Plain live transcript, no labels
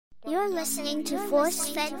You're listening to Force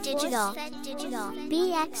Fed Digital.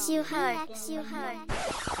 BX you heard.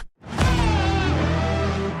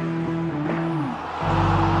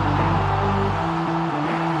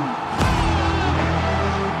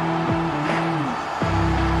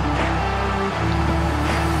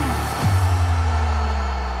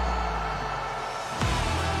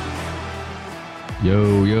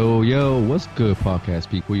 Yo, what's good, podcast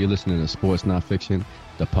people? You're listening to Sports Not Fiction,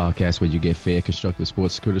 the podcast where you get fair, constructive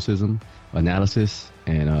sports criticism, analysis,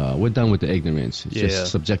 and we're done with the ignorance. It's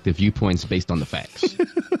just subjective viewpoints based on the facts.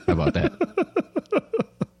 How about that?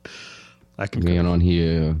 I can Being on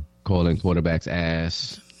here calling quarterbacks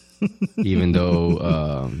ass, even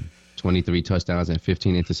though 23 touchdowns and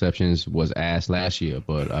 15 interceptions was ass last year,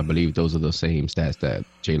 but I believe those are the same stats that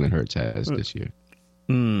Jalen Hurts has this year.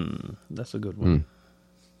 That's a good one.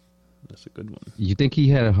 That's a good one. You think he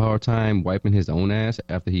had a hard time wiping his own ass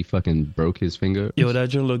after he fucking broke his finger? Yo, that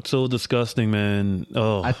joint looked so disgusting, man.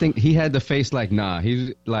 Oh, I think he had the face like, nah.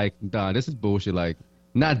 He's like, nah, this is bullshit. Like,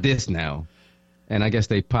 not this now. And I guess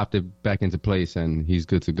they popped it back into place and he's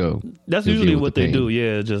good to go. That's usually what they do.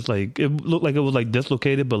 Yeah, just like it looked like it was like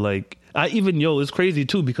dislocated, but like it's crazy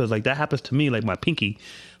too because like that happens to me, like my pinky,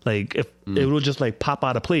 like if it will just like pop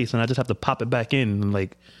out of place and I just have to pop it back in and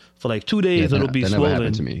like for like 2 days it'll be swollen. That never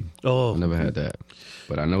happened to me. Oh, I never had that,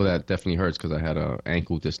 but I know that definitely hurts because I had a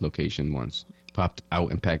ankle dislocation once. Popped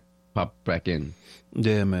out and popped back in.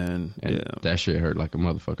 Yeah, man. And that shit hurt like a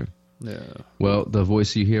motherfucker. Yeah. Well, the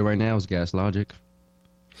voice you hear right now is Gas Logic.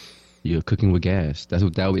 You're cooking with gas. That's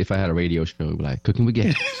what that. If I had a radio show, it'd be like cooking with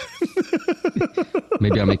gas.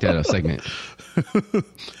 Maybe I'll make that a segment.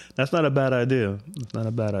 That's not a bad idea. It's not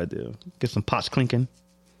a bad idea. Get some pots clinking.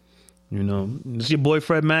 You know, it's your boy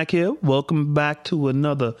Fred Mack here. Welcome back to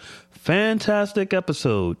another fantastic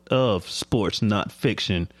episode of Sports Not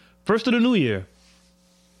Fiction. First of the new year.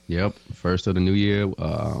 Yep, first of the new year.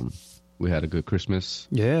 We had a good Christmas.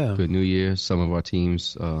 Yeah. Good New Year. Some of our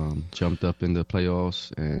teams jumped up in the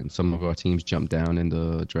playoffs, and some of our teams jumped down in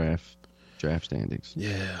the draft standings.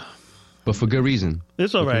 Yeah. But for good reason.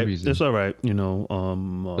 It's all right. It's all right. You know,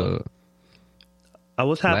 I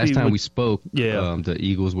was happy. Last time we spoke, yeah. The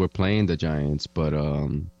Eagles were playing the Giants, but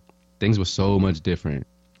things were so much different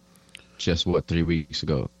just, 3 weeks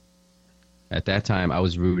ago. At that time, I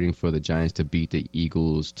was rooting for the Giants to beat the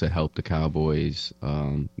Eagles to help the Cowboys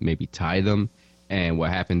maybe tie them. And what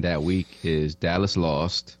happened that week is Dallas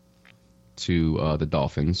lost to the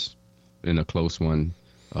Dolphins in a close one.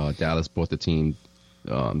 Dallas brought the team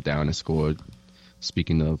down and scored.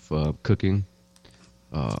 Speaking of cooking,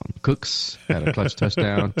 Cooks had a clutch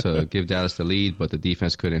touchdown to give Dallas the lead, but the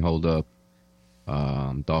defense couldn't hold up.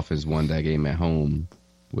 Dolphins won that game at home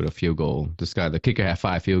with a field goal. The kicker had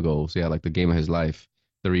 5 field goals. He had like the game of his life.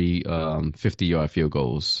 3 50-yard field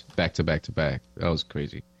goals back to back to back. That was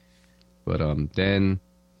crazy. But then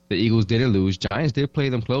the Eagles didn't lose. Giants did play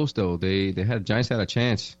them close though. Giants had a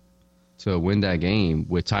chance to win that game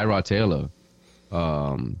with Tyrod Taylor.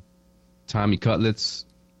 Tommy Cutlets,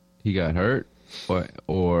 he got hurt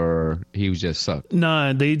or he was just sucked.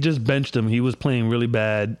 Nah, they just benched him. He was playing really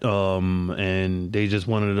bad. And they just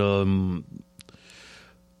wanted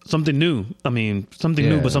something new. I mean, something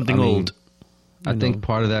new, but something old. I think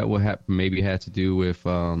part of that maybe had to do with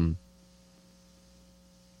the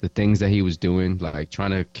things that he was doing, like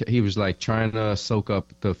he was trying to soak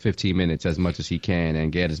up the 15 minutes as much as he can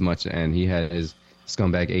and get as much. And he had his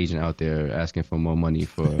scumbag agent out there asking for more money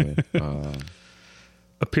for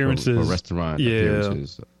appearances, for restaurant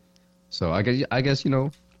appearances. So I guess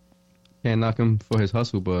can't knock him for his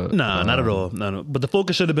hustle, but not at all. No. But the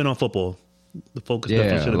focus should have been on football. The focus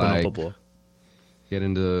definitely should have been on football. Get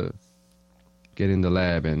in the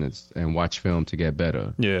lab and watch film to get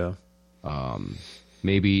better. Yeah.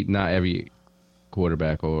 Maybe not every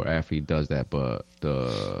quarterback or athlete does that, but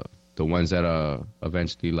the ones that are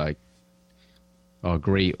eventually are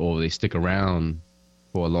great or they stick around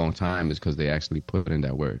for a long time is because they actually put in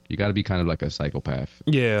that work. You got to be kind of like a psychopath.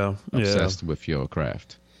 Yeah. Obsessed with your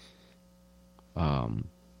craft.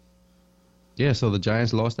 Yeah, so the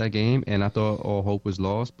Giants lost that game, and I thought all hope was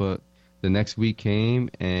lost, but the next week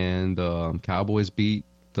came, and Cowboys beat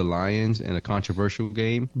the Lions in a controversial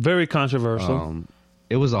game. Very controversial.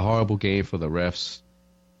 It was a horrible game for the refs.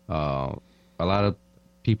 A lot of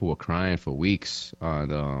people were crying for weeks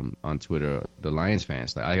on Twitter, the Lions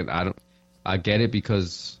fans. I get it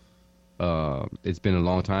because it's been a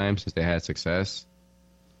long time since they had success.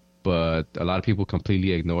 But a lot of people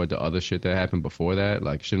completely ignored the other shit that happened before that.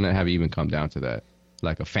 Like, shouldn't it have even come down to that?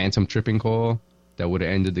 Like a phantom tripping call that would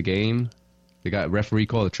have ended the game. They got referee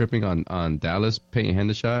called a tripping on Dallas, Peyton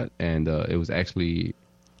Hendershot, and it was actually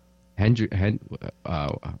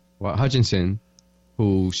Hutchinson,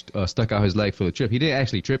 who stuck out his leg for the trip. He didn't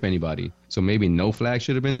actually trip anybody, so maybe no flag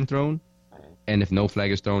should have been thrown. And if no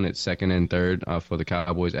flag is thrown, it's second and third for the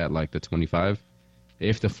Cowboys at like the 25.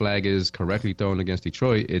 If the flag is correctly thrown against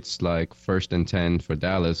Detroit, it's like 1st and 10 for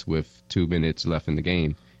Dallas with 2 minutes left in the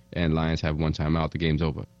game, and Lions have 1 timeout. The game's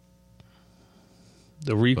over.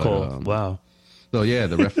 The recall. Wow. So yeah,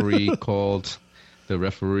 the referee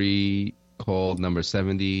called number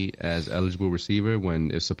 70 as eligible receiver when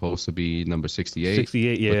it's supposed to be number 68.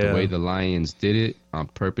 68, yeah. But the way the Lions did it on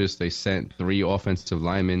purpose, they sent 3 offensive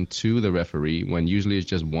linemen to the referee when usually it's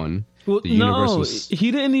just 1. Well,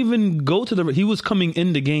 he didn't even go to he was coming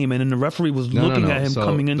in the game, and then the referee was looking at him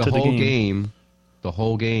coming into the game. The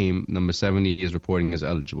whole game, number 70 is reporting as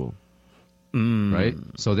eligible. Right?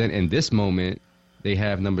 So then in this moment, they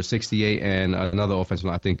have number 68 and another offensive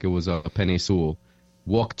line, I think it was Penei Sewell,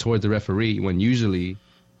 walk towards the referee when usually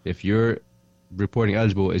if you're reporting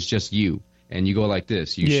eligible, it's just you. And you go like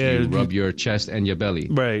this. You rub your chest and your belly.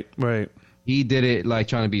 Right, right. He did it like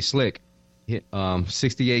trying to be slick.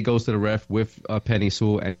 68 goes to the ref with Penei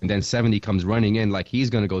Sewell, and then 70 comes running in like he's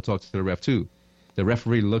going to go talk to the ref too. The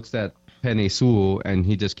referee looks at Penei Sewell, and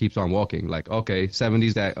he just keeps on walking. Like, okay,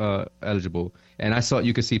 70's that eligible. And I saw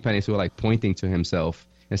you could see Penei Sewell like pointing to himself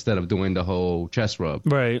instead of doing the whole chest rub.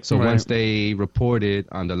 Right. So once they reported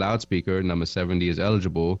on the loudspeaker, number 70 is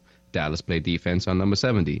eligible, Dallas played defense on number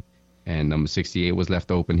 70. And number 68 was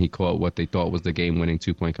left open. He caught what they thought was the game-winning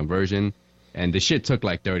 2-point conversion. And the shit took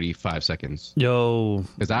like 35 seconds. Yo.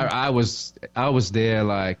 Because I was there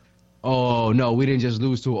like, oh, no, we didn't just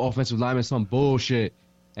lose to an offensive lineman, some bullshit.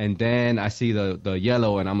 And then I see the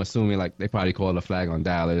yellow, and I'm assuming like they probably called a flag on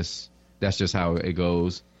Dallas. That's just how it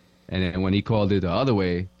goes. And then when he called it the other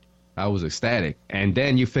way, I was ecstatic. And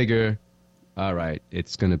then you figure, all right,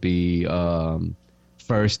 it's going to be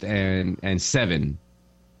 1st and 7.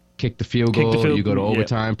 Kick the field goal. You go to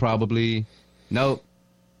overtime probably. Nope.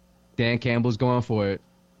 Dan Campbell's going for it.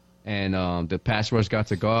 And the pass rush got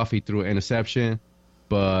to Goff. He threw an interception.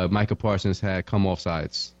 But Micah Parsons had come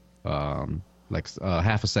offsides.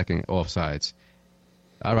 Half a second offsides.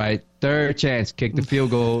 All right, 3rd chance. Kick the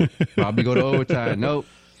field goal. Probably go to overtime. Nope.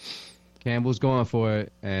 Campbell's going for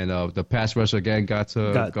it. And the pass rush again got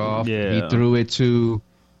to Goff. Yeah. He threw it to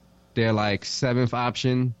their 7th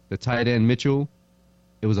option, the tight end Mitchell.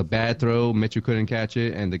 It was a bad throw. Mitchell couldn't catch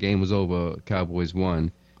it, and the game was over. Cowboys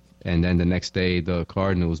won. And then the next day, the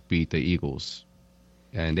Cardinals beat the Eagles.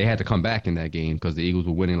 And they had to come back in that game because the Eagles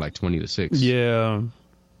were winning 20-6. Yeah.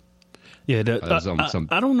 Yeah,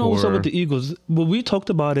 I don't know what's up with the Eagles. Well, we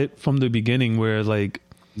talked about it from the beginning where,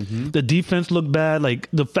 the defense looked bad.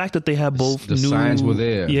 The fact that they had both the signs were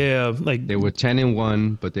there. Yeah. They were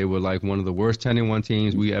 10-1, but they were, one of the worst 10-1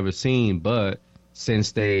 teams we ever seen. But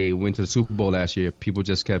since they went to the Super Bowl last year, people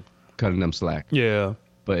just kept cutting them slack. Yeah.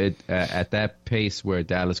 But at that pace where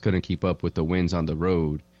Dallas couldn't keep up with the wins on the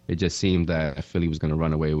road, it just seemed that Philly was going to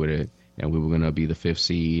run away with it, and we were going to be the 5th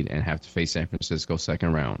seed and have to face San Francisco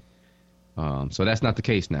 2nd round. So that's not the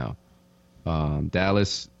case now.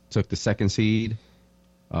 Dallas took the 2nd seed.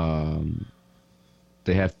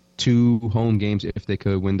 They have 2 home games if they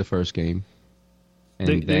could win the 1st game,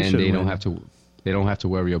 and they don't have to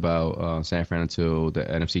worry about San Fran until the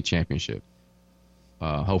NFC Championship.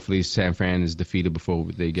 Hopefully San Fran is defeated before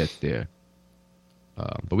they get there.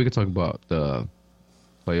 But we can talk about the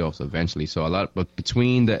playoffs eventually. So but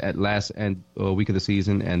between the last week of the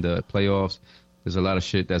season and the playoffs, there's a lot of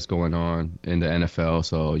shit that's going on in the NFL.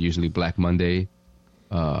 So usually Black Monday,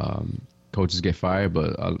 coaches get fired,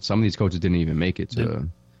 but some of these coaches didn't even make it to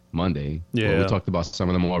Monday. Yeah. But we talked about some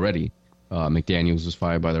of them already. McDaniels was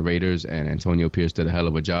fired by the Raiders, and Antonio Pierce did a hell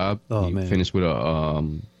of a job. He finished with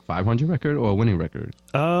a 500 record or a winning record?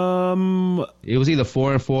 It was either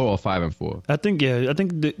 4-4 or 5-4. I think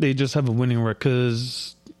they just have a winning record.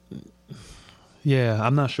 Cause,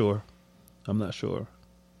 I'm not sure.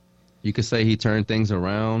 You could say he turned things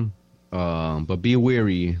around, but be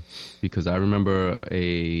wary because I remember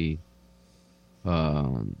a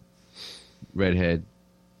redhead,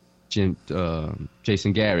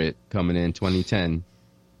 Jason Garrett, coming in 2010.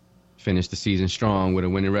 Finished the season strong with a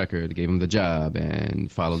winning record, gave him the job,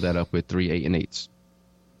 and followed that up with 3 8-8s.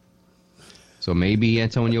 So maybe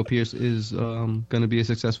Antonio Pierce is going to be a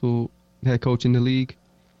successful head coach in the league,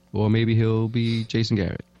 or maybe he'll be Jason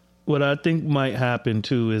Garrett. What I think might happen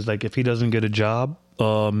too is if he doesn't get a job,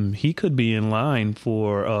 he could be in line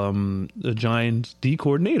for the Giants D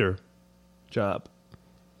coordinator job.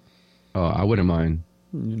 I wouldn't mind,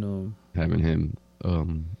 having him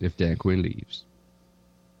if Dan Quinn leaves.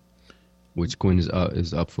 which Quinn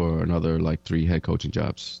is up for another like 3 head coaching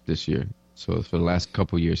jobs this year. So for the last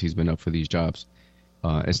couple of years, he's been up for these jobs.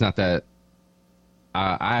 It's not that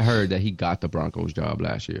I heard that he got the Broncos job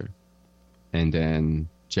last year, and then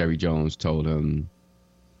Jerry Jones told him,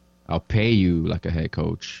 "I'll pay you like a head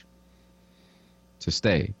coach to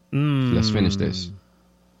stay. Let's finish this."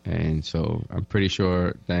 And so I'm pretty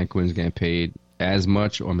sure Dan Quinn's getting paid as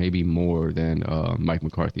much or maybe more than Mike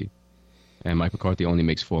McCarthy. And Mike McCarthy only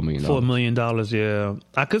makes $4 million. $4 million, yeah.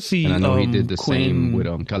 I could see. And I know he did the Quinn, same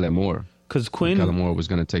with Kellen Moore. Because Quinn, Kellen Moore was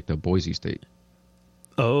going to take the Boise State.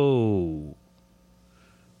 Oh,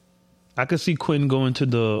 I could see Quinn going to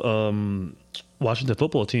the Washington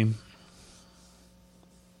football team.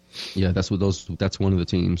 Yeah, that's one of the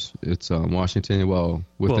teams. It's Washington. Well,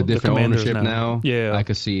 with the different ownership now, yeah, I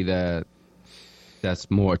could see that that's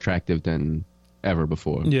more attractive than ever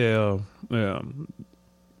before. Yeah, yeah.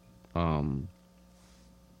 And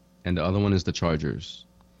the other one is the Chargers.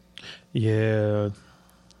 Yeah,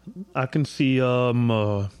 I can see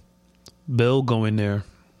Bill going there,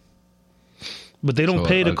 but they don't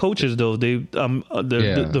pay the coaches though.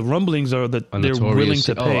 The rumblings are that they're willing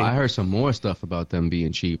to pay. Oh, I heard some more stuff about them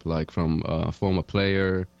being cheap, like from a former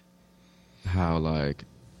player. How like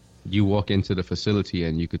you walk into the facility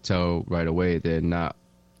and you could tell right away they're not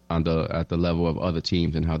at the level of other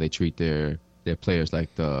teams and how they treat their players.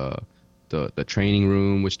 Like the training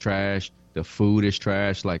room was trash, the food is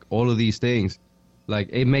trash, like all of these things. Like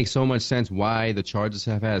it makes so much sense why the Chargers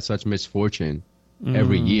have had such misfortune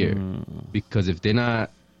every year, because if you're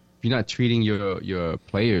not treating your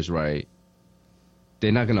players right,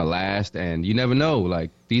 they're not gonna last, and you never know. Like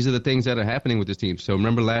these are the things that are happening with this team. So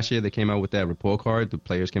remember last year they came out with that report card. The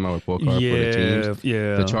players came out with a report card for the teams.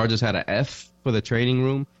 Yeah. The Chargers had an F for the training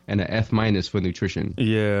room and an F- for nutrition.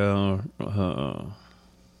 Yeah.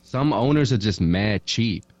 Some owners are just mad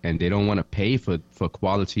cheap and they don't want to pay for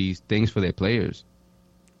quality things for their players.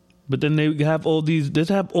 But then they have all this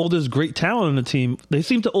great talent on the team. They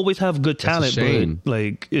seem to always have good talent. That's a shame. But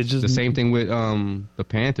like it's just the same thing with the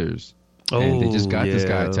Panthers. And they just got this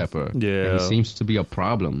guy Tepper. Yeah, and he seems to be a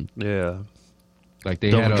problem. Yeah, like they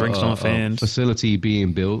Don't had drinks on fans. Facility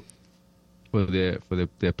being built for their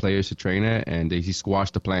players to train at, and he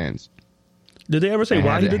squashed the plans. Did they ever say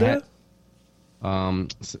why he did that?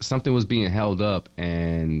 Something was being held up,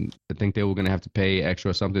 and I think they were going to have to pay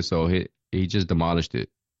extra or something. So he just demolished it.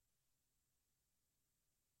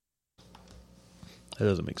 That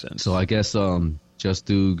doesn't make sense. So I guess Just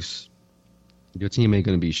Dukes, your team ain't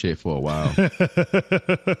gonna be shit for a while.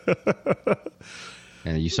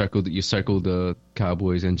 And you circled the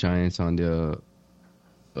Cowboys and Giants on the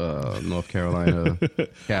North Carolina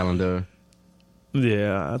calendar.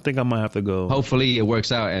 Yeah, I think I might have to go. Hopefully it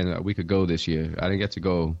works out and we could go this year. I didn't get to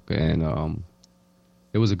go, and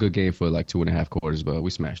it was a good game for like 2.5 quarters, but we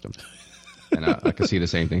smashed them. And I could see the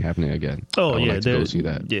same thing happening again. Oh, I would yeah. like to go see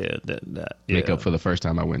that. Yeah, that. Make up for the first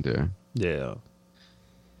time I went there. Yeah.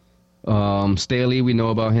 Staley, we know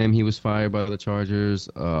about him. He was fired by the Chargers.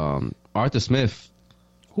 Arthur Smith,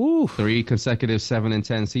 3 consecutive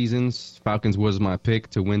 7-10 seasons. Falcons was my pick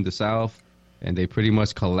to win the South, and they pretty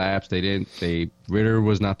much collapsed. Ritter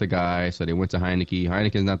was not the guy, so they went to Heineke.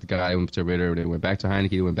 Heineke's not the guy. They went to Ritter. They went back to Heineke.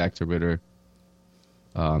 They went back to Ritter.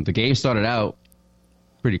 The game started out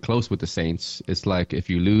pretty close with the Saints. It's like if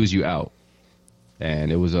you lose, you out.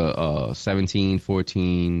 And it was a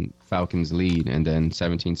 17-14 Falcons lead, and then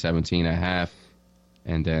 17-17 at half.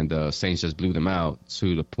 And then the Saints just blew them out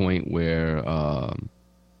to the point where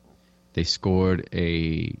they scored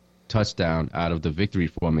a touchdown out of the victory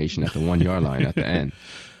formation at the 1-yard line at the end.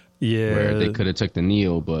 Yeah. Where they could have took the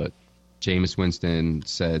kneel, but Jameis Winston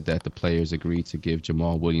said that the players agreed to give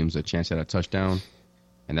Jamal Williams a chance at a touchdown.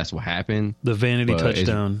 And that's what happened. The vanity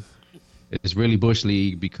touchdown. It's really Bush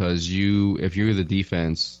League because if you're the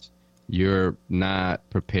defense, you're not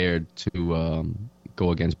prepared to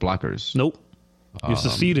go against blockers. Nope. You're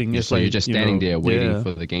seceding. So you're just standing there waiting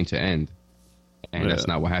for the game to end. And that's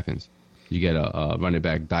not what happens. You get a running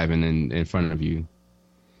back diving in front of you.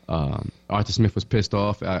 Arthur Smith was pissed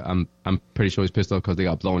off. I'm pretty sure he's pissed off because they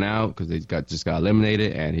got blown out, because they just got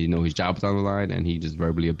eliminated, and he knew his job was on the line, and he just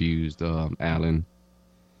verbally abused Allen.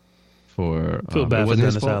 Feel bad for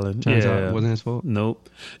Dennis Allen. Yeah, it wasn't his fault. Nope.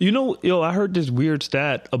 I heard this weird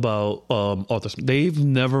stat about Arthur Smith.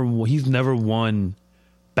 He's never won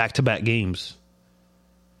back-to-back games.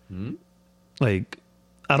 Like,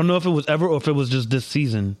 I don't know if it was ever or if it was just this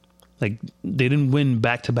season. Like, they didn't win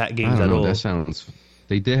back-to-back games at all.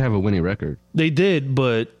 They did have a winning record. They did,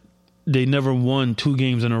 but they never won 2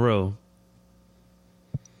 games in a row.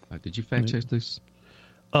 Did you fact check this?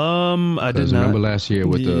 I did Because not. remember last year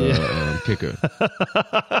with the kicker.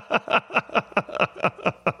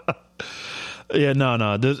 Yeah,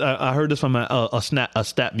 no. I heard this from a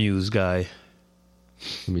Stat Muse guy.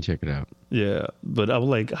 Let me check it out. Yeah, but I was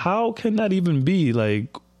like, how can that even be?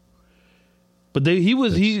 Like, but he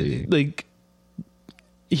Let's see.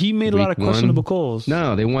 made a lot of Week one? questionable calls.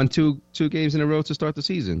 No, they won two games in a row to start the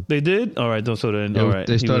season. They did. All right, so then all right.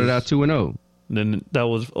 They started out 2-0. Then that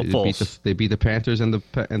was false. They beat the Panthers and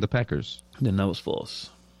the Packers. Then that was false.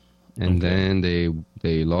 And Okay. then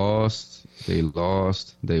they lost, they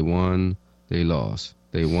won, they lost,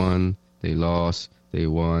 they won, they lost, they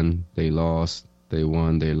won, they lost, they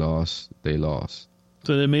won, they lost, they lost.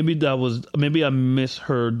 So then maybe I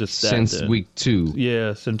misheard the stat Since then. week 2.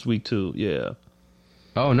 Yeah, since week 2. Yeah.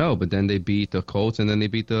 Oh no, but then they beat the Colts and then they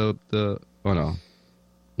beat the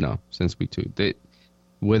since week 2.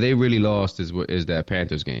 Where they really lost is that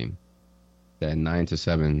Panthers game. That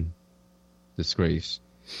 9-7 disgrace.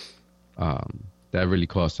 That really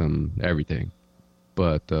cost them everything.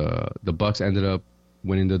 But the Bucks ended up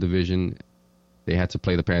winning the division. They had to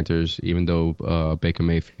play the Panthers, even though Baker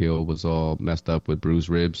Mayfield was all messed up with bruised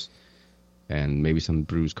ribs and maybe some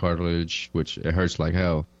bruised cartilage, which it hurts like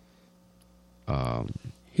hell.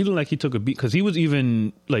 He looked like he took a beat because he was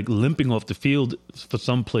even like limping off the field for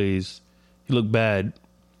some plays. He looked bad.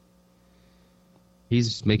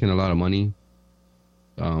 He's making a lot of money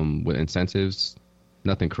with incentives.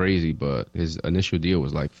 Nothing crazy, but his initial deal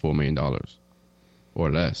was like $4 million or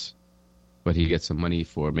less. But he gets some money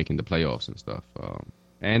for making the playoffs and stuff.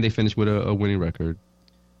 And they finished with a winning record.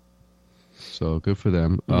 So good for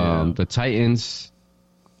them. Yeah. The Titans,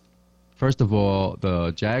 first of all,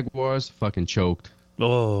 the Jaguars fucking choked.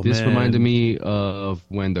 Oh, This man. reminded me of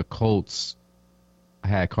when the Colts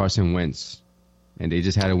had Carson Wentz. And they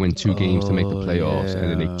just had to win 2 games to make the playoffs. And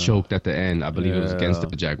then yeah. they choked at the end. I believe it was against Yeah.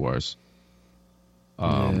 the Jaguars.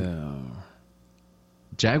 Yeah.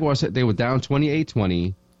 Jaguars, they were down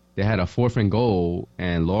 28-20. They had a 4th and goal,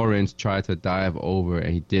 and Lawrence tried to dive over,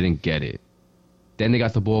 and he didn't get it. Then they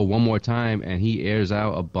got the ball one more time, and he airs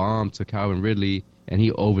out a bomb to Calvin Ridley, and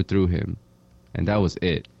he overthrew him. And that was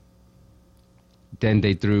it. Then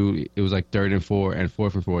they threw, it was like 3rd and 4 and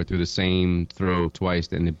 4th and 4 threw the same throw twice,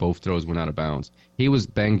 and both throws went out of bounds. He was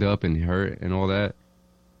banged up and hurt and all that,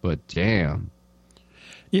 but damn.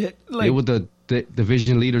 Yeah, like They were the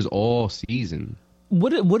division leaders all season.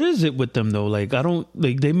 what is it with them though? Like I don't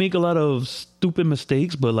like they make a lot of stupid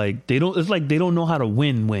mistakes, but like they don't. It's like they don't know how to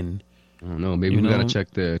win. I don't know. Maybe we gotta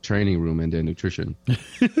check their training room and their nutrition.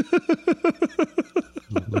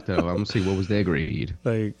 Look that up. I'm gonna see what was their grade.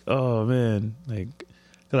 Like oh man, like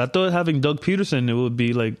because I thought having Doug Peterson it would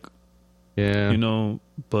be like Yeah,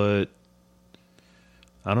 but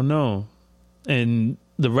I don't know. And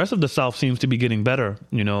the rest of the South seems to be getting better.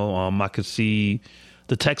 I could see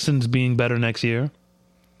the Texans being better next year.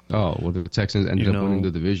 Oh well, the Texans ended up winning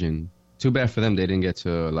the division. Too bad for them. They didn't get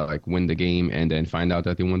to like win the game and then find out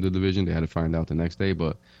that they won the division. They had to find out the next day,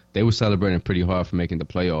 but they were celebrating pretty hard for making the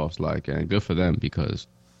playoffs. Like, and good for them because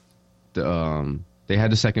they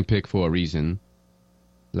had the 2nd pick for a reason.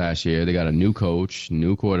 Last year, they got a new coach,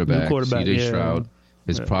 new quarterback. CJ yeah. Stroud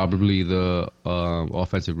is probably the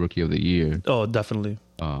offensive rookie of the year. Oh, definitely,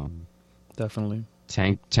 definitely.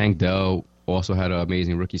 Tank Dell also had an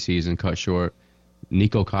amazing rookie season, cut short.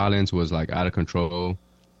 Nico Collins was like out of control.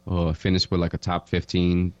 Finished with like a top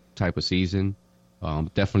 15 type of season.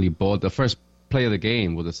 Definitely balled. The first play of the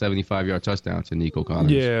game was a 75-yard touchdown to Nico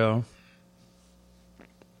Collins. Yeah.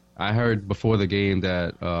 I heard before the game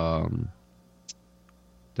that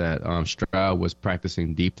Stroud was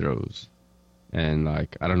practicing deep throws, and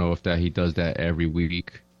like I don't know if he does that every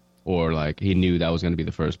week or like he knew that was going to be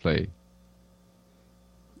the first play.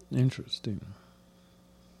 Interesting.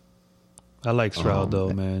 I like Stroud though,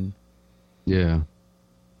 man. Yeah.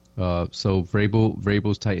 So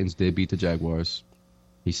Vrabel's Titans did beat the Jaguars.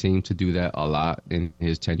 He seemed to do that a lot in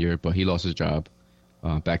his tenure, but he lost his job.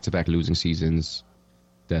 Back-to-back losing seasons.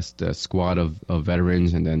 That's the squad of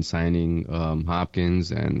veterans, and then signing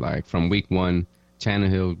Hopkins, and like from week 1,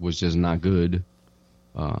 Tannehill was just not good.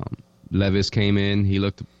 Levis came in. He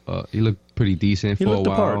looked pretty decent for a while. The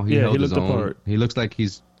part. He held he his looked the own. part. He looks like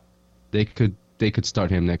they could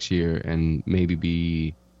start him next year and maybe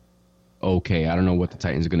be okay. I don't know what the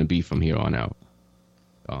Titans are going to be from here on out.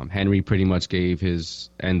 Henry pretty much gave his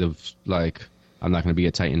end of like, I'm not going to be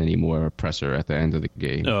a Titan anymore presser at the end of the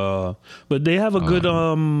game. But they have a good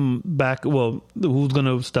back. Well, who's going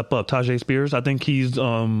to step up? Tajay Spears. I think he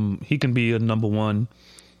can be a number 1.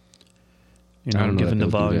 I don't know given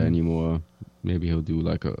if the he'll do that volume. anymore. Maybe he'll do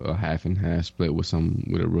like a half and half split with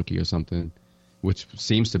a rookie or something. which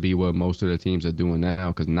seems to be what most of the teams are doing now,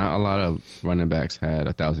 because not a lot of running backs had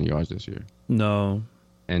 1,000 yards this year. No.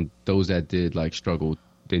 And those that did like struggle,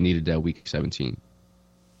 they needed that week 17.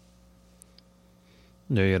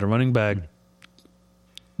 Yeah, the running back.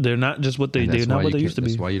 They're not just what they're not what they used to be.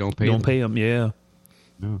 That's why you don't pay them. them. Don't pay them. Yeah.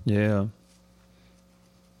 No. Yeah.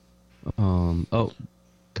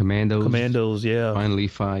 Commandos. Commandos. Yeah. Finally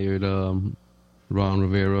fired Ron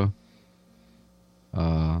Rivera.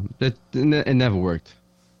 It never worked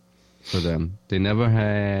for them. They never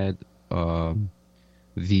had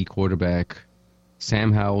the quarterback.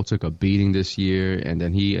 Sam Howell took a beating this year, and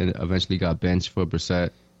then he eventually got benched for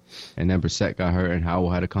Brissett, and then Brissett got hurt, and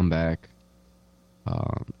Howell had to come back.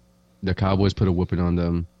 The Cowboys put a whipping on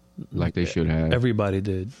them like they should have. Everybody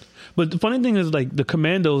did. But the funny thing is, like, the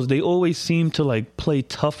Commandos, they always seem to, like, play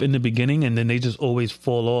tough in the beginning, and then they just always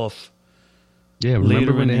fall off. Yeah,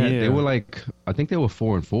 remember when the they were like, I think they were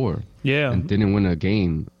 4-4. Yeah. And didn't win a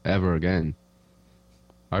game ever again.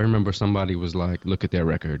 I remember somebody was like, look at their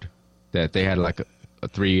record. That they had like a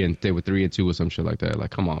 3 and they were 3-2 or some shit like that. Like,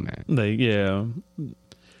 come on, man. Like, yeah.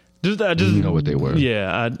 I just You know what they were.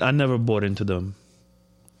 Yeah, I never bought into them.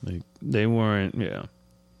 Like, they weren't, yeah.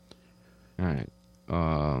 All right.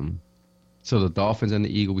 So the Dolphins and the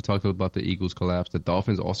Eagles, we talked about the Eagles collapse. The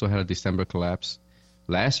Dolphins also had a December collapse.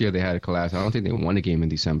 Last year they had a collapse. I don't think they won a game in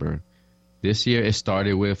December. This year it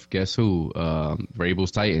started with, guess who?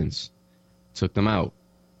 Vrabel's Titans. Took them out.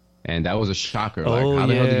 And that was a shocker. Like, how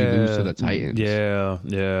the hell did you lose to the Titans? Yeah,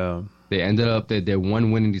 yeah. They ended up, their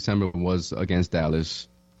one win in December was against Dallas.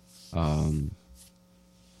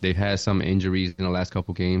 They've had some injuries in the last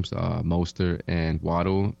couple games. Mostert and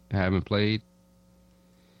Waddle haven't played.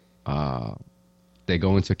 They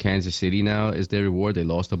go into Kansas City now is their reward. They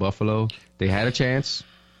lost to Buffalo. They had a chance.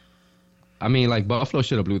 I mean, like, Buffalo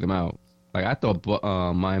should have blew them out. Like, I thought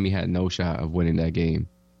Miami had no shot of winning that game.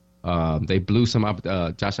 They blew some up.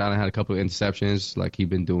 Josh Allen had a couple of interceptions like he'd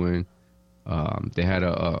been doing. They had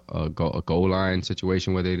a goal line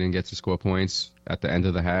situation where they didn't get to score points at the end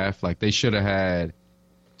of the half. Like, they should have had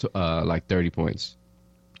like 30 points.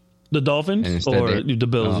 The Dolphins or the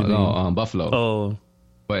Bills? No, Buffalo. Oh.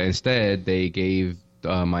 But instead, they gave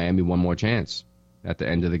Miami one more chance at the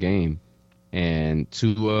end of the game. And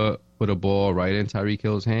Tua put a ball right in Tyreek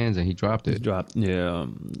Hill's hands, and he dropped it. Yeah.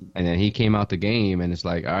 And then he came out the game, and it's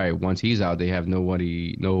like, all right, once he's out, they have no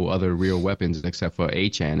other real weapons except for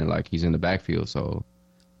Achane, and, like, he's in the backfield. So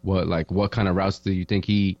what kind of routes do you think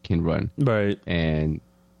he can run? Right. And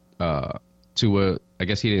Tua, I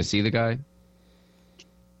guess he didn't see the guy.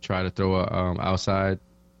 Try to throw a outside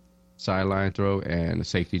sideline throw, and the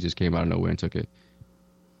safety just came out of nowhere and took it.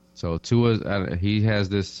 So Tua, he has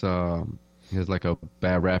this, he has like a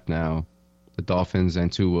bad rap now, the Dolphins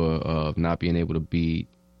and Tua, of not being able to beat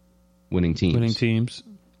winning teams.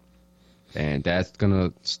 And that's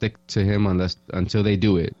gonna stick to him until they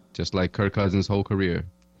do it, just like Kirk Cousins' whole career.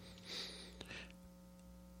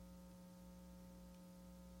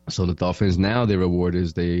 So the Dolphins now, their reward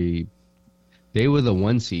is they were the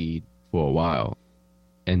 1 seed for a while.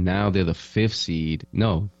 And now they're the 5th seed.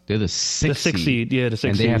 No, they're the 6th seed. Yeah, the 6th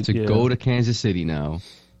seed. And they have to go to Kansas City now.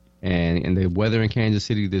 And the weather in Kansas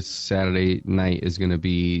City this Saturday night is going to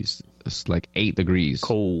be like 8 degrees.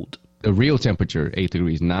 Cold. The real temperature, 8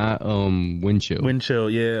 degrees, not wind chill. Wind chill,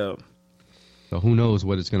 yeah. So who knows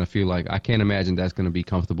what it's going to feel like. I can't imagine that's going to be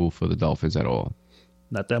comfortable for the Dolphins at all.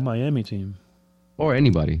 Not that Miami team. Or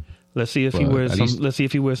anybody. Let's see if he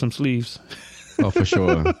wears some sleeves. Oh, for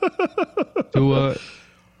sure. Tua,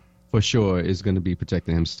 for sure, is going to be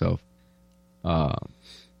protecting himself. I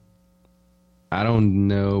don't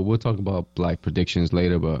know. We'll talk about like predictions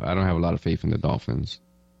later, but I don't have a lot of faith in the Dolphins.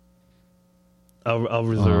 I'll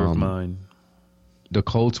reserve mine. The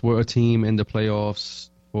Colts were a team in the playoffs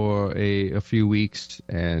for a few weeks,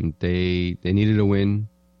 and they needed a win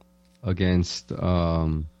against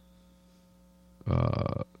the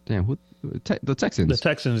Texans. The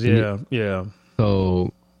Texans, yeah.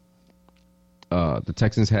 So the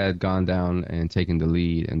Texans had gone down and taken the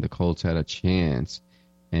lead, and the Colts had a chance,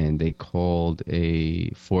 and they called a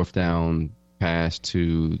 4th down pass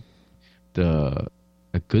to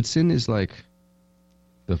Goodson is like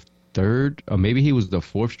the 3rd, or maybe he was the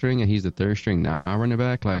 4th string and he's the 3rd string now running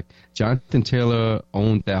back. Like, Jonathan Taylor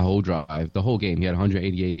owned that whole drive, the whole game. He had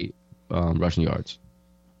 188 rushing yards.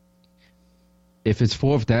 If it's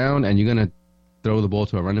 4th down and you're gonna throw the ball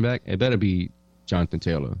to a running back, it better be Jonathan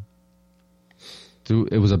Taylor.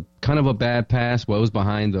 It was a kind of a bad pass. Well, it was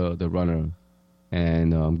behind the runner.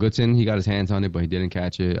 And Goodson, he got his hands on it, but he didn't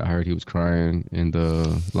catch it. I heard he was crying in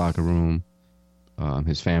the locker room.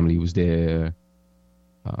 His family was there.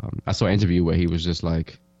 I saw an interview where he was just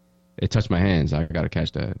like, "It touched my hands. I got to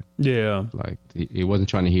catch that." Yeah. Like he wasn't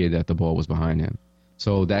trying to hear that the ball was behind him.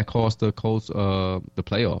 So that cost the Colts the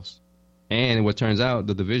playoffs, and what turns out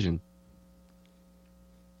the division.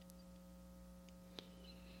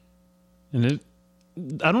 And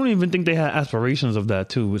I don't even think they had aspirations of that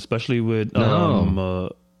too, especially with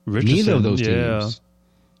Richardson. Neither of those teams.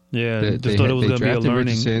 Yeah, They just thought it was going to be a drafted learning.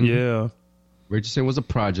 Richardson. Yeah, Richardson was a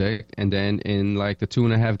project, and then in like the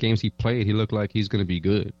 2.5 games he played, he looked like he's going to be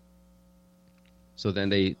good. So then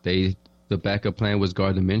the backup plan was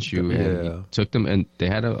Gardner Minshew, and he took them, and they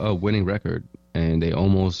had a winning record, and they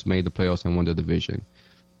almost made the playoffs and won the division.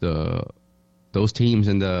 Those teams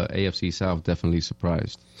in the AFC South definitely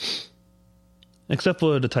surprised. except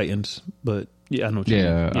for the Titans. But yeah, I know what you mean.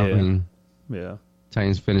 I mean, Yeah.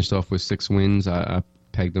 Titans finished off with 6 wins. I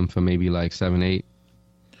pegged them for maybe like 7, 8.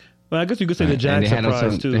 Well, I guess you could say the Jags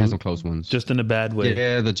surprised too. They had some close ones. Just in a bad way.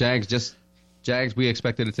 Yeah, the Jags, we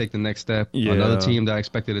expected to take the next step. Yeah. Another team that I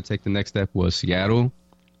expected to take the next step was Seattle.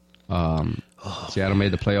 Seattle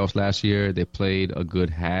made the playoffs last year. They played a good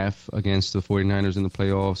half against the 49ers in the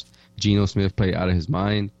playoffs. Geno Smith played out of his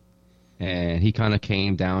mind, and he kind of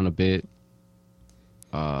came down a bit.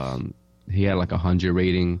 He had like 100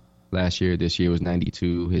 rating last year. This year was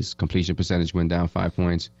 92. His completion percentage went down 5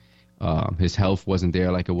 points. His health wasn't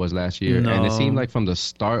there like it was last year. No. And it seemed like from the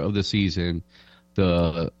start of the season,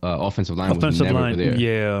 the offensive line was never there.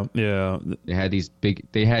 Yeah.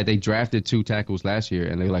 They had they drafted 2 tackles last year,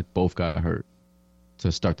 and they like both got hurt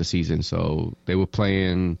to start the season. So they were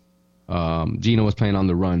playing. Geno was playing on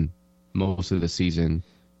the run most of the season,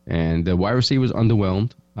 and the wide receivers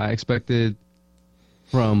underwhelmed. I expected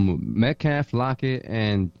from Metcalf, Lockett,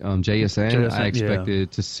 and JSN, I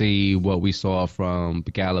expected to see what we saw from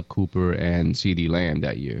Gallup, Cooper, and CeeDee Lamb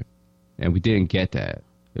that year, and we didn't get that.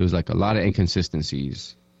 It was like a lot of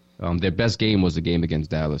inconsistencies. Their best game was the game against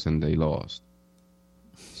Dallas, and they lost.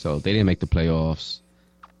 So they didn't make the playoffs.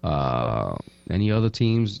 Any other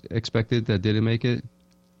teams expected that didn't make it?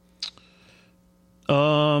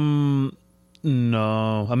 No.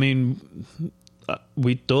 I mean,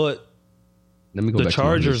 we thought the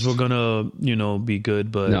Chargers were gonna, be good,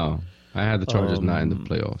 but no, I had the Chargers not in the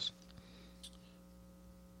playoffs.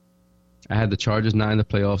 I had the Chargers not in the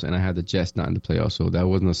playoffs, and I had the Jets not in the playoffs, so that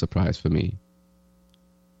wasn't a surprise for me.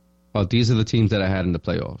 Oh, these are the teams that I had in the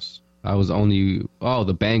playoffs. I was only the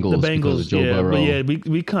Bengals. The Bengals, because of Joe Burrow. But yeah,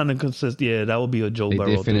 we kind of consist. Yeah, that would be a Joe Burrow.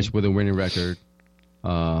 They did finish with a winning record.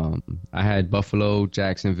 I had Buffalo,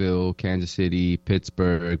 Jacksonville, Kansas City,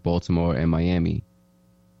 Pittsburgh, Baltimore, and Miami.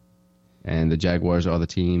 And the Jaguars are the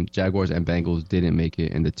team. Jaguars and Bengals didn't make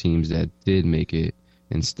it, and the teams that did make it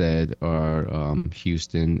instead are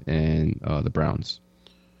Houston and the Browns.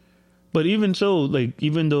 But even so,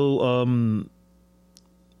 even though,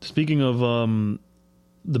 speaking of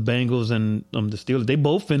the Bengals and the Steelers, they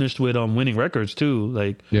both finished with winning records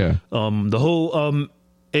too. The whole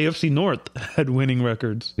AFC North had winning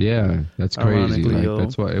records. Yeah, that's crazy.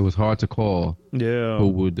 That's why it was hard to call. Yeah, who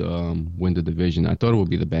would win the division? I thought it would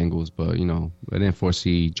be the Bengals, but I didn't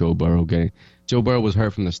foresee Joe Burrow getting. Joe Burrow was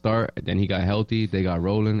hurt from the start, then he got healthy, they got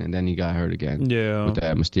rolling, and then he got hurt again. Yeah, with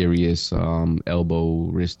that mysterious elbow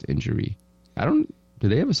wrist injury. Did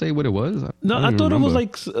they ever say what it was? No, I thought it was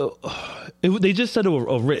like they just said it was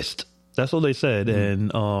a wrist. That's all they said, and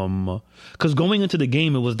because going into the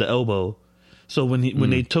game it was the elbow. So when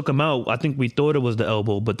they took him out, I think we thought it was the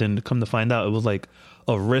elbow, but then come to find out it was like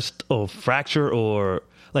a wrist or fracture or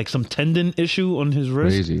like some tendon issue on his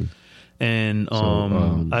wrist. Crazy. And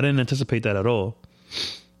I didn't anticipate that at all.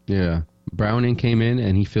 Yeah. Browning came in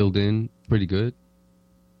and he filled in pretty good.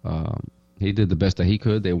 He did the best that he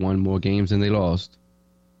could. They won more games than they lost.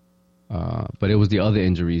 But it was the other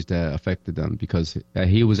injuries that affected them because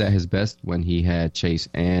he was at his best when he had Chase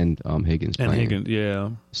and Higgins playing. Higgins,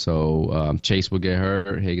 yeah. So Chase would get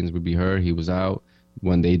hurt, Higgins would be hurt. He was out.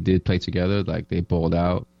 When they did play together, they balled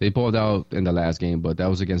out. They balled out in the last game, but that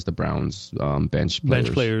was against the Browns bench players.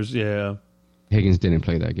 Bench players, yeah. Higgins didn't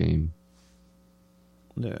play that game.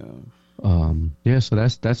 Yeah. So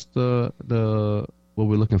that's the what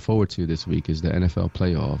we're looking forward to this week is the NFL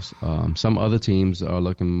playoffs. Some other teams are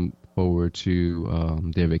looking forward to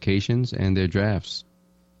their vacations and their drafts.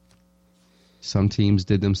 Some teams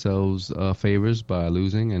did themselves favors by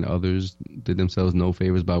losing, and others did themselves no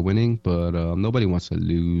favors by winning. But nobody wants to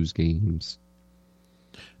lose games.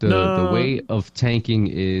 The way of tanking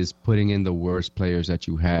is putting in the worst players that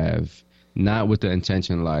you have, not with the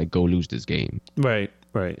intention go lose this game. Right.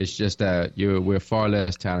 It's just that we're far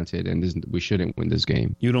less talented, and we shouldn't win this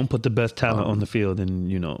game. You don't put the best talent on the field, and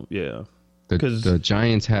yeah. The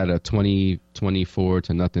Giants had a 24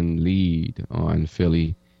 to nothing lead on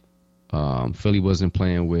Philly. Philly wasn't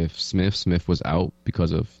playing with Smith. Smith was out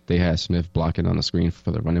because they had Smith blocking on the screen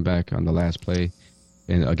for the running back on the last play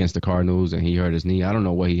and against the Cardinals, and he hurt his knee. I don't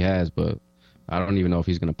know what he has, but I don't even know if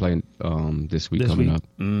he's going to play this week coming up.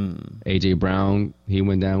 A.J. Brown, he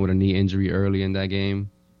went down with a knee injury early in that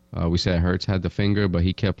game. We said Hurts had the finger, but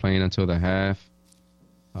he kept playing until the half.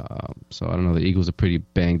 So I don't know. The Eagles are pretty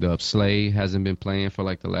banged up. Slay hasn't been playing for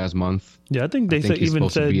like the last month. Yeah, I think they said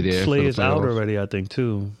Slay is out already. I think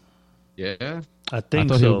too. Yeah, I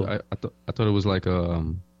think so. I thought it was like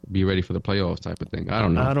be ready for the playoffs type of thing. I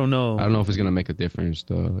don't know. I don't know if it's gonna make a difference.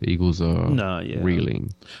 The Eagles are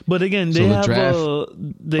reeling. But again, they we'll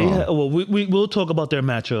talk about their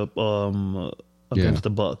matchup against the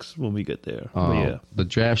Bucks when we get there. The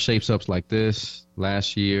draft shapes up like this.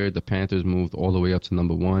 Last year, the Panthers moved all the way up to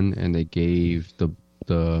number 1, and they gave the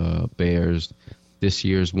Bears this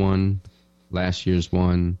year's one, last year's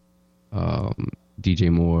one,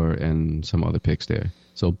 DJ Moore, and some other picks there.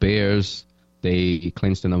 So Bears, they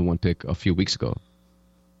clinched the number 1 pick a few weeks ago.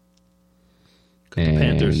 The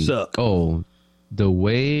Panthers suck. Oh, the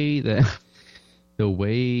way that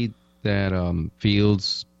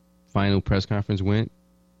Fields' final press conference went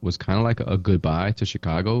was kind of like a goodbye to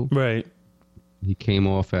Chicago. Right. He came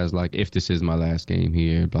off as like, if this is my last game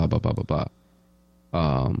here, blah, blah, blah, blah,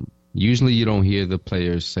 blah. Usually you don't hear the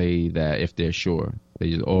players say that if they're sure.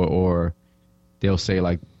 Or they'll say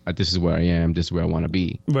like, this is where I am, this is where I want to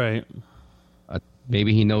be. Right.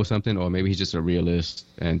 Maybe he knows something, or maybe he's just a realist,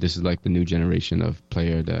 and this is like the new generation of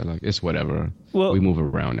player that like, it's whatever. Well, we move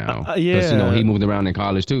around now. Yeah. He moved around in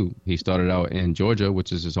college too. He started out in Georgia,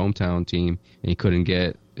 which is his hometown team, and he couldn't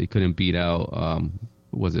beat out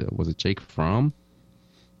was it Jake Fromm?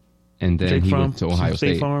 And then he went to Ohio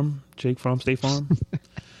State. Jake Fromm, State Farm.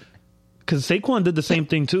 Because Saquon did the same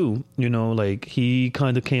thing too. You know, like he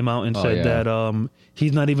kind of came out and said that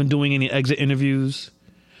he's not even doing any exit interviews.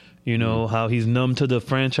 You know, how he's numb to the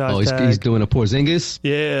franchise tag. He's doing a Porzingis?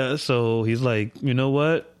 Yeah, so he's like, you know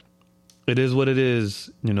what? It is what it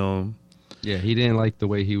is, you know. Yeah, he didn't like the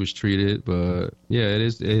way he was treated, but yeah,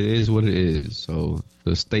 it is what it is. So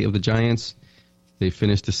the state of the Giants, they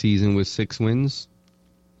finished the season with 6 wins.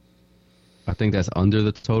 I think that's under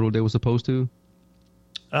the total they were supposed to.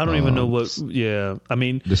 I don't even know what. Yeah, I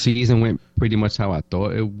mean, the season went pretty much how I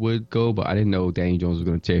thought it would go, but I didn't know Daniel Jones was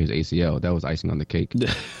going to tear his ACL. That was icing on the cake.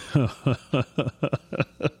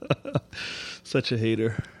 Such a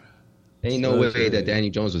hater. Ain't no way that Daniel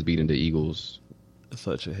Jones was beating the Eagles.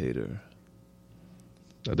 Such a hater.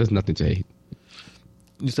 There's nothing to hate.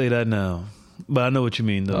 You say that now, but I know what you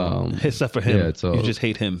mean though. Except for him, yeah, so you just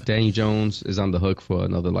hate him. Daniel Jones is on the hook for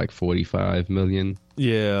another like $45 million.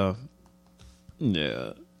 Yeah.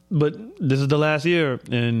 Yeah, but this is the last year,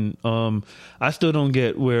 and I still don't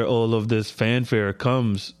get where all of this fanfare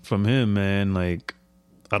comes from him, man. Like,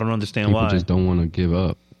 I don't understand why. People just don't want to give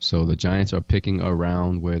up. So the Giants are picking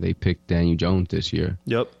around where they picked Daniel Jones this year.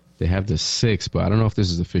 Yep. They have the 6, but I don't know if this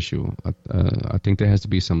is official. I think there has to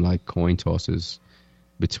be some like coin tosses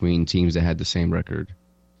between teams that had the same record.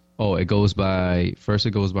 Oh, it goes by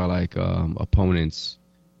like opponents'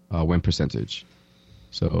 win percentage.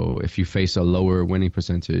 So if you face a lower winning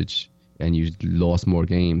percentage and you lost more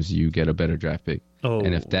games, you get a better draft pick. Oh.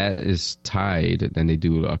 And if that is tied, then they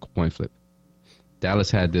do a coin flip.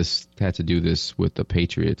 Dallas had to do this with the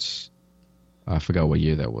Patriots. I forgot what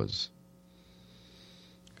year that was.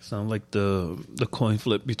 Sound like the coin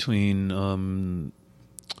flip between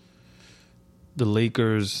the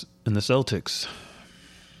Lakers and the Celtics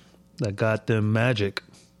that got them Magic.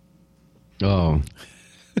 Oh.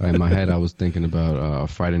 In my head, I was thinking about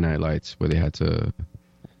Friday Night Lights, where there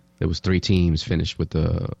was 3 teams finished with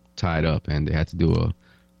the tied up, and they had to do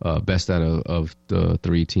a best out of the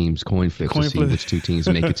 3 teams coin flip to see which 2 teams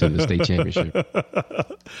make it to the state championship.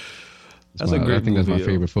 That's a great movie. I think that's my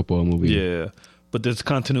favorite football movie. Yeah, but there's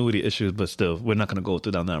continuity issues, but still, we're not going to go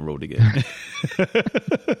down that road again.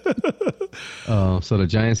 So the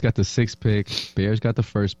Giants got the 6th pick, Bears got the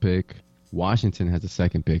 1st pick. Washington has the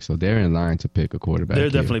 2nd pick, so they're in line to pick a quarterback. They're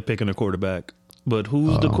definitely picking a quarterback. But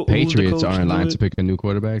who's the Patriots are in line to pick a new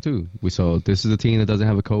quarterback too. So this is a team that doesn't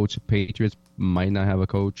have a coach. Patriots might not have a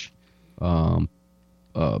coach.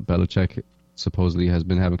 Belichick supposedly has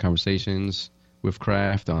been having conversations with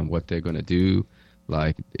Kraft on what they're going to do.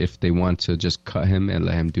 Like if they want to just cut him and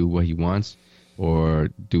let him do what he wants, or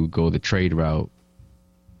go the trade route.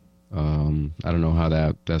 I don't know how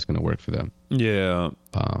that's going to work for them. Yeah,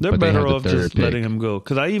 they're better off just letting him go.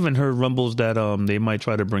 Because I even heard rumbles that they might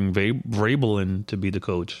try to bring Vrabel in to be the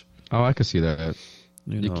coach. Oh, I could see that.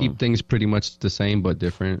 You keep things pretty much the same but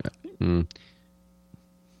different. I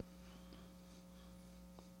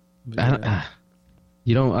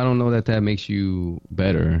don't know that makes you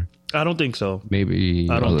better. I don't think so. Maybe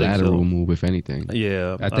a lateral move, if anything.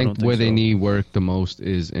 Yeah, I think where they need work the most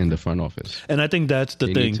is in the front office. And I think that's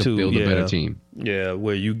the thing too. Build a better team. Yeah,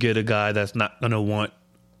 where you get a guy that's not gonna want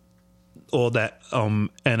all that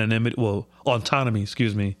anonymity, autonomy.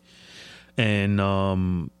 Excuse me. And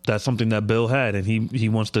that's something that Bill had, and he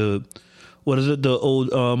wants to. What is it? The old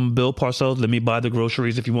Bill Parcells. Let me buy the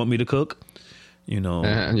groceries if you want me to cook.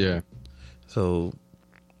 Yeah. So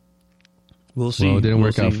we'll see. Well, it didn't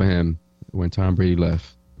work out for him when Tom Brady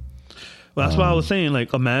left. Well, that's why I was saying,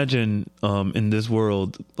 like, imagine in this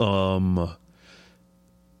world, the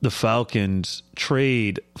Falcons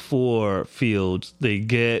trade for Fields. They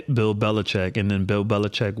get Bill Belichick, and then Bill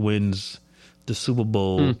Belichick wins the Super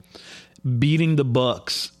Bowl, beating the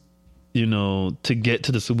Bucks, to get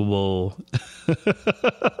to the Super Bowl.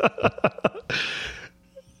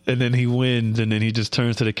 And then he wins, and then he just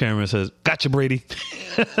turns to the camera and says, "Gotcha, Brady."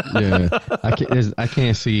 Yeah, I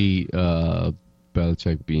can't see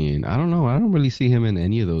Belichick being. I don't know. I don't really see him in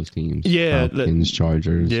any of those teams. Yeah, Falcons,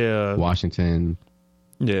 Chargers, Washington.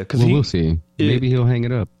 Yeah, because we'll see. Maybe he'll hang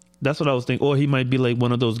it up. That's what I was thinking. Or he might be like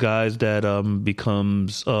one of those guys that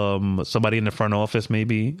becomes somebody in the front office,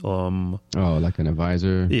 maybe. Like an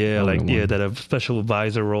advisor. Yeah, that have special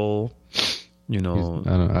advisor role.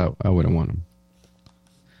 I wouldn't want him.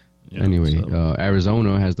 Anyway,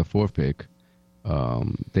 Arizona has the 4th pick.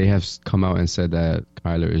 They have come out and said that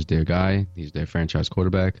Kyler is their guy. He's their franchise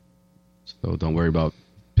quarterback. So don't worry about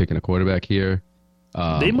picking a quarterback here.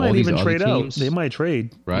 They might even trade out. They might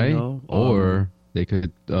trade. Right? Or they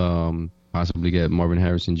could possibly get Marvin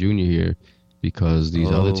Harrison Jr. here because these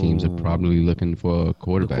other teams are probably looking for a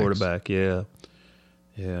quarterback. Quarterback, yeah.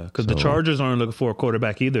 Yeah, because the Chargers aren't looking for a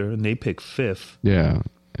quarterback either, and they pick 5th. Yeah.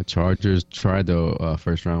 The Chargers tried the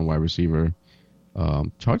first round wide receiver.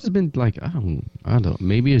 Chargers been like I don't know.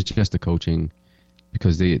 Maybe it's just the coaching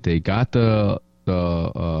because they got the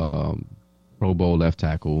Pro Bowl left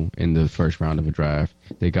tackle in the first round of a draft.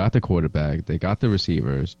 They got the quarterback. They got the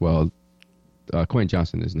receivers. Well, Quentin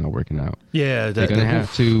Johnson is not working out. Yeah, they're gonna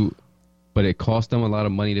have to, but it cost them a lot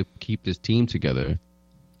of money to keep this team together.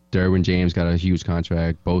 Derwin James got a huge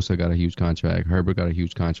contract. Bosa got a huge contract. Herbert got a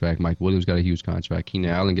huge contract. Mike Williams got a huge contract.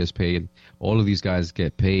 Keenan Allen gets paid. All of these guys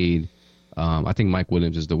get paid. I think Mike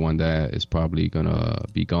Williams is the one that is probably going to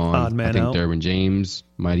be gone. Odd man I think out. Derwin James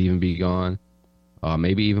might even be gone.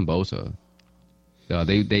 Maybe even Bosa.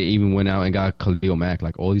 They even went out and got Khalil Mack.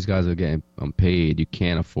 Like, all these guys are getting paid. You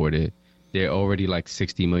can't afford it. They're already like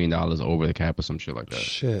 $60 million over the cap or some shit like that.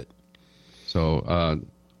 Shit. So,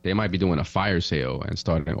 they might be doing a fire sale and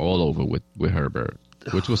starting all over with Herbert,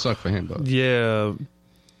 which will suck for him, though. Yeah.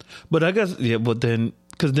 But I guess, but then,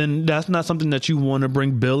 because then that's not something that you want to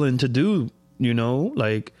bring Bill in to do,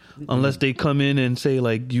 like, unless they come in and say,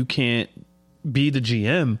 like, you can't be the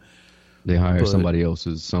GM. They hire somebody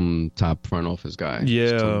else's, some top front office guy.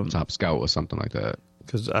 Yeah. Some top scout or something like that.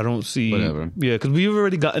 Because I don't see. Whatever. Yeah, because we've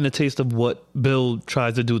already gotten a taste of what Bill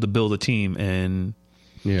tries to do to build a team, and.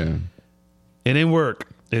 Yeah. It didn't work.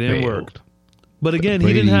 It didn't work. But again,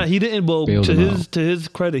 he didn't well, to his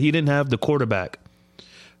credit, he didn't have the quarterback.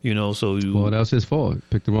 So well, that was his fault.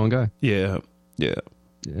 Picked the wrong guy. Yeah. Yeah.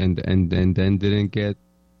 And then didn't get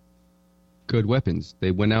good weapons.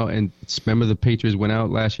 They went out and remember the Patriots went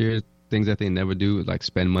out last year, things that they never do, like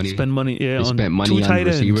spend money. Yeah. They spent money on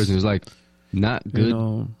receivers, and it was like not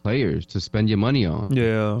good players to spend your money on.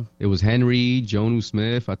 Yeah. It was Henry, Jonnu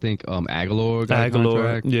Smith, I think Aguilar got a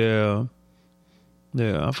contract. Yeah.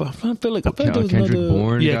 Yeah, I feel like there was Kendrick another.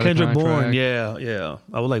 Bourne. Yeah, Kendrick Bourne. Yeah.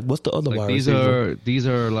 I was like, what's the other wide receiver? These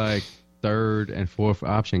are like 3rd and 4th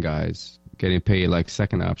option guys getting paid like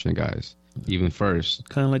 2nd option guys, even first.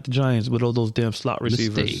 Kind of like the Giants with all those damn slot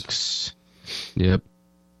receivers. Mistakes. Yep.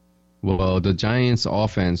 Well, the Giants'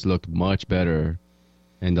 offense looked much better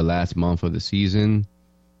in the last month of the season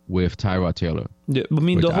with Tyrod Taylor. Yeah, I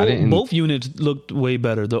mean both units looked way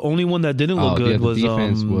better. The only one that didn't look good was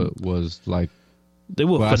defense was like. They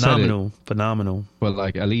were phenomenal. But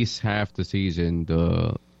like at least half the season,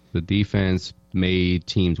 the defense made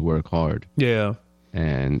teams work hard. Yeah.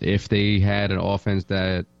 And if they had an offense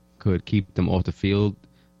that could keep them off the field,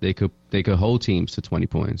 they could hold teams to 20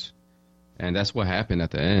 points. And that's what happened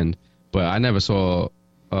at the end. But I never saw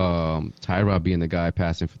Tyrod being the guy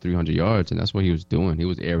passing for 300 yards, and that's what he was doing. He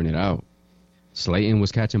was airing it out. Slayton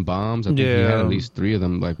was catching bombs. I think he had at least 3 of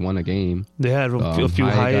them, like, won a game. They had a few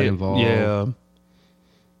Hyatt got involved. Yeah.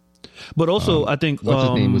 But also, I think what's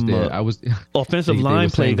his name was there. offensive line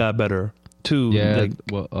play got better. too. Yeah,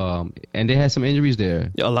 Like, and they had some injuries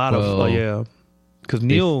there. a lot of because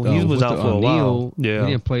Neil he was out for a while. Yeah,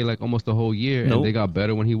 he didn't play like almost the whole year, Nope. and they got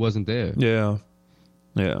better when he wasn't there. yeah.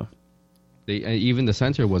 Even the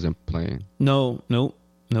center wasn't playing. No.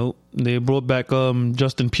 They brought back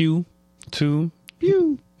Justin Pugh too.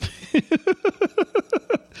 Pew.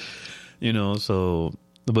 You know, so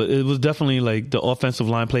but it was definitely like the offensive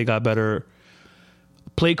line play got better.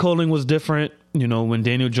 Play calling was different, you know, when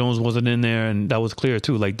Daniel Jones wasn't in there, and that was clear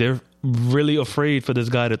too. Like they're really afraid for this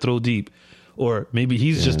guy to throw deep, or maybe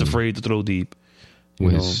he's just afraid to throw deep.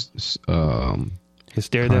 With His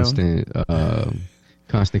stare down.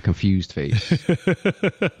 Constant confused face.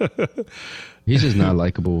 He's just not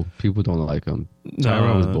likable. People don't like him.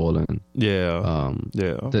 Tyron was balling. Yeah.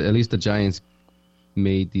 At least the Giants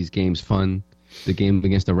made these games fun. The game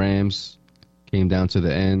against the Rams came down to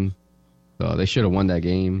the end. They should have won that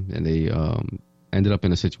game, and they ended up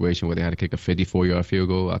in a situation where they had to kick a 54-yard field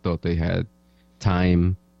goal. I thought they had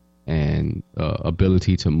time and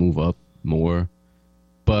ability to move up more,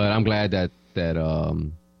 but I'm glad that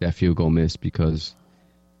field goal missed, because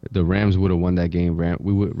the Rams would have won that game.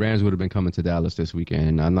 Rams would have been coming to Dallas this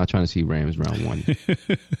weekend. I'm not trying to see Rams round one.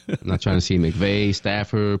 I'm not trying to see McVay,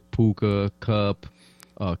 Stafford, Puka, Kupp,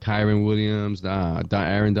 Kyron Williams,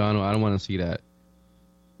 Aaron Donald. I don't want to see that.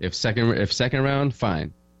 If second round,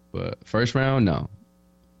 fine, but first round, no.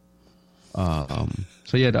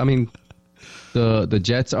 So yeah, I mean, the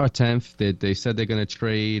Jets are 10th. They said they're gonna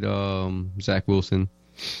trade Zach Wilson.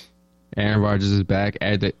 Aaron Rodgers is back.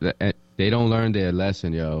 They don't learn their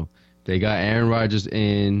lesson, yo. They got Aaron Rodgers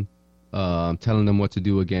in, telling them what to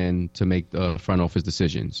do again to make the front office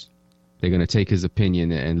decisions. They're going to take his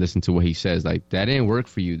opinion and listen to what he says. Like, that didn't work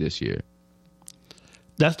for you this year.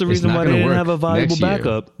 That's the reason why they didn't have a valuable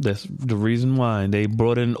backup. That's the reason why. They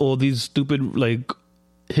brought in all these stupid, like,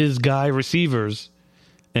 his guy receivers.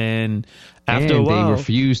 And after a while... they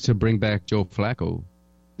refused to bring back Joe Flacco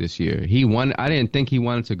this year. I didn't think he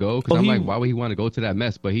wanted to go, because like, why would he want to go to that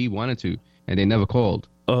mess? But he wanted to, and they never called.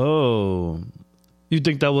 Oh. You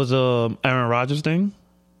think that was a Aaron Rodgers thing?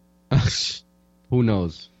 Who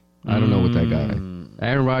knows? I don't know what that guy.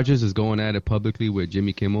 Aaron Rodgers is going at it publicly with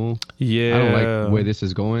Jimmy Kimmel. Yeah. I don't like where this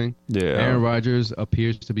is going. Yeah. Aaron Rodgers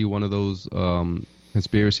appears to be one of those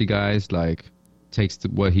conspiracy guys, like, takes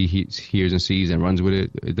what he hears and sees and runs with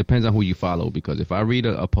it. It depends on who you follow, because if I read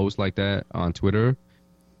a post like that on Twitter,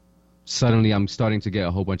 suddenly I'm starting to get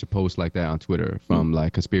a whole bunch of posts like that on Twitter from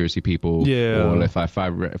like conspiracy people. Yeah. Or if I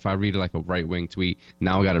read like a right wing tweet,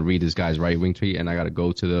 now I got to read this guy's right wing tweet, and I got to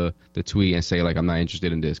go to the tweet and say like, I'm not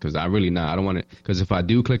interested in this, because I don't want it. Because if I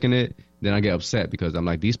do click in it, then I get upset, because I'm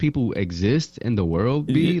like, these people exist in the world.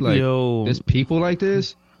 There's people like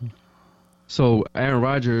this. So Aaron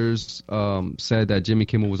Rodgers said that Jimmy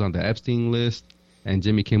Kimmel was on the Epstein list. And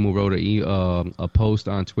Jimmy Kimmel wrote a post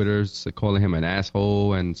on Twitter calling him an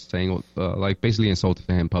asshole and saying, like, basically insulting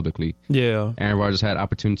him publicly. Yeah. Aaron Rodgers had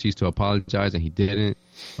opportunities to apologize, and he didn't.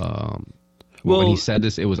 When he said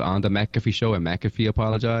this, it was on the McAfee show, and McAfee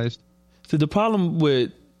apologized. So the problem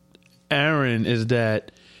with Aaron is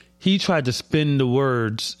that he tried to spin the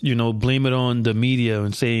words, you know, blame it on the media,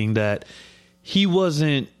 and saying that he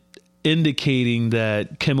wasn't indicating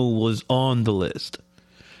that Kimmel was on the list.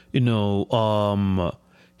 You know,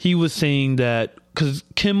 he was saying that because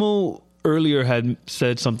Kimmel earlier had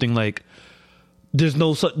said something like, there's no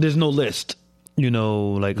list, you know,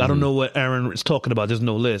 like, I don't know what Aaron is talking about. There's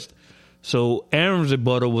no list. So Aaron's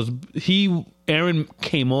rebuttal was Aaron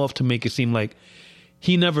came off to make it seem like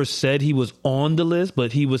he never said he was on the list,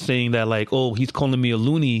 but he was saying that like, oh, he's calling me a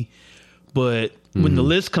loony. But when the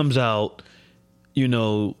list comes out, you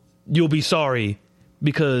know, you'll be sorry,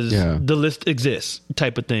 because the list exists,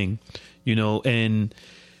 type of thing, you know. And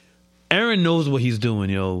Aaron knows what he's doing,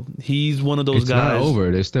 yo. He's one of those guys. It's not over.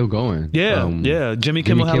 They're still going. Yeah. Jimmy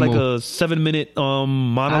Kimmel had like a 7-minute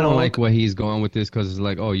monologue. I don't like where he's going with this, because it's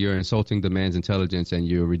like, oh, you're insulting the man's intelligence and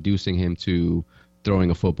you're reducing him to throwing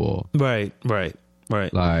a football. Right.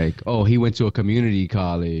 Like, oh, he went to a community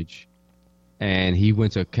college and he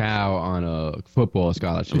went to Cal on a football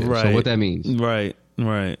scholarship. Right. So what that means? Right.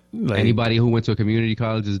 Like, anybody who went to a community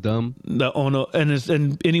college is dumb.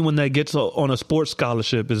 And anyone that gets on a sports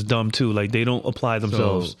scholarship is dumb too. Like, they don't apply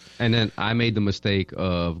themselves. And then I made the mistake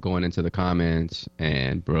of going into the comments,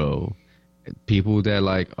 and bro, people that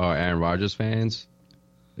like are Aaron Rodgers fans,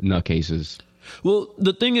 nutcases. Well,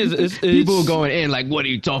 the thing is, it's people going in like, what are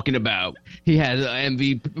you talking about? He has 4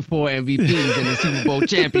 MVPs and a Super Bowl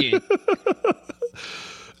champion.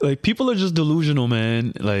 Like, people are just delusional,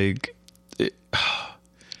 man. Like,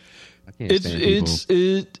 it's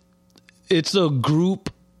a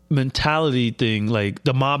group mentality thing, like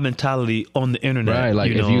the mob mentality on the internet. Right,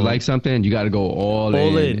 like if you like something, you got to go all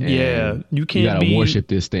in. Yeah, you can't. You got to worship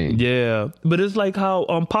this thing. Yeah, but it's like how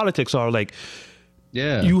politics are. Like,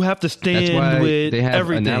 yeah, you have to stand That's why with they have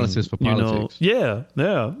everything. analysis for politics. Yeah, it's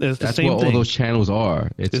the That's same what thing. all those channels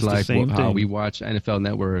are. It's like the same how thing. we watch NFL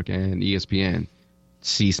Network and ESPN,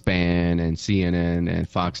 C-SPAN and CNN and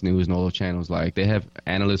Fox News and all those channels. Like they have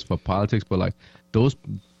analysts for politics, but like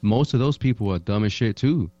most of those people are dumb as shit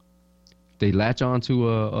too. They latch on to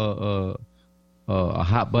a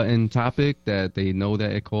hot button topic that they know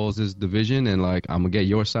that it causes division, and like I'm gonna get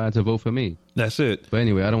your side to vote for me. That's it. But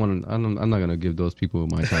anyway, I'm not gonna give those people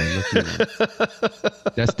my time.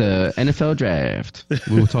 That's the NFL draft.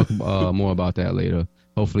 We'll talk more about that later.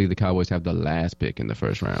 Hopefully, the Cowboys have the last pick in the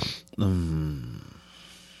first round.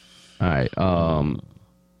 All right.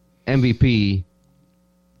 MVP.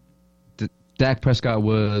 Dak Prescott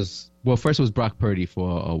was. Well, first it was Brock Purdy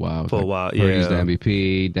for a while. Purdy's the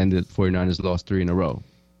MVP. Then the 49ers lost 3 in a row.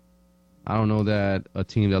 I don't know that a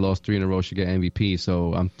team that lost 3 in a row should get MVP,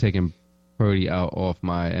 so I'm taking Purdy out off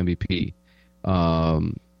my MVP.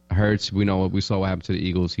 Hurts, we saw what happened to the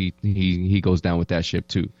Eagles. He goes down with that ship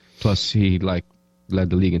too. Plus he led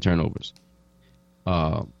the league in turnovers.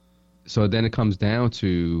 So then it comes down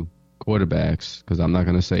to quarterbacks, because I'm not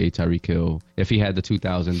gonna say Tyreek Hill. If he had the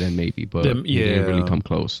 2000, then maybe, but he didn't really come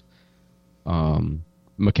close.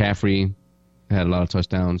 McCaffrey had a lot of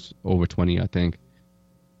touchdowns, over 20, I think.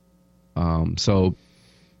 So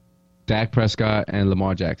Dak Prescott and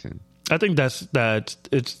Lamar Jackson. I think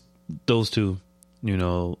it's those two.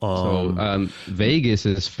 So Vegas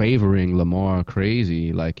is favoring Lamar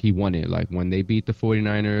crazy. Like he won it. Like when they beat the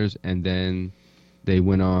 49ers and then they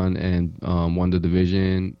went on and won the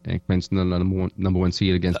division and clinched the number one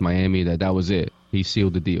seed against Miami. That was it. He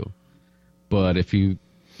sealed the deal. But if you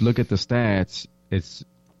look at the stats, it's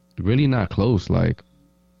really not close. Like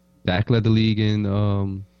Dak led the league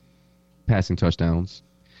in passing touchdowns.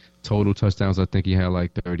 Total touchdowns, I think he had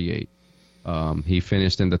like 38. He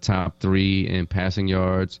finished in the top 3 in passing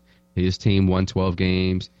yards. His team won 12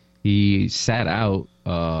 games. He sat out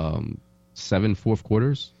 7 fourth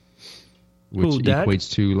quarters, which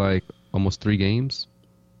equates to like almost 3 games.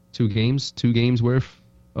 2 games worth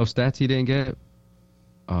of stats he didn't get.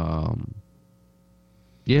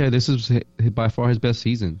 Yeah, this is by far his best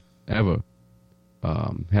season ever.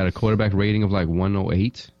 Had a quarterback rating of like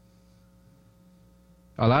 108.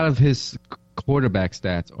 A lot of his quarterback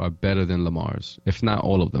stats are better than Lamar's, if not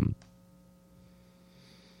all of them.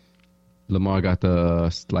 Lamar got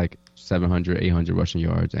the like 700, 800 rushing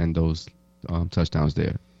yards and those touchdowns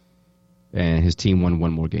there. And his team won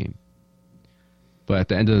 1 more game. But at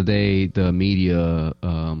the end of the day, the media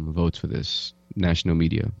votes for this. National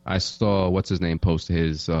media. I saw what's his name post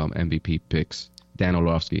his MVP picks. Dan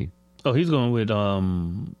Orlovsky. Oh, he's going with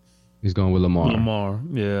Lamar. Lamar,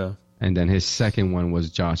 yeah. And then his second one was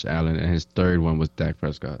Josh Allen, and his third one was Dak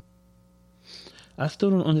Prescott. I still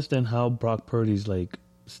don't understand how Brock Purdy's like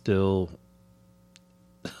still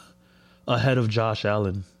ahead of Josh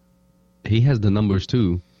Allen. He has the numbers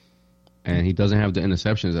too, and he doesn't have the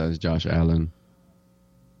interceptions as Josh Allen.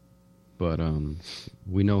 But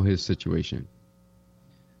we know his situation.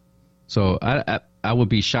 So I would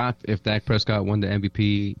be shocked if Dak Prescott won the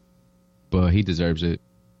MVP, but he deserves it.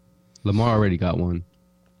 Lamar already got one,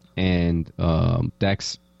 and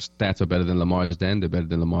Dak's stats are better than Lamar's then. They're better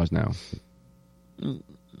than Lamar's now.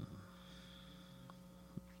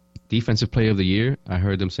 Defensive Player of the Year, I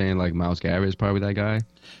heard them saying like Myles Garrett is probably that guy.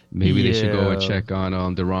 Maybe they should go and check on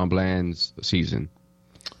DeRon Bland's season.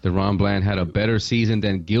 DeRon Bland had a better season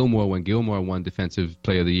than Gilmore when Gilmore won Defensive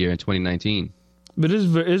Player of the Year in 2019. But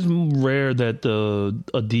it's rare that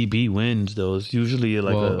a DB wins, though. It's usually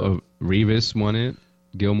like Revis won it.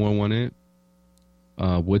 Gilmore won it.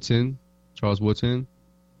 Charles Woodson.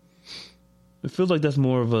 It feels like that's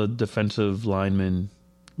more of a defensive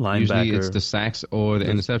linebacker. Usually it's the sacks or the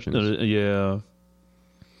interceptions.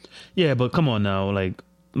 Yeah, but come on now. Like,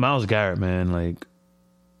 Myles Garrett, man. Like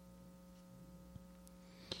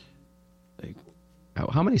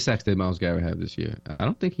how many sacks did Myles Garrett have this year? I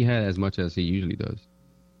don't think he had as much as he usually does.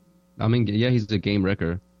 I mean, yeah, he's a game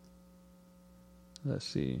wrecker. Let's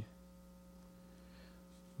see.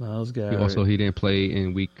 Myles Garrett. He didn't play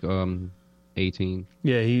in week 18.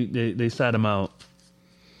 Yeah, they sat him out.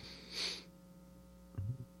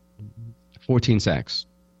 14 sacks.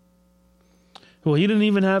 Well, he didn't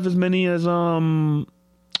even have as many as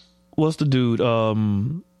what's the dude?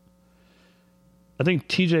 I think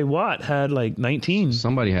T.J. Watt had like 19.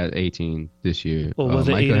 Somebody had 18 this year. Or was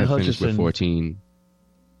it Micah Aiden had Hutchinson? finished with 14.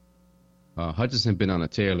 Hutchinson been on a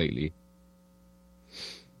tear lately.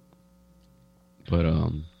 But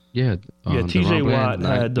yeah, TJ DeRon Watt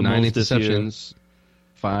Bland, had the nine most this year. interceptions,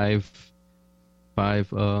 five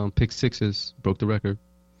pick sixes, broke the record.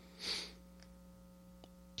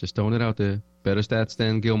 Just throwing it out there. Better stats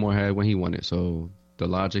than Gilmore had when he won it. So the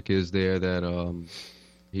logic is there that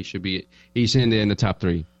he's in there in the top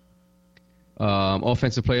 3.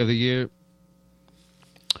 Offensive player of the year,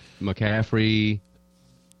 McCaffrey,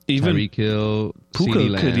 Even Tyreek Hill, Puka CeeDee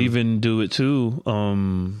Lamb. could even do it too.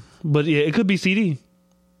 But yeah, it could be CD.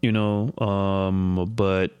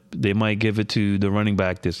 But they might give it to the running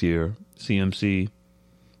back this year, CMC.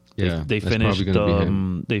 Yeah, they that's finished. probably gonna be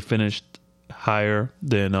him. They finished higher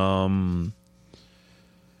than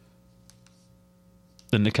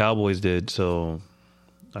the Cowboys did. So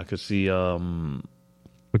I could see.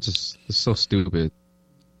 Which is so stupid.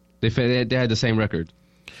 They had the same record,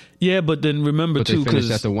 Yeah, but then remember but too, they finished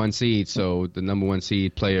because at the 1 seed. So the number 1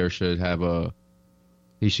 seed player should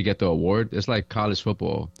get the award. It's like college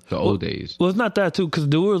football, the old days. well, it's not that too, because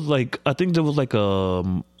there was I think there was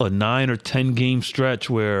a 9 or 10 game stretch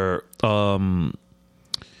where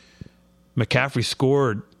McCaffrey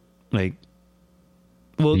scored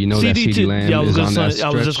Well, You know that CD CeeDee Lamb yeah, I was is gonna on that say- I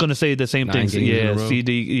was just stretch? going to say the same 9 thing. games in a Yeah, row?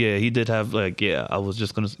 CD. Yeah, he did have I was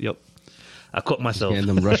just going to. Yep, I caught myself. And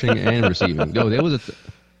them rushing and receiving. Yo, there was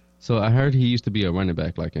so I heard he used to be a running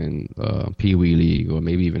back like in Pee Wee League or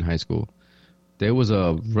maybe even high school. There was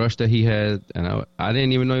a rush that he had, and I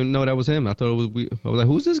didn't even know that was him. I thought it was. I was like,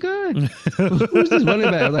 "Who's this guy? Who's this running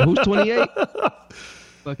back?" I was like, "Who's 28?"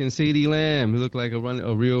 Fucking CeeDee Lamb. He looked like a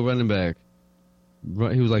real running back.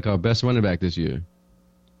 He was like our best running back this year.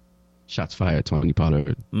 Shots fired, Tony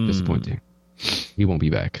Pollard. Disappointing. He won't be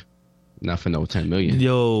back. Not for no $10 million.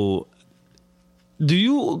 Yo, do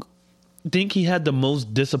you think he had the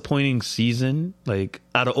most disappointing season?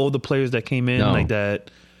 Out of all the players that came in, No. like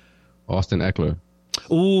that. Austin Eckler.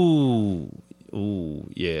 Ooh,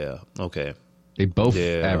 yeah. Okay. They both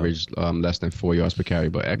Yeah. averaged less than 4 yards per carry,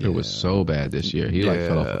 but Eckler was so bad this year. He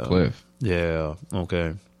fell off a cliff. Yeah.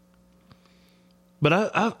 Okay. But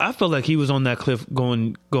I felt like he was on that cliff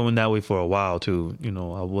going that way for a while too.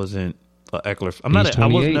 I wasn't an Eckler. I was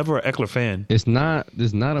 28. never an Eckler fan. It's not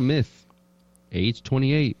a myth. Age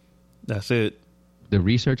 28. That's it. The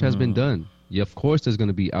research has been done. Yeah, of course there's going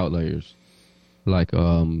to be outliers. Like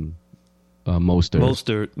Mostert.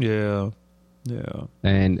 Mostert. Yeah.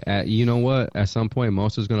 And you know what? At some point,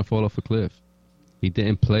 Mostert's going to fall off a cliff. He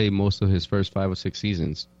didn't play most of his first 5 or 6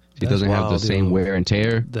 seasons. He That's doesn't have the wild, same yo. wear and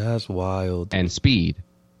tear That's wild. and speed.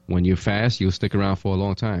 When you're fast, you'll stick around for a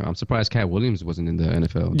long time. I'm surprised Cat Williams wasn't in the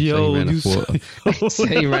NFL. Yo, He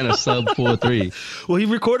ran a sub 4.3. Well, he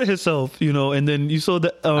recorded himself, and then you saw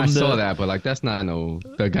the. I saw that, but that's not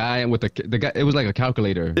the guy with the guy. It was like a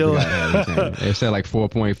calculator. The Yo. guy had his hand. It said like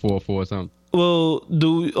 4.44 or something. Well,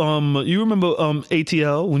 you remember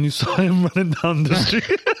ATL when you saw him running down the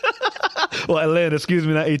street? Well, Atlanta, excuse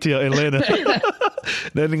me, not ATL, Atlanta.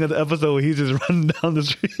 The ending of the episode where he's just running down the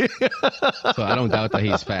street. So I don't doubt that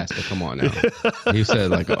he's fast, but come on now. He said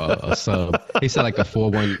like a sub. He said like a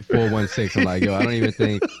 4.16. I'm like, yo, I don't even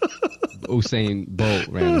think Usain Bolt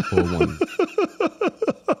ran a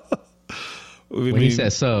 4.1. When he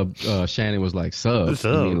said sub, Shannon was like, sub?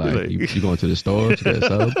 Sub, You mean like you going to the store to get a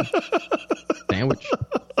sub? Sandwich?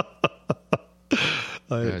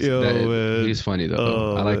 Man. He's funny though.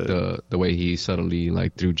 Oh, I like man. the way he subtly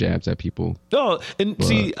threw jabs at people. Oh, and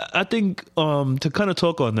see, I think to kind of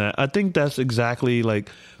talk on that, I think that's exactly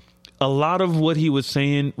a lot of what he was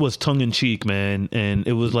saying was tongue in cheek, man, and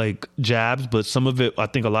it was like jabs, but some of it, I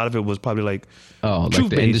think a lot of it was probably like truth-based.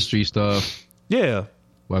 the industry stuff. Yeah,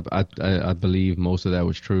 Well, I believe most of that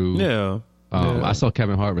was true. yeah. I saw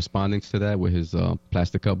Kevin Hart responding to that with his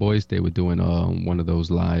Plastic Cup Boys. They were doing one of those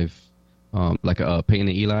live, like Peyton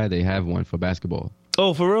and Eli. They have one for basketball.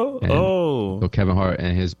 Oh, for real? And Oh, So Kevin Hart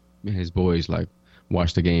and his boys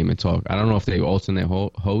watch the game and talk. I don't know if they alternate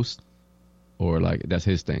host or that's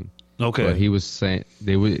his thing. okay. But he was saying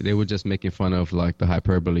they were just making fun of the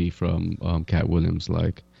hyperbole from Cat Williams.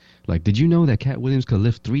 Like, did you know that Cat Williams could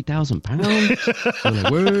lift 3,000 pounds? I'm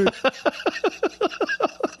like, word.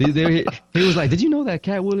 He was like, did you know that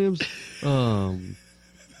Cat Williams,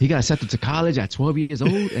 he got accepted to college at 12 years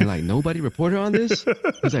old and nobody reported on this?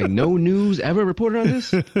 He's like, no news ever reported on this?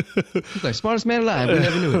 He's like, smartest man alive. We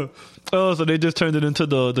never knew it. Oh, so they just turned it into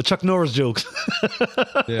the Chuck Norris jokes.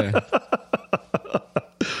 Yeah.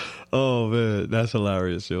 Oh man, that's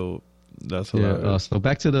hilarious, yo. That's hilarious. Yeah, so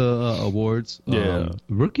back to the awards. Yeah.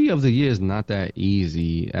 Rookie of the Year is not that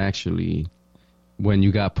easy, actually, when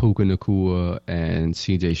you got Puka Nacua and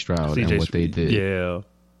C.J. Stroud and what they did.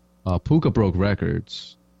 Yeah. Puka broke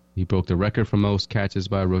records. He broke the record for most catches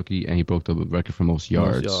by a rookie, and he broke the record for most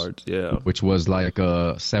yards. Most yards, yeah. Which was like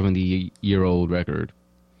a 70-year-old record.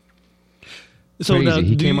 So Crazy. now,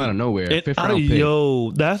 He came out of nowhere. Fifth round pick.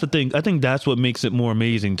 Yo, that's the thing. I think that's what makes it more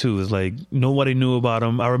amazing too. Is like nobody knew about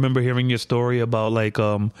him. I remember hearing your story about like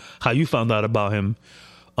how you found out about him.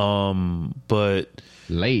 But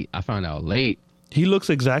Late. I found out late. he looks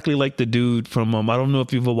exactly like the dude from I don't know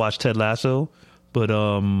if you've ever watched Ted Lasso, but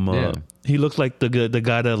Yeah. he looks like the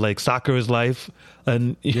guy that like soccer is life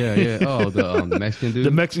and Yeah. Oh, the Mexican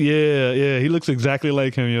dude. yeah. He looks exactly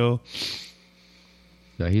like him, yo.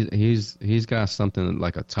 Yeah, he's got something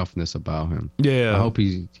like a toughness about him. Yeah. I hope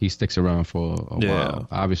he sticks around for a while.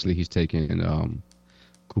 Obviously, he's taking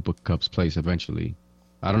Cooper Kupp's place eventually.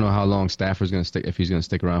 I don't know how long Stafford's gonna stick, if he's gonna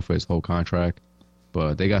stick around for his whole contract,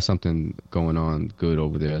 but they got something going on good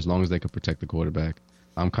over there. As long as they can protect the quarterback,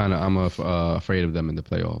 I'm afraid of them in the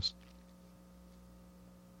playoffs.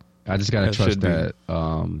 I just gotta trust that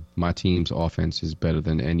my team's offense is better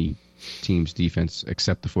than any team's defense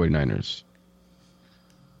except the 49ers.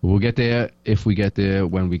 We'll get there if we get there,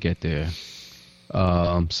 when we get there.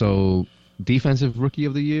 So, defensive rookie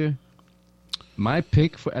of the year. My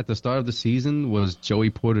pick at the start of the season was Joey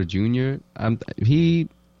Porter Jr. He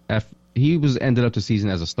ended up the season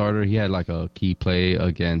as a starter. He had like a key play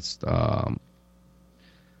against Odell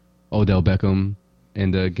Beckham in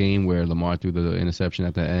the game where Lamar threw the interception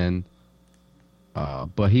at the end.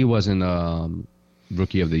 But he wasn't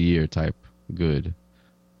rookie of the year type good.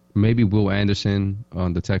 Maybe Will Anderson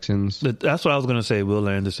on the Texans. That's what I was gonna say. Will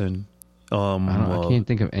Anderson. I can't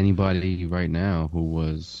think of anybody right now who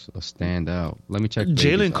was a standout. Let me check.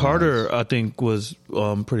 Jalen Carter, I think, was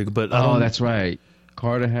pretty good. But that's right.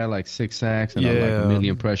 Carter had like 6 sacks and like a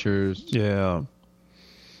million pressures. Yeah.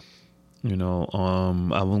 You know,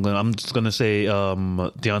 I'm just gonna say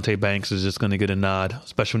Deontay Banks is just gonna get a nod,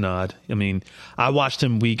 special nod. I mean, I watched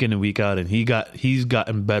him week in and week out, and he's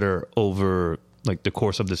gotten better over like the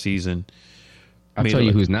course of the season. I'll tell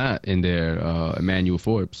you who's not in there, Emmanuel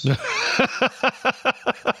Forbes. No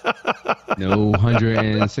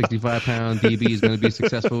 165-pound DB is going to be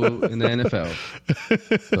successful in the NFL.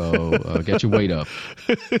 So get your weight up.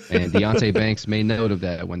 And Deontay Banks made note of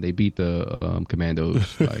that when they beat the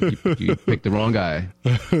Commandos. Like, you picked the wrong guy.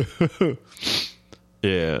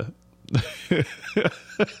 Yeah.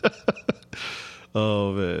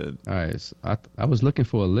 Oh man! All right, so I was looking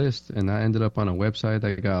for a list, and I ended up on a website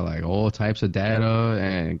that got like all types of data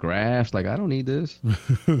and graphs. Like, I don't need this.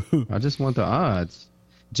 I just want the odds.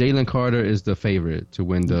 Jalen Carter is the favorite to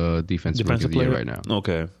win the defensive rookie of the year right now.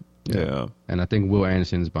 Okay, yeah, and I think Will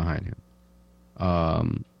Anderson is behind him.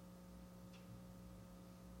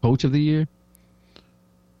 Coach of the year,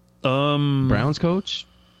 Browns coach,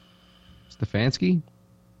 Stefanski.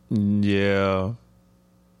 Yeah.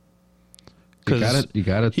 You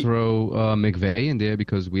gotta throw McVay in there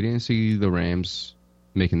because we didn't see the Rams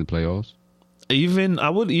making the playoffs.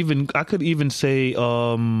 I could even say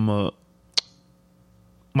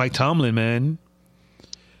Mike Tomlin, man.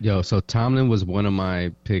 Yo, so Tomlin was one of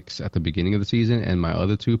my picks at the beginning of the season, and my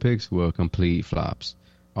other 2 picks were complete flops.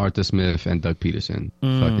 Arthur Smith and Doug Peterson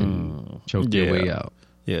fucking choked their way out.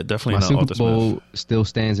 Yeah, definitely my not Super Arthur Bowl Smith. Still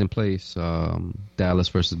stands in place. Dallas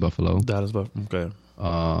versus Buffalo. Okay.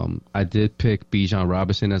 I did pick Bijan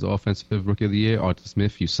Robinson as offensive rookie of the year. Arthur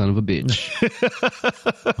Smith, you son of a bitch.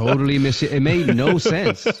 Totally missed it. It made no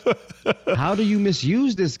sense. How do you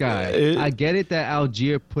misuse this guy? I get it that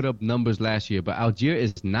Algier put up numbers last year, but Algier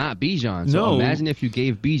is not Bijan. So imagine if you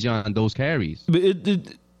gave Bijan those carries. But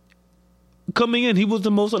coming in, he was the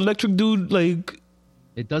most electric dude, like,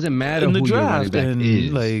 it doesn't matter in the who draft, your running back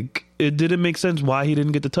is. Like, it didn't make sense why he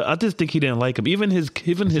didn't get the touch. I just think he didn't like him. Even his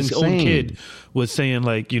own kid was saying,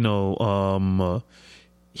 like, you know,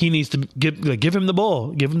 he needs to give him the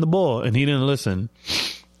ball, and he didn't listen.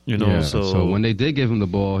 You know, yeah, so when they did give him the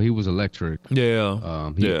ball, he was electric. Yeah,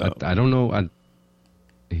 I don't know. I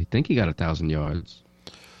think he got 1,000 yards,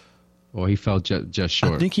 or he fell just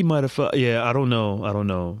short. I think he might have felt. Yeah, I don't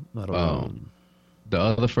know. The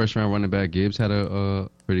other first round running back, Gibbs, had a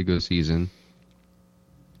pretty good season.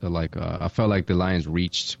 I felt like the Lions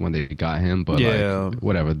reached when they got him, but like,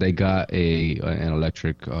 whatever. They got an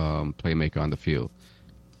electric playmaker on the field.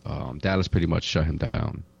 Dallas pretty much shut him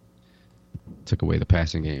down, took away the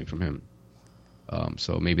passing game from him.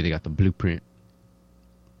 So maybe they got the blueprint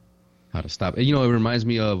how to stop. You know, it reminds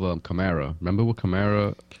me of Kamara. Remember when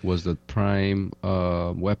Kamara was the prime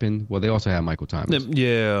weapon? Well, they also had Michael Thomas.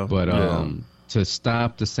 Yeah, but to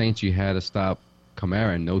stop the Saints, you had to stop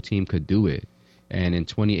Kamara, and no team could do it. And in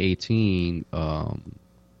 2018,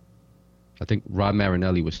 I think Rod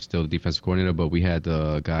Marinelli was still the defensive coordinator, but we had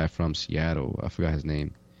the guy from Seattle. I forgot his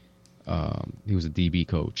name. He was a DB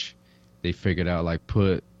coach. They figured out like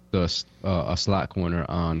put a slot corner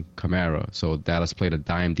on Kamara. So Dallas played a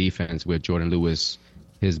dime defense with Jordan Lewis.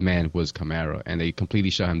 His man was Kamara, and they completely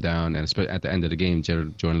shut him down. And at the end of the game,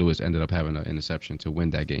 Jordan Lewis ended up having an interception to win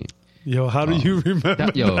that game. Yo, how do you remember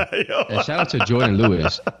that? Yo. And shout out to Jordan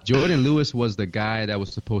Lewis. Jordan Lewis was the guy that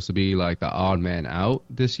was supposed to be like the odd man out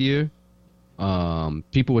this year.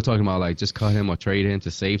 People were talking about like just cut him or trade him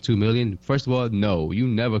to save $2 million. First of all, no, you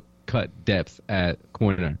never cut depth at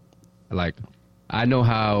corner. Like, I know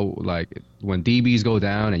how, like, when DBs go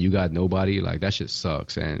down and you got nobody, like, that shit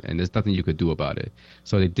sucks, and there's nothing you could do about it.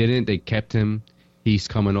 So they didn't. They kept him. He's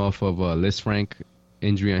coming off of a Lisfranc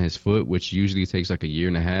injury on his foot, which usually takes like a year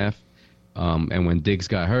and a half. And when Diggs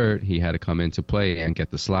got hurt, he had to come into play and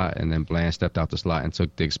get the slot, and then Bland stepped out the slot and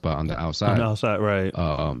took Diggs' spot on the outside. On the outside, right.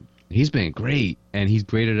 He's been great, and he's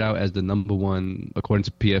graded out as the number one, according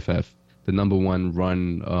to PFF, the number one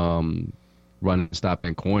run, stop,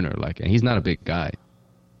 and corner. Like, and he's not a big guy.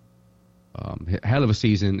 Hell of a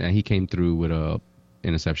season, and he came through with a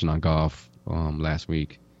interception on Goff last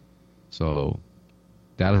week. So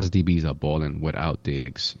Dallas DBs are balling without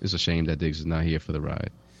Diggs. It's a shame that Diggs is not here for the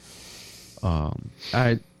ride. All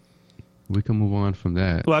right, we can move on from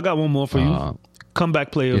that. Well, I got one more for you.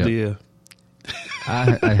 Comeback player of the year.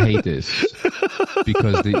 I hate this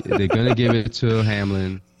because they're gonna give it to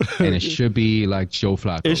Hamlin, and it should be like Joe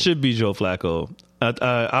Flacco. It should be Joe Flacco.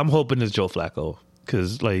 I'm hoping it's Joe Flacco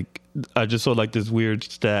because, like, I just saw like this weird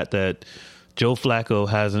stat that Joe Flacco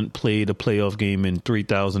hasn't played a playoff game in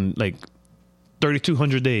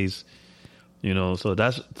 3,200 days. You know, so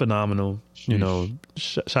that's phenomenal. Sheesh. You know,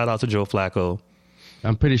 shout out to Joe Flacco.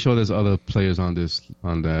 I'm pretty sure there's other players on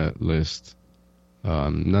that list.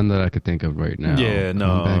 None that I could think of right now. Yeah,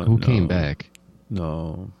 no. Who came back?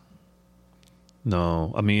 No.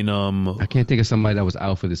 I mean, I can't think of somebody that was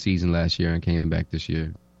out for the season last year and came back this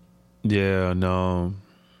year. Yeah, no.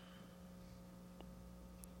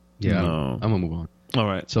 Yeah, no. I'm gonna move on. All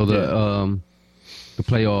right. So the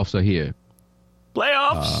playoffs are here.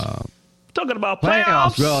 Playoffs. Talking about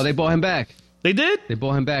playoffs, bro. They brought him back. They did. They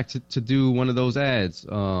brought him back to do one of those ads.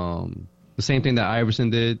 The same thing that Iverson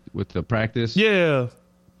did with the practice. Yeah.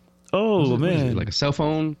 Oh, man. Like a cell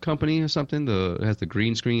phone company or something. It has the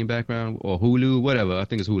green screen background, or Hulu, whatever. I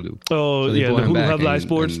think it's Hulu. Oh, so yeah, the Hulu Have Live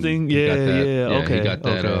Sports thing. Yeah. Okay. He got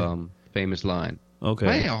that famous line.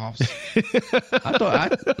 Okay. Playoffs.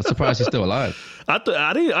 I'm surprised he's still alive. I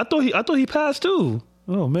thought he passed too.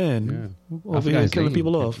 Oh man. Yeah. Over here killing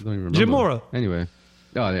people off. Jim Mora. Anyway.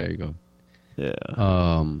 Oh, there you go. Yeah.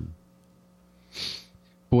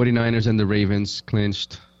 49ers and the Ravens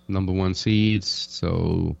clinched number 1 seeds,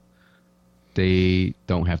 so they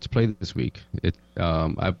don't have to play this week.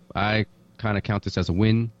 I kind of count this as a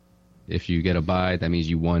win. If you get a bye, that means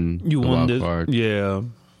you won the wild card. Yeah.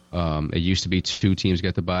 It used to be 2 teams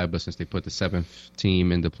get the bye, but since they put the 7th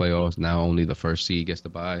team in the playoffs, now only the first seed gets the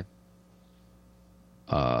bye.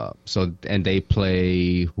 And they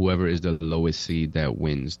play whoever is the lowest seed that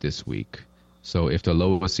wins this week. So if the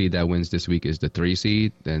lowest seed that wins this week is the 3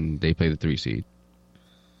 seed, then they play the 3 seed.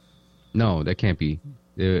 No, that can't be.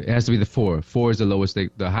 It has to be the 4. 4 is the lowest.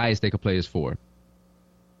 The highest they could play is 4.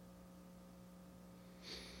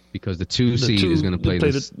 Because the 2 seed is going to play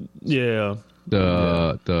this. Yeah.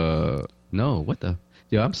 No, what the?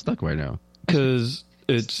 Yeah, I'm stuck right now. Because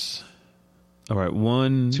it's all right.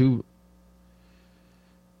 1, 2.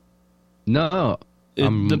 No.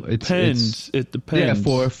 It depends. It depends.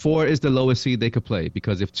 Yeah, 4 is the lowest seed they could play,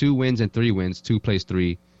 because if 2 wins and 3 wins, 2 plays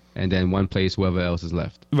 3, and then 1 plays whoever else is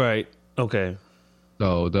left. Right. Okay.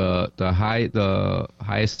 So the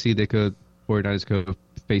highest seed 49ers could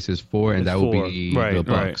face is 4, and that would be the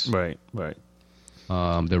Bucks. Right.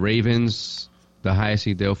 The Ravens, the highest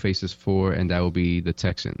seed they'll face is 4, and that will be the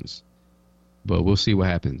Texans. But we'll see what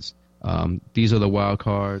happens. These are the wild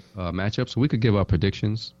card matchups. We could give our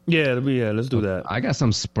predictions. Yeah, let's do that. I got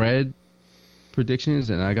some spread predictions,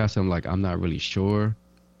 and I got some like I'm not really sure.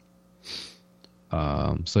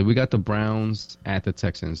 So we got the Browns at the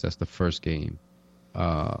Texans. That's the first game.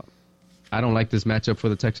 I don't like this matchup for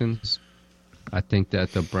the Texans. I think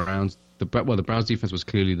that the Browns defense was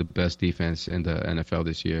clearly the best defense in the NFL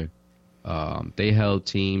this year. They held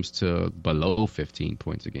teams to below 15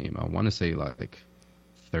 points a game. I want to say like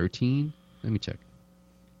 13. Let me check.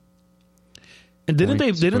 And didn't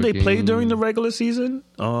they play during the regular season?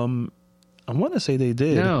 I want to say they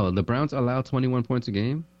did. No, the Browns allowed 21 points a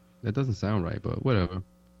game. That doesn't sound right, but whatever.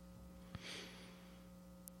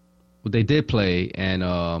 Well, they did play, and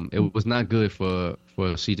it was not good for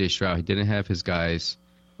for C.J. Stroud. He didn't have his guys.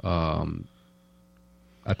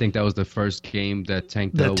 I think that was the first game that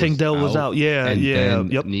Tank Dell was out. Yeah, and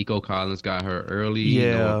then yep. Nico Collins got hurt early.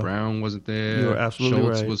 Yeah. Noah Brown wasn't there. You were absolutely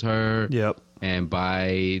Schultz right. was hurt. Yep. And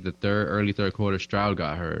by the early third quarter, Stroud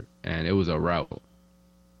got hurt, and it was a rout.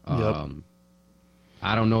 Yep.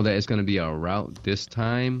 I don't know that it's going to be a rout this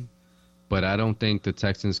time, but I don't think the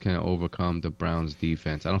Texans can overcome the Browns'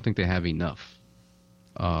 defense. I don't think they have enough.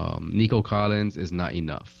 Nico Collins is not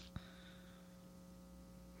enough.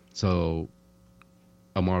 So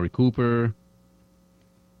Amari Cooper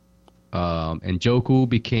and Njoku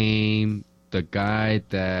became the guy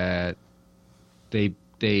that they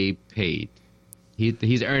paid.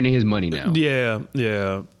 He's earning his money now.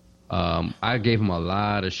 Yeah. I gave him a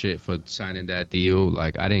lot of shit for signing that deal.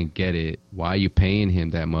 Like, I didn't get it. Why are you paying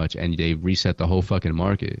him that much? And they reset the whole fucking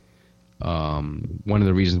market. One of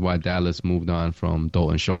the reasons why Dallas moved on from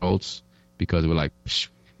Dalton Schultz, because we're like,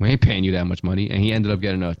 we ain't paying you that much money. And he ended up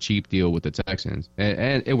getting a cheap deal with the Texans.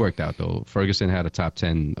 And it worked out, though. Ferguson had a top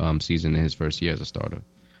 10 season in his first year as a starter.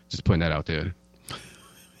 Just putting that out there.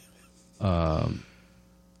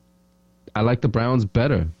 I like the Browns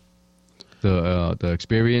better. The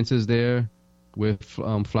experience is there with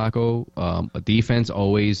Flacco. A defense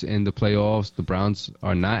always in the playoffs. The Browns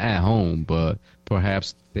are not at home, but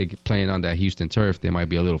perhaps they playing on that Houston turf. They might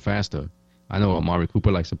be a little faster. I know Amari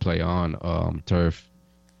Cooper likes to play on turf.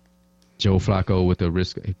 Joe Flacco with the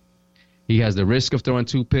risk. He has the risk of throwing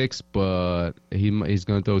 2 picks, but he's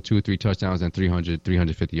going to throw 2 or 3 touchdowns and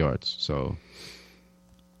 350 yards. So.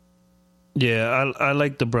 Yeah, I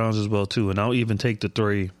like the Browns as well, too, and I'll even take the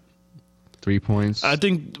 3. 3 points. I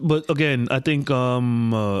think, but again, I think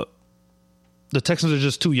the Texans are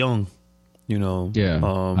just too young, you know. Yeah,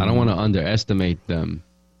 I don't want to underestimate them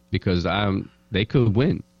because they could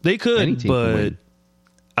win. They could, but could win.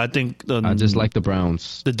 I think I just like the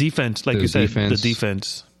Browns. The defense, like you said, the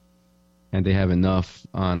defense. And they have enough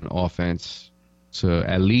on offense to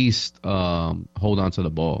at least hold on to the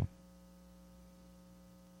ball.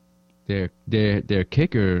 Their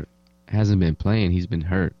kicker hasn't been playing. He's been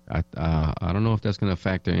hurt. I don't know if that's going to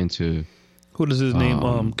factor into. What is his name?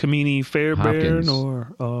 Kamini Fairbairn or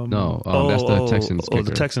no? That's the Texans. Oh,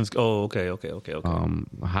 the Texans. Oh, okay.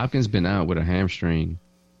 Hopkins been out with a hamstring.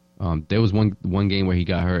 There was one game where he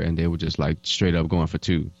got hurt, and they were just like straight up going for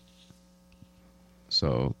 2.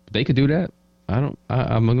 So they could do that. I'm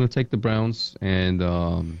going to take the Browns, and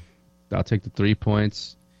I'll take the 3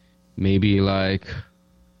 points. Maybe like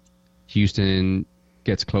Houston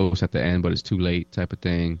gets close at the end, but it's too late type of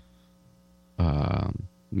thing.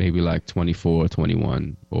 Maybe like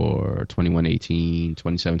 24-21 or 21-18,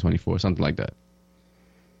 27-24, something like that.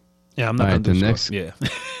 Yeah, I'm not going to do next. Yeah.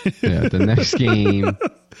 Yeah, the next game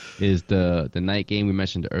is the night game we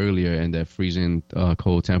mentioned earlier, and the freezing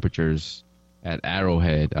cold temperatures at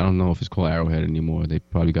Arrowhead. I don't know if it's called Arrowhead anymore. They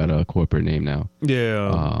probably got a corporate name now.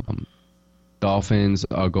 Yeah. Dolphins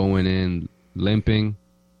are going in limping.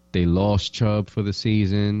 They lost Chubb for the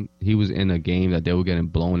season. He was in a game that they were getting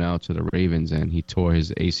blown out to the Ravens, and he tore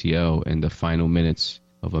his ACL in the final minutes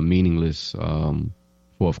of a meaningless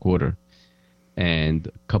fourth quarter. And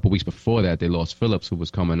a couple weeks before that, they lost Phillips, who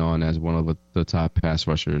was coming on as one of the top pass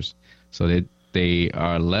rushers. So they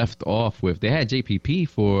are left off with. They had JPP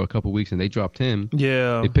for a couple weeks, and they dropped him.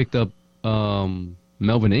 Yeah. They picked up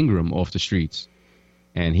Melvin Ingram off the streets,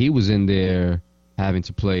 and he was in there having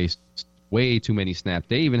to play way too many snaps.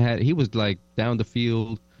 He was like down the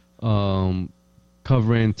field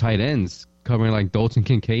covering tight ends, covering like Dalton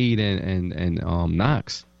Kincaid and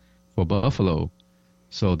Knox for Buffalo.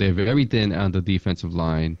 So they're very thin on the defensive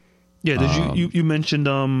line. Yeah, did you mentioned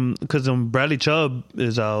because Bradley Chubb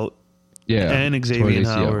is out. Yeah, and Xavier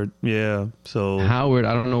Howard. Yeah, so Howard,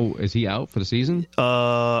 I don't know, is he out for the season?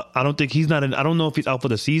 I don't think he's not. I don't know if he's out for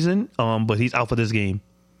the season. But he's out for this game.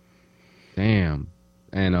 Damn.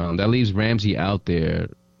 And that leaves Ramsey out there.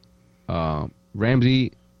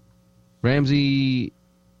 Ramsey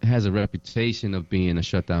has a reputation of being a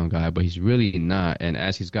shutdown guy, but he's really not. And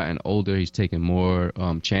as he's gotten older, he's taken more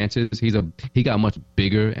chances. He got much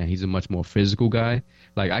bigger, and he's a much more physical guy.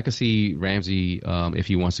 Like, I could see Ramsey, if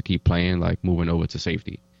he wants to keep playing, like moving over to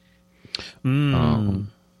safety.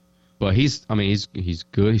 But he's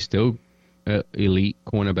good. He's still elite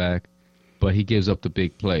cornerback, but he gives up the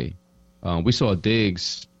big play. We saw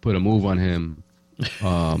Diggs put a move on him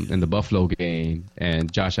in the Buffalo game,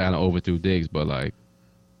 and Josh Allen overthrew Diggs. But like,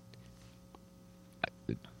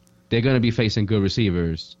 they're going to be facing good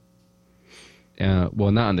receivers.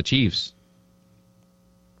 Well, not on the Chiefs,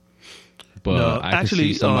 but No, I actually,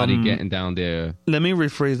 can see somebody getting down there. Let me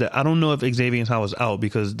rephrase that. I don't know if Xavier Howard's out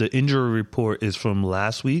because the injury report is from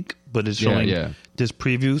last week, but it's showing this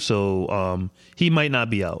preview. So he might not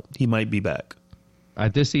be out. He might be back. I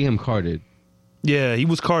did see him carded. Yeah, he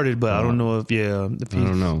was carded, but I don't know if I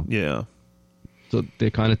don't know. Yeah. So they're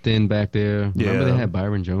kind of thin back there. Yeah. Remember they had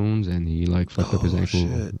Byron Jones and he like fucked up his ankle.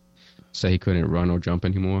 Shit. Say he couldn't run or jump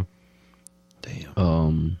anymore.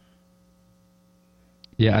 Damn.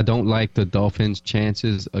 Yeah, I don't like the Dolphins'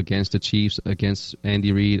 chances against the Chiefs, against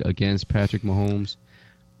Andy Reid, against Patrick Mahomes.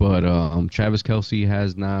 But Travis Kelce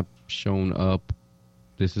has not shown up.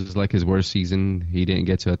 This is like his worst season. He didn't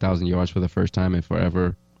get to 1,000 yards for the first time in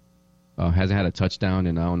forever. Hasn't had a touchdown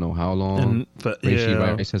in I don't know how long. Rashee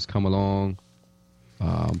Rice has come along.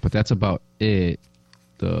 But that's about it.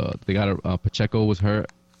 They got Pacheco was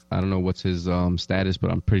hurt. I don't know what's his status,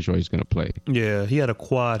 but I'm pretty sure he's going to play. Yeah, he had a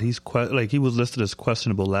quad. He was listed as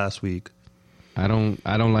questionable last week. I don't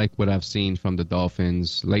like what I've seen from the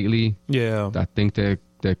Dolphins lately. Yeah, I think they're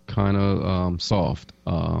kind of soft.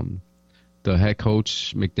 The head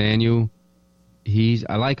coach McDaniel,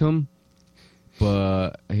 I like him,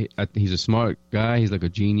 but he's a smart guy. He's like a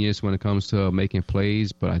genius when it comes to making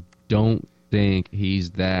plays, but I don't think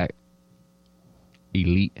he's that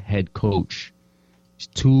elite head coach.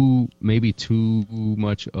 Maybe too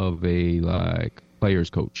much of a like players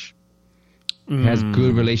coach. Has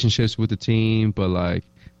good relationships with the team, but like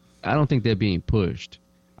I don't think they're being pushed.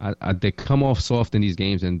 They come off soft in these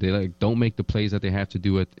games and they like don't make the plays that they have to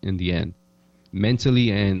do in the end, mentally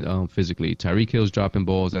and physically. Tyreek Hill's dropping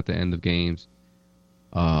balls at the end of games.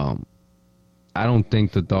 I don't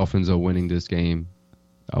think the Dolphins are winning this game.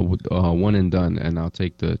 I would one and done, and I'll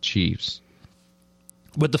take the Chiefs.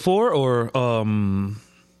 With the 4 or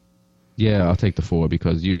Yeah, I'll take the 4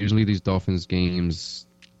 because usually these Dolphins games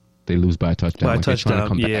they lose by a touchdown. By a like touchdown. touchdown.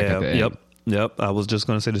 Come back at the end. Yep. I was just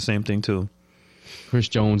going to say the same thing too. Chris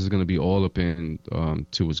Jones is going to be all up in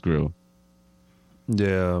Tua's grill.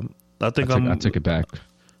 Yeah, I think I took it back.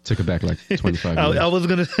 Took it back like 25 minutes. I was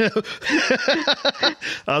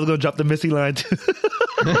gonna drop the Missy line too.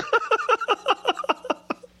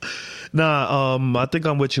 Nah, I think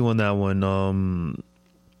I'm with you on that one.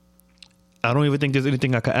 I don't even think there's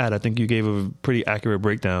anything I could add. I think you gave a pretty accurate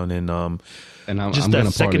breakdown, and I'm just gonna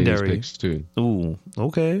that secondary parlay these picks too. Ooh,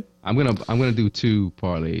 okay. I'm gonna do 2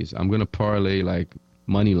 parlays. I'm gonna parlay like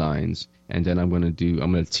money lines, and then I'm gonna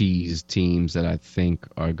tease teams that I think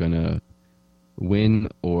are gonna win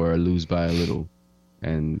or lose by a little,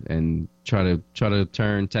 and try to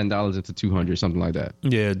turn $10 into $200, something like that.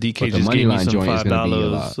 Yeah, DK just gave me some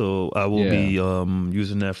 $5, so I will be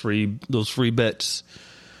using those free bets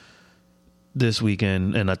this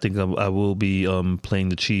weekend, and I think I will be playing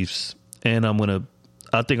the Chiefs, and I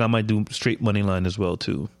think I might do straight money line as well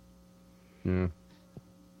too. Yeah.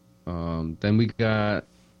 Then we got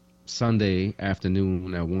Sunday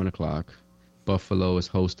afternoon at 1:00. Buffalo is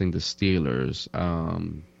hosting the Steelers.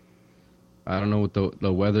 I don't know what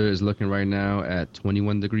the weather is looking right now at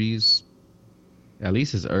 21 degrees. At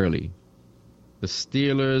least it's early. The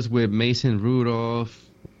Steelers with Mason Rudolph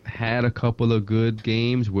had a couple of good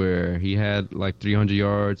games where he had like 300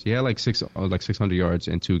 yards. He had like 600 yards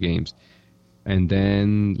in 2 games. And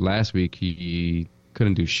then last week he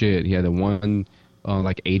couldn't do shit. He had a one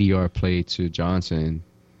like 80-yard play to Johnson.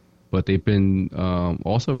 But they've been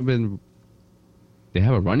they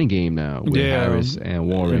have a running game now with Harris and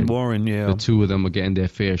Warren. The 2 of them are getting their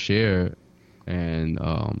fair share, and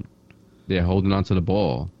they're holding on to the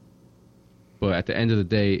ball. But at the end of the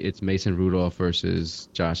day, it's Mason Rudolph versus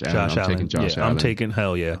Josh Allen. I'm taking Josh Allen. I'm taking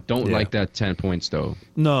hell yeah. Don't like that 10 points though.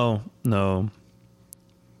 No. I'm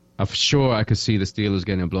sure I could see the Steelers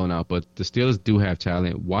getting blown out, but the Steelers do have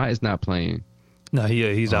talent. Why is not playing? No,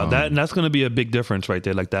 he's out. That's going to be a big difference right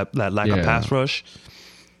there. Like that lack of pass rush.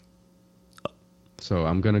 So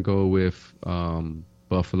I'm gonna go with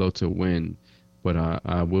Buffalo to win, but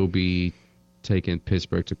I will be taking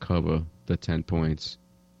Pittsburgh to cover the 10 points.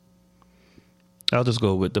 I'll just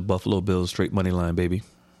go with the Buffalo Bills straight money line, baby.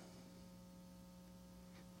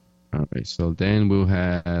 All right, so then we'll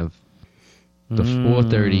have the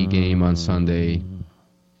 4:30 game on Sunday.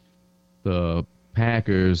 The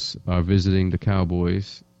Packers are visiting the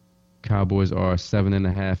Cowboys. Cowboys are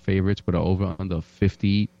 7.5 favorites with an over under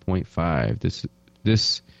 50.5.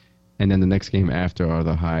 This and then the next game after are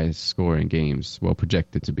the highest scoring games, well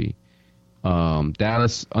projected to be.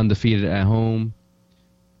 Dallas undefeated at home.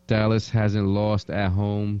 Dallas hasn't lost at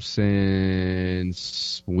home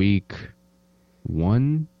since week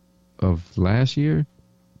 1 of last year.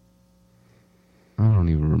 I don't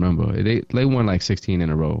even remember. They won like 16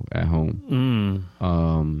 in a row at home.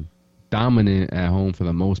 dominant at home for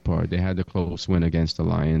the most part. They had the close win against the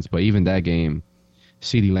Lions, but even that game,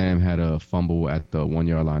 CeeDee Lamb had a fumble at the 1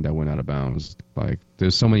 yard line that went out of bounds. Like,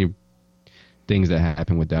 there's so many things that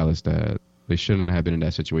happened with Dallas that they shouldn't have been in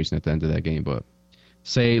that situation at the end of that game. But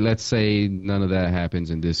let's say none of that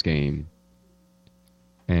happens in this game,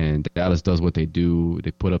 and Dallas does what they do.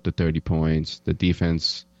 They put up the 30 points. The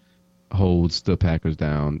defense holds the Packers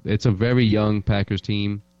down. It's a very young Packers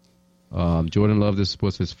team. Jordan Love, this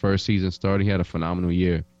was his first season start. He had a phenomenal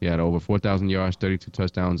year. He had over 4,000 yards, 32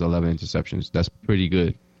 touchdowns, 11 interceptions. That's pretty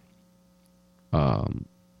good.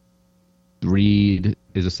 Reed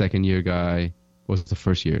is a second-year guy. What's the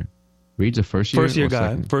first year? Reed's a first-year guy.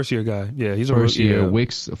 Second? First-year guy. Yeah, he's first year. Yeah.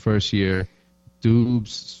 Wicks, first year.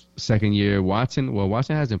 Dubes, second year. Watson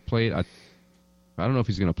hasn't played. I don't know if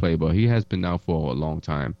he's going to play, but he has been out for a long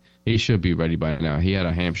time. He should be ready by now. He had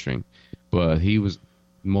a hamstring, but he was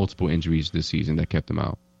multiple injuries this season that kept him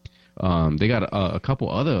out. They got a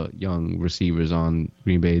couple other young receivers on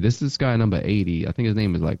Green Bay. This guy number 80. I think his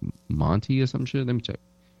name is like Monty or some shit. Let me check.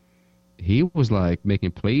 He was like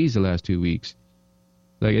making plays the last 2 weeks.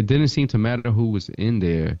 Like, it didn't seem to matter who was in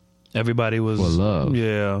there. Everybody was for Love.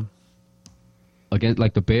 Yeah. Against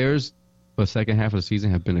like the Bears, for the second half of the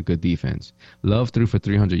season have been a good defense. Love threw for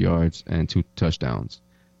 300 yards and 2 touchdowns.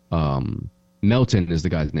 Melton is the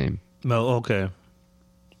guy's name. Okay.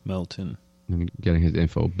 Melton. I'm getting his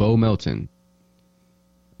info. Bo Melton,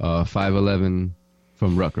 5'11",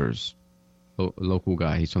 from Rutgers, local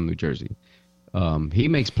guy. He's from New Jersey. He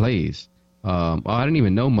makes plays. I didn't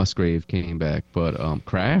even know Musgrave came back, but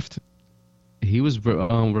Kraft, he was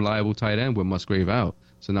reliable tight end with Musgrave out.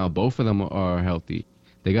 So now both of them are healthy.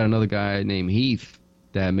 They got another guy named Heath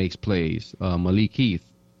that makes plays. Malik Heath,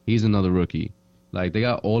 he's another rookie. Like, they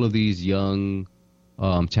got all of these young,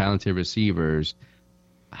 talented receivers.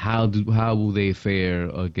 How will they fare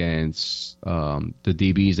against the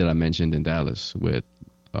DBs that I mentioned in Dallas with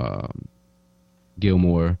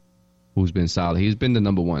Gilmore, who's been solid? He's been the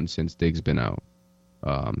number one since Diggs been out.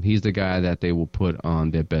 He's the guy that they will put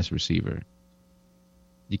on their best receiver.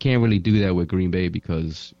 You can't really do that with Green Bay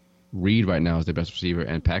because Reed right now is their best receiver,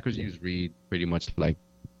 and Packers use Reed pretty much like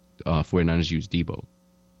 49ers use Debo.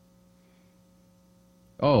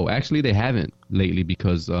 Oh, actually, they haven't lately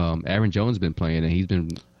because Aaron Jones been playing and he's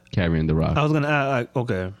been carrying the rock. I was gonna add,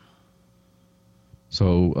 okay.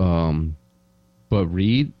 So, but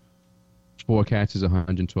Reed, 4 catches,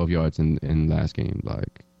 112 yards in last game.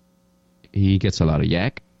 Like, he gets a lot of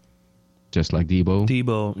yak, just like Debo.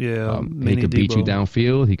 Yeah. He could beat you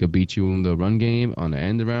downfield. He could beat you in the run game on the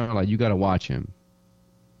end around. Like, you got to watch him.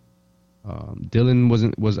 Dylan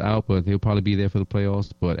was out, but he'll probably be there for the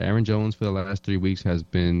playoffs. But Aaron Jones for the last 3 weeks has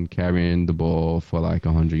been carrying the ball for like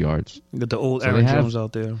 100 yards. Got the old Aaron Jones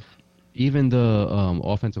out there. Even the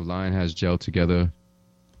offensive line has gelled together.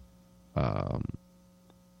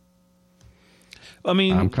 I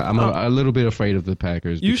mean, I'm a little bit afraid of the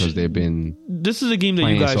Packers because they've been. This is a game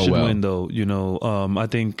that you guys should win, though. You know, I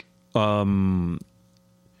think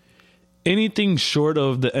anything short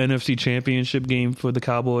of the NFC Championship game for the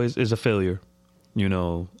Cowboys is a failure. You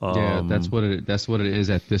know, yeah, that's what it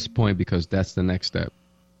is at this point because that's the next step.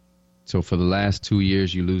 So for the last 2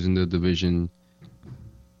 years, you lose in the division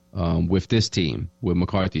with this team, with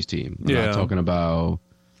McCarthy's team. I'm not talking about.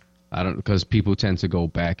 Because people tend to go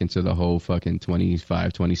back into the whole fucking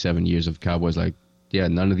 25, 27 years of Cowboys. Like, yeah,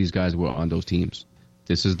 none of these guys were on those teams.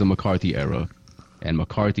 This is the McCarthy era. And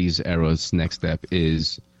McCarthy's era's next step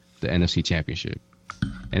is the NFC Championship.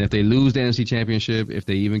 And if they lose the NFC Championship, if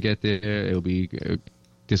they even get there, it'll be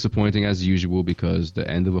disappointing as usual because the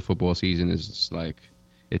end of a football season is just like,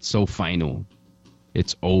 it's so final.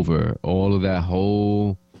 It's over. All of that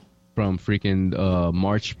whole, from freaking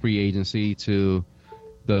March free agency to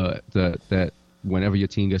that whenever your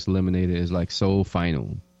team gets eliminated is like so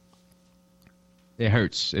final. It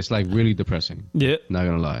hurts. It's like really depressing. Yeah, not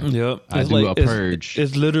gonna lie. Yeah, I do a purge.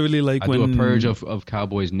 It's literally like I do a purge of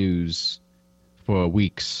Cowboys news for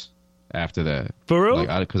weeks after that. For real?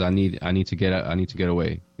 Like, because I need to get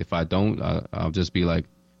away. If I don't, I'll just be like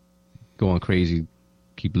going crazy.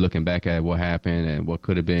 Keep looking back at what happened and what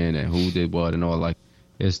could have been and who did what and all. Like,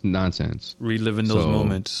 it's nonsense. Reliving those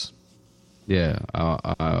moments. Yeah,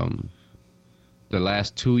 the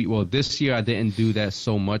last 2, this year I didn't do that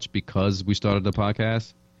so much because we started the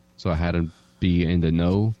podcast, so I had to be in the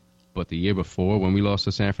know. But the year before, when we lost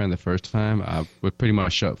to San Fran the first time, I would pretty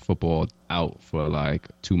much shut football out for like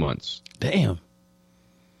 2 months. Damn.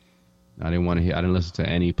 I didn't want to hear. I didn't listen to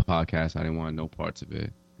any podcast. I didn't want no parts of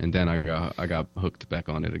it. And then I got hooked back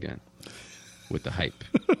on it again with the hype.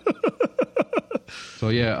 So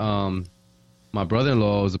yeah, my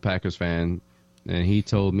brother-in-law is a Packers fan, and he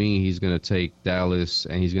told me he's gonna take Dallas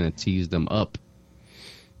and he's gonna tease them up.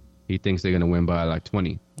 He thinks they're gonna win by like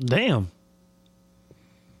 20. Damn.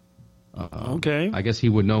 Okay. I guess he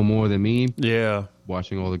would know more than me. Yeah.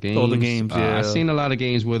 Watching all the games. All the games, yeah. I've seen a lot of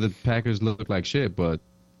games where the Packers look like shit, but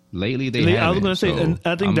lately they haven't. I was going to say, so and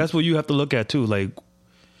I think that's what you have to look at too. Like,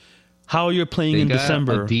 how you're playing in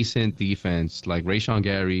December. A decent defense. Like, Rashawn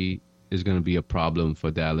Gary is going to be a problem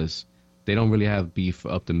for Dallas. They don't really have beef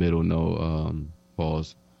up the middle, no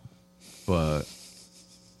pause. But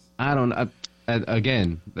I don't. I'm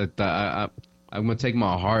going to take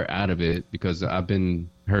my heart out of it because I've been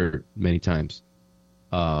hurt many times.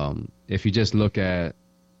 If you just look at,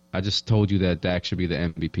 I just told you that Dak should be the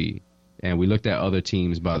MVP, and we looked at other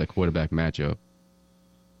teams by the quarterback matchup.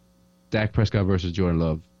 Dak Prescott versus Jordan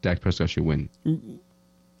Love. Dak Prescott should win.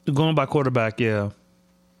 Going by quarterback, yeah.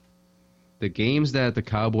 The games that the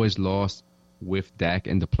Cowboys lost with Dak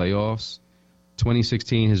in the playoffs,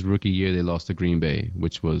 2016, his rookie year, they lost to Green Bay,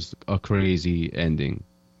 which was a crazy ending.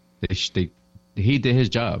 He did his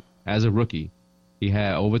job as a rookie. He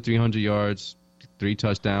had over 300 yards, 3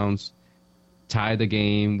 touchdowns, tied the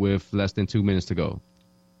game with less than 2 minutes to go.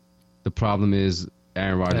 The problem is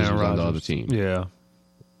Aaron Rodgers was on the other team. Yeah.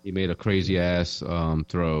 He made a crazy ass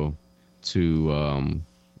throw to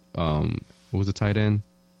what was the tight end?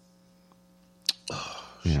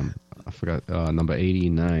 Damn, I forgot number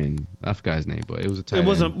 89. I forgot his name, but it was a tight end.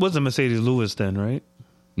 It wasn't Mercedes Lewis then, right?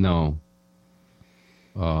 No.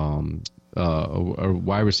 A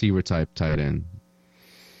wide receiver type tight end.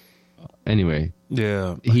 Anyway,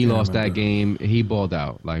 yeah, he lost that game. He balled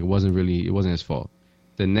out. Like, it wasn't his fault.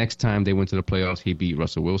 The next time they went to the playoffs, he beat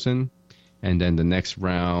Russell Wilson. And then the next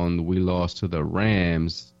round, we lost to the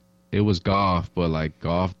Rams. It was Goff, but like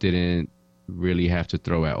Goff didn't really have to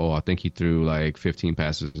throw at all. I think he threw like 15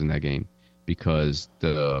 passes in that game because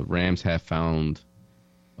the Rams had found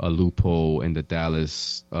a loophole in the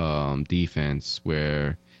Dallas defense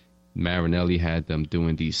where Marinelli had them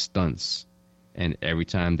doing these stunts. And every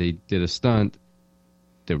time they did a stunt,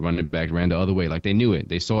 the running back ran the other way. Like, they knew it.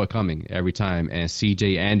 They saw it coming every time. And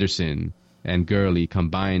C.J. Anderson and Gurley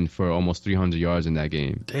combined for almost 300 yards in that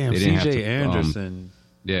game. Damn, C.J. Anderson.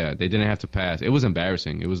 Yeah, they didn't have to pass. It was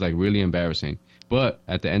embarrassing. It was, like, really embarrassing. But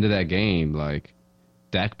at the end of that game, like,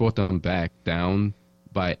 Dak brought them back down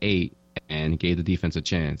by 8 and gave the defense a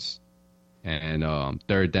chance. And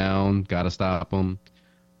third down, got to stop them.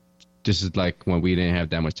 This is like when we didn't have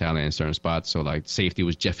that much talent in certain spots. So, like, safety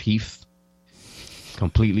was Jeff Heath.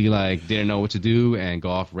 Completely, like, didn't know what to do. And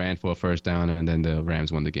Goff ran for a first down, and then the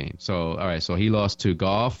Rams won the game. So, all right. So, he lost to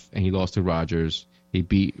Goff, and he lost to Rodgers. He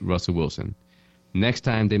beat Russell Wilson. Next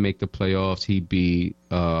time they make the playoffs, he beat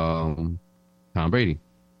Tom Brady.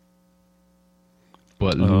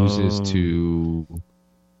 But loses to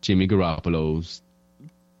Jimmy Garoppolo's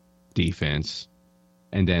defense.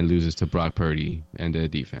 And then loses to Brock Purdy and their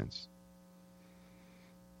defense.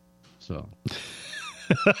 So,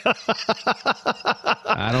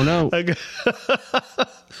 I don't know. But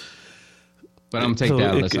I'm going to take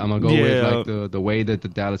Dallas. I'm going to go with like the way that the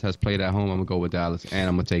Dallas has played at home. I'm going to go with Dallas, and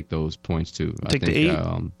I'm going to take those points too. Take I think, the 8.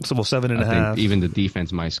 So 7.5. I think even the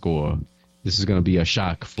defense might score. This is going to be a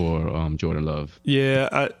shock for Jordan Love.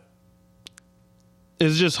 Yeah,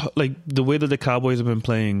 it's just like the way that the Cowboys have been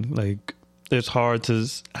playing. Like, it's hard to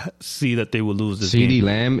see that they will lose this game. CeeDee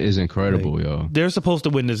Lamb is incredible, like, yo. They're supposed to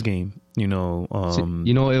win this game, you know.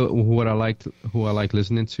 You know what I liked? Who I like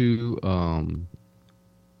listening to?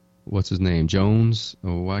 What's his name? Jones?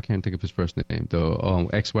 Oh, I can't think of his first name. The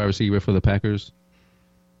ex-wide receiver for the Packers.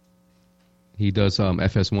 He does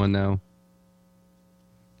FS1 now.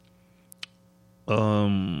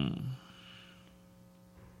 Damn,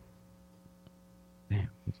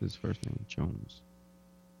 what's his first name? Jones.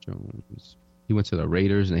 He went to the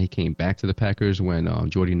Raiders and he came back to the Packers when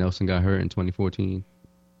Jordy Nelson got hurt in 2014.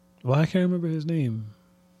 Well, I can't remember his name.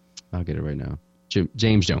 I'll get it right now.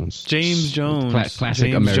 James Jones. James Jones.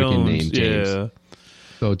 Classic James American Jones. name, James. Yeah.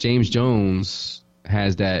 So James Jones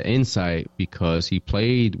has that insight because he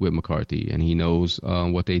played with McCarthy and he knows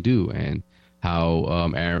what they do and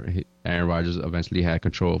how Aaron Rodgers eventually had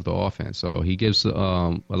control of the offense. So he gives a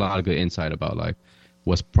lot of good insight about like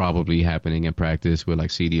what's probably happening in practice with like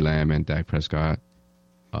CeeDee Lamb and Dak Prescott.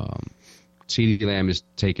 CeeDee Lamb is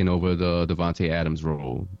taking over the Devontae Adams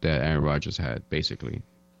role that Aaron Rodgers had, basically.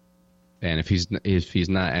 And if he's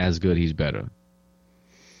not as good, he's better.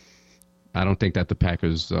 I don't think that the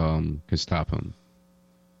Packers can stop him.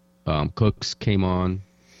 Cooks came on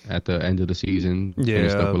at the end of the season,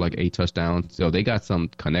 finished up with like 8 touchdowns. So they got some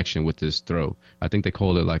connection with this throw. I think they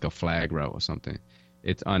called it like a flag route or something.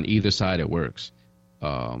 it's on either side it works.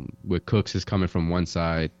 With Cooks is coming from one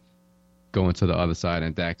side, going to the other side,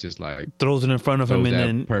 and Dak just like throws it in front of him, and that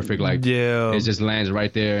then perfect, like yeah, it just lands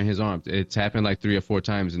right there in his arms. It's happened like 3 or 4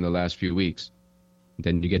 times in the last few weeks.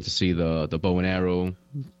 Then you get to see the bow and arrow,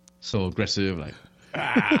 so aggressive, like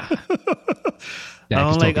ah. I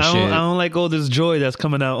don't like all this joy that's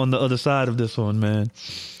coming out on the other side of this one, man.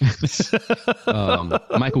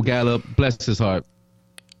 Michael Gallup, bless his heart,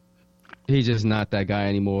 he's just not that guy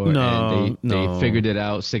anymore. No, they figured it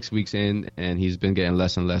out 6 weeks in, and he's been getting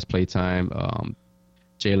less and less play time.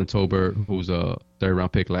 Jalen Tolbert, who's a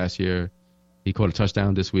 3rd-round pick last year, he caught a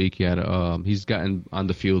touchdown this week. He's gotten on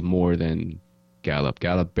the field more than Gallup.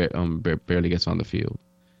 Gallup barely gets on the field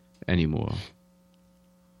anymore.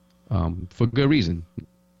 For good reason.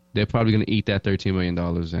 They're probably going to eat that $13 million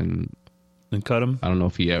and cut him. I don't know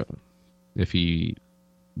if he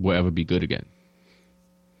will ever be good again.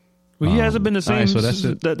 Well, he hasn't been the same so that's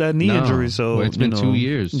that knee injury. So it's been 2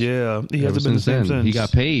 years. Yeah, he hasn't been the same since. He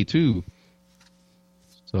got paid too,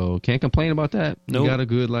 so can't complain about that. Nope. He got a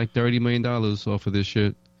good like $30 million off of this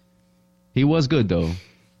shit. He was good though,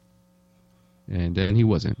 and then he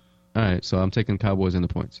wasn't. All right, so I'm taking Cowboys in the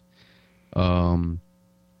points.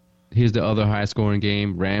 Here's the other high scoring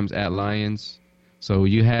game: Rams at Lions. So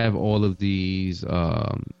you have all of these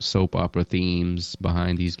soap opera themes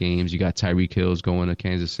behind these games. You got Tyreek Hill going to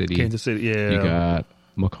Kansas City. Yeah. You got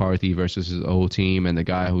McCarthy versus his old team and the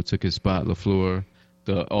guy who took his spot, LaFleur.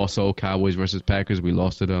 Also Cowboys versus Packers. We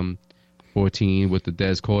lost to them 14 with the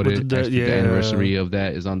Dez caught it. The anniversary of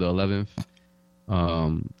that is on the 11th.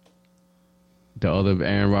 The other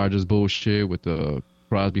Aaron Rodgers bullshit with the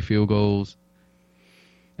Crosby field goals.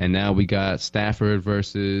 And now we got Stafford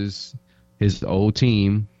versus his old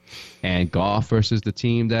team, and Goff versus the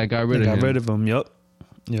team that got rid of him. Yep.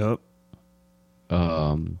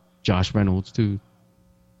 Josh Reynolds too.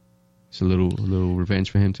 It's a little revenge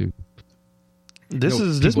for him too.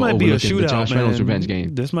 This might be a shootout, Josh man. Reynolds revenge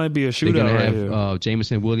game. This might be a shootout. They're gonna right have here.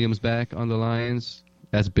 Jameson Williams back on the Lions.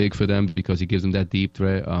 That's big for them because he gives them that deep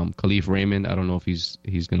threat. Khalif Raymond, I don't know if he's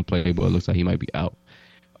gonna play, but it looks like he might be out.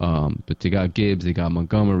 But they got Gibbs, they got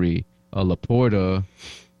Montgomery, Laporta,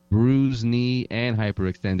 bruised knee and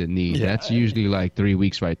hyperextended knee. Yeah. That's usually like 3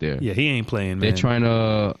 weeks right there. Yeah, he ain't playing, man. They're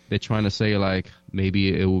trying to say like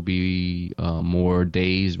maybe it will be more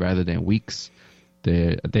days rather than weeks.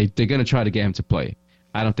 They're gonna try to get him to play.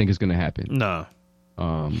 I don't think it's gonna happen. Nah.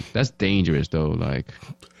 That's dangerous though. Like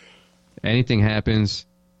anything happens,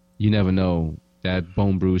 you never know. That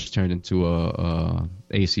bone bruise turned into a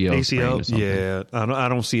ACL sprain or something. Yeah, I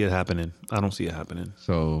don't see it happening.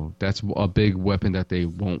 So that's a big weapon that they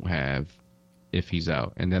won't have if he's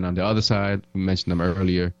out. And then on the other side, we mentioned them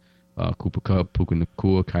earlier, Cooper Kupp, Puka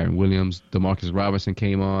Nacua, Kyron Williams. DeMarcus Robinson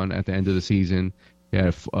came on at the end of the season. He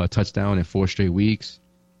had a touchdown in 4 straight weeks.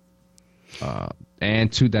 That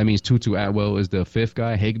means Tutu Atwell is the 5th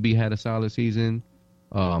guy. Higbee had a solid season.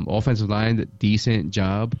 Offensive line, decent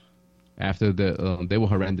job. After they were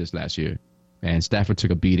horrendous last year, and Stafford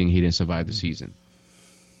took a beating. He didn't survive the season.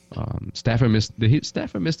 Stafford missed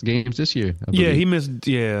games this year. Yeah, he missed.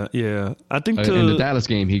 Yeah. I think in the Dallas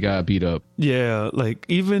game he got beat up. Yeah, like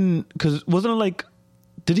even because wasn't it like,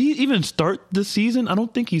 did he even start the season? I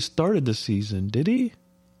don't think he started the season. Did he?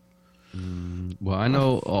 Well, I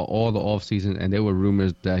know all the offseason, and there were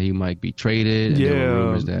rumors that he might be traded. And there were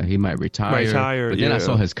rumors that he might retire. But then I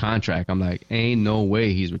saw his contract. I'm like, ain't no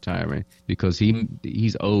way he's retiring because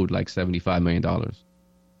he's owed like $75 million.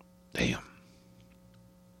 Damn.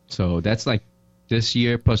 So that's like this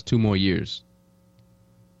year plus 2 more years.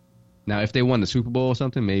 Now, if they won the Super Bowl or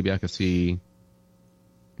something, maybe I could see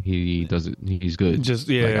he does it. He's good. Just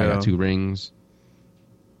Like, I got 2 rings.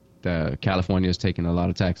 California is taking a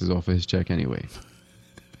lot of taxes off of his check anyway.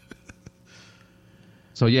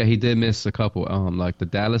 So yeah, he did miss a couple. Like the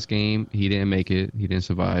Dallas game, he didn't make it. He didn't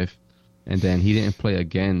survive, and then he didn't play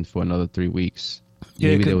again for another 3 weeks.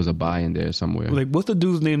 Yeah, maybe there was a bye in there somewhere. Like, what's the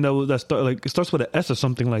dude's name it starts with an S or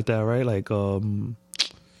something like that, right? Like, I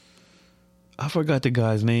forgot the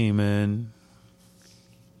guy's name, man.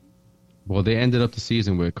 Well, they ended up the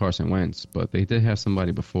season with Carson Wentz, but they did have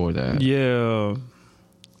somebody before that. Yeah.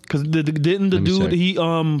 Because didn't the dude check. He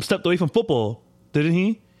stepped away from football, didn't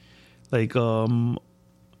he? Like oh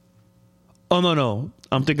no,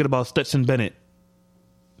 I'm thinking about Stetson Bennett.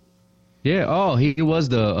 Yeah, he was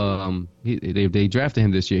the they drafted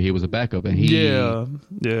him this year. He was a backup, and he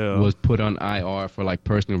was put on IR for like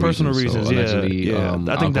personal reasons. So allegedly,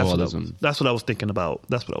 I think alcoholism. That's what I was thinking about.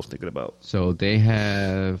 So they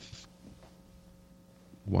have.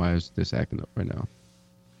 Why is this acting up right now?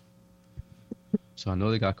 So I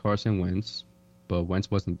know they got Carson Wentz, but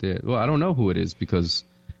Wentz wasn't there. Well, I don't know who it is because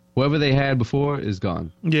whoever they had before is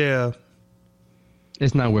gone. Yeah.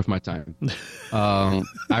 It's not worth my time.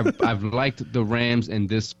 I've liked the Rams in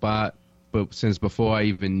this spot, but since before I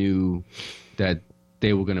even knew that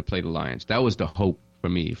they were going to play the Lions. That was the hope for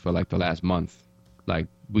me for like the last month. Like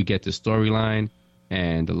we get the storyline,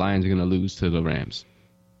 and the Lions are going to lose to the Rams.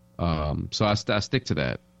 So I stick to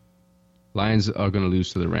that. Lions are going to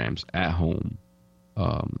lose to the Rams at home.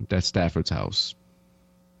 That's Stafford's house.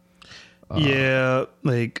 Yeah,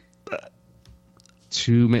 like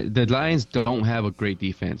the Lions don't have a great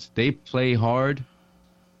defense. They play hard,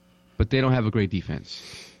 but they don't have a great defense.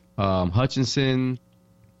 Hutchinson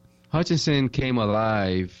came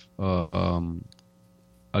alive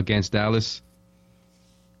against Dallas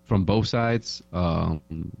from both sides.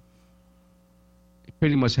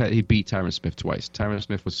 Pretty much he beat Tyron Smith twice. Tyron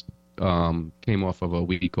Smith came off of a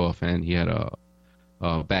week off and he had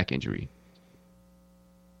a back injury.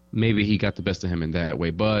 Maybe he got the best of him in that way,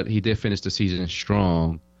 but he did finish the season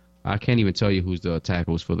strong. I can't even tell you who's the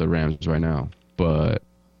tackles for the Rams right now, but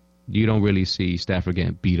you don't really see Stafford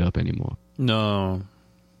getting beat up anymore. No.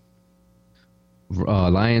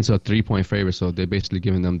 Lions are 3-point favorites, so they're basically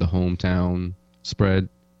giving them the hometown spread.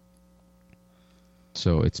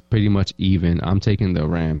 So it's pretty much even. I'm taking the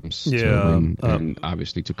Rams to win and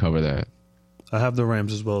obviously to cover that. I have the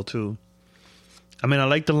Rams as well, too. I mean, I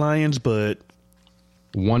like the Lions, but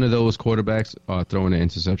one of those quarterbacks are throwing an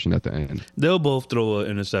interception at the end. They'll both throw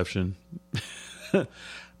an interception.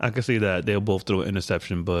 I can see that. They'll both throw an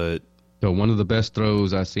interception, but so one of the best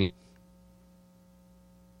throws I've seen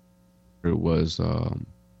was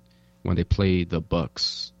when they played the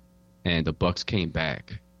Bucks, and the Bucks came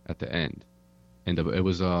back at the end. And it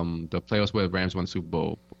was the playoffs where the Rams won the Super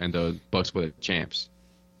Bowl, and the Bucks were the champs.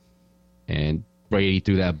 And Brady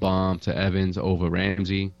threw that bomb to Evans over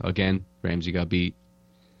Ramsey. Again, Ramsey got beat.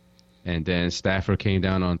 And then Stafford came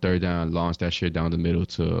down on third down, launched that shit down the middle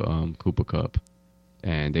to Cooper Kupp.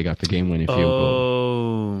 And they got the game-winning field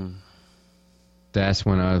goal. That's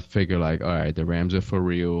when I figured, like, all right, the Rams are for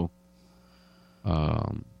real.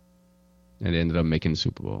 And they ended up making the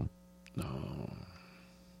Super Bowl. No.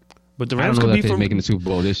 But the I Rams don't know could that be they're making the Super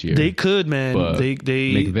Bowl this year. They could, man. But They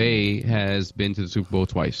McVay has been to the Super Bowl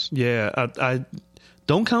twice. Yeah, I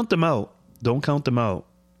don't count them out. Don't count them out.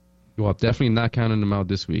 Well, I'm definitely not counting them out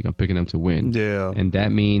this week. I'm picking them to win. Yeah. And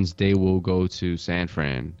that means they will go to San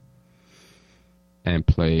Fran and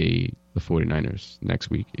play the 49ers next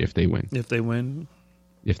week if they win. If they win.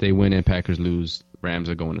 If they win and Packers lose, Rams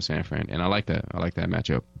are going to San Fran. And I like that. I like that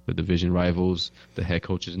matchup. The division rivals, the head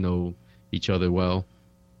coaches know each other well.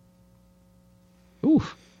 Ooh.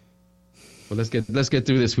 Well, let's get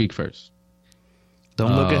through this week first.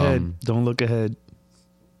 Don't look ahead. Don't look ahead.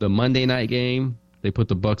 The Monday night game, they put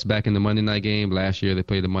the Bucks back in the Monday night game. Last year, they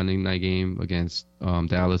played the Monday night game against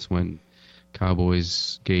Dallas when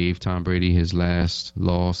Cowboys gave Tom Brady his last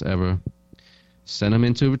loss ever. Sent him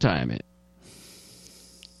into retirement.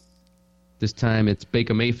 This time it's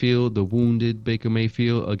Baker Mayfield, the wounded Baker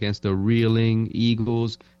Mayfield, against the reeling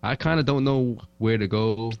Eagles. I kind of don't know where to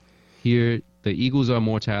go here. The Eagles are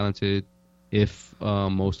more talented if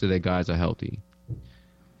most of their guys are healthy.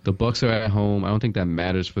 The Bucks are at home. I don't think that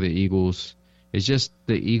matters for the Eagles. It's just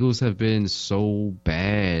the Eagles have been so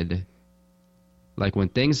bad. Like when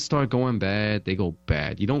things start going bad, they go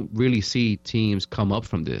bad. You don't really see teams come up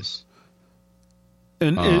from this.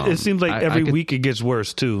 And it seems like every week it gets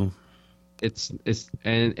worse too. It's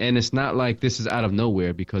not like this is out of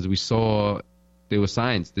nowhere because we saw there were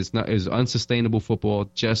signs. It's unsustainable football,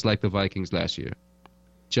 just like the Vikings last year,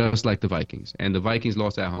 just like the Vikings, and the Vikings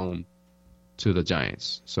lost at home to the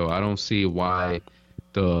Giants. So I don't see why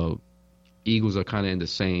the Eagles are kind of in the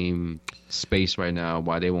same space right now.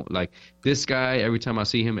 Why they won't like this guy? Every time I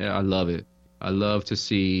see him, I love it. I love to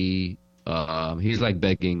see. He's like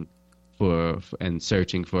begging for and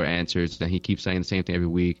searching for answers, and he keeps saying the same thing every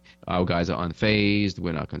week. Our guys are unfazed.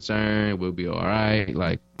 We're not concerned. We'll be all right.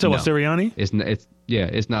 Like so, no, Sirianni?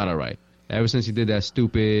 It's not all right. Ever since he did that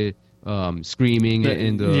stupid screaming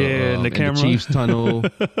in the in the camera, the Chiefs tunnel.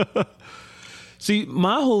 See,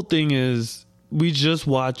 my whole thing is we just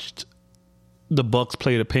watched the Bucks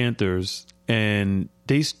play the Panthers, and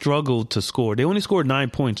they struggled to score. They only scored 9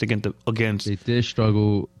 points against. They did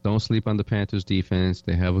struggle. Don't sleep on the Panthers' defense.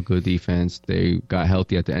 They have a good defense. They got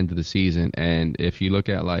healthy at the end of the season. And if you look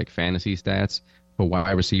at like fantasy stats for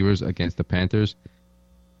wide receivers against the Panthers,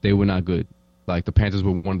 they were not good. Like the Panthers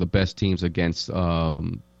were one of the best teams against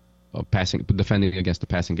defending against the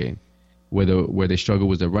passing game. Where they struggled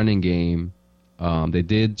was the running game. They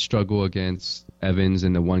did struggle against Evans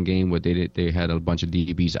in the one game where they had a bunch of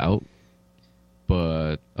DBs out.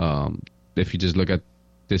 But if you just look at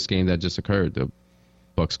this game that just occurred, the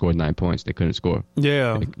Bucks scored 9 points. They couldn't score.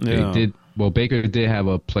 Yeah, They did. Well, Baker did have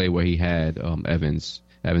a play where he had Evans.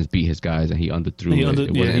 Evans beat his guys and he underthrew it. It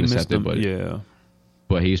wasn't he intercepted, missed them. but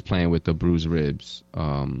but he's playing with the bruised ribs.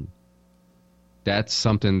 That's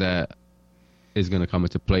something that is going to come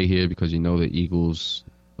into play here because you know the Eagles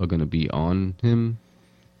are going to be on him.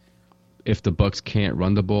 If the Bucks can't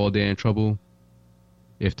run the ball, they're in trouble.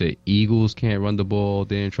 If the Eagles can't run the ball,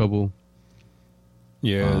 they're in trouble.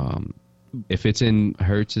 Yeah. If it's in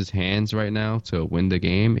Hurts' hands right now to win the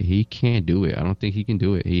game, he can't do it. I don't think he can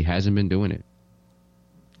do it. He hasn't been doing it.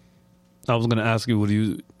 I was going to ask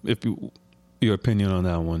you, your opinion on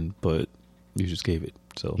that one, but you just gave it.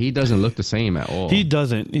 So he doesn't look the same at all. He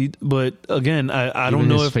doesn't. But again, I don't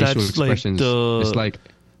know if that's like it's like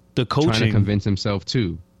the coaching. Trying to convince himself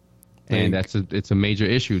too. And it's a major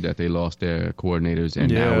issue that they lost their coordinators,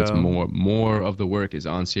 and now it's more of the work is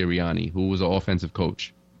on Sirianni, who was the offensive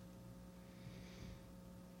coach.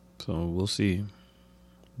 So we'll see.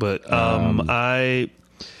 But I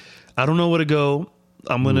don't know where to go.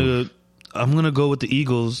 I'm gonna go with the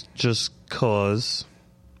Eagles just cause.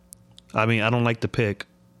 I mean, I don't like the pick,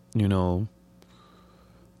 you know.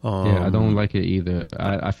 I don't like it either.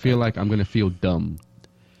 I feel like I'm gonna feel dumb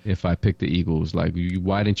if I pick the Eagles. Like,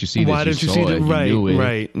 why didn't you see this? Why didn't you see it?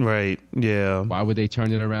 Right. Yeah. Why would they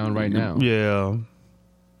turn it around right now? Yeah.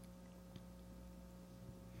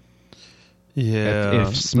 Yeah.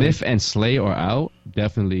 If Smith and Slay are out,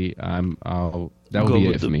 definitely that would be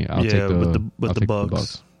it for me. I'll take the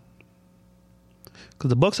Bucks. Because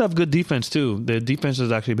the Bucks have good defense too. Their defense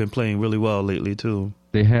has actually been playing really well lately too.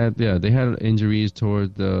 They had injuries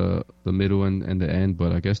toward the middle and the end,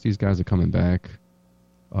 but I guess these guys are coming back.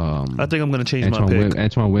 I think I'm going to change my pick.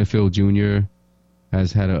 Antoine Winfield Jr.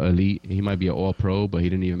 has had an elite. He might be an All-Pro, but he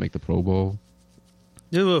didn't even make the Pro Bowl.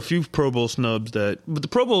 There were a few Pro Bowl snubs but the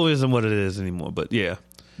Pro Bowl isn't what it is anymore. But yeah.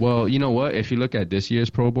 Well, you know what? If you look at this year's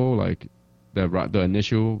Pro Bowl, like the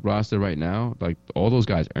initial roster right now, like all those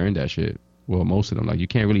guys earned that shit. Well, most of them. Like, you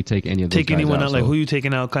can't really take any of those guys anyone out. Like, who you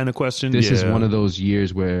taking out kind of question? This is one of those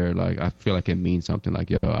years where, like, I feel like it means something. Like,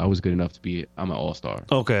 yo, I was good enough to I'm an all-star.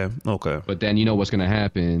 Okay. But then you know what's going to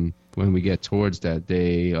happen when we get towards that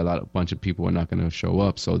day, a bunch of people are not going to show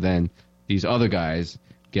up. So then these other guys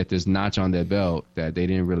get this notch on their belt that they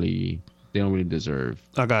don't really deserve.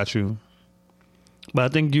 I got you. But I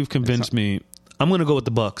think you've convinced me. I'm going to go with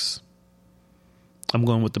the Bucks. I'm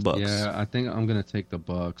going with the Bucks. Yeah, I think I'm going to take the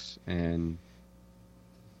Bucks, and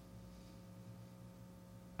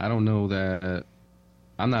I don't know that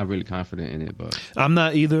I'm not really confident in it, but I'm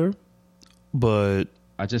not either. But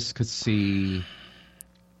I just could see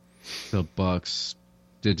the Bucks.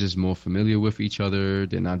 They're just more familiar with each other.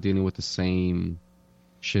 They're not dealing with the same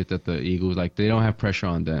shit that the Eagles, like, they don't have pressure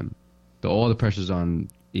on them. All the pressure's on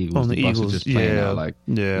Eagles. On the Bucks Eagles, are just playing out. Like,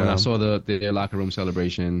 when I saw their locker room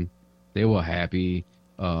celebration, they were happy.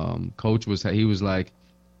 Coach was like,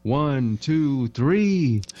 1, 2,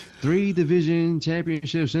 3 division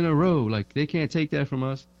championships in a row. Like, they can't take that from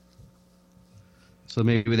us. So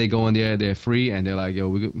maybe they go in there, they're free, and they're like, yo,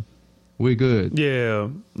 we're good. Yeah.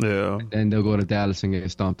 And they'll go to Dallas and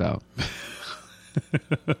get stomped out.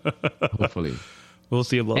 Hopefully. We'll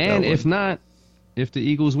see about that. And if not, if the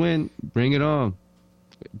Eagles win, bring it on.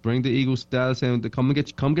 Bring the Eagles to Dallas and come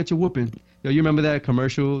get your whooping. Yo, you remember that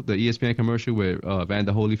commercial, the ESPN commercial with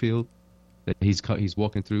Vander Holyfield? That he's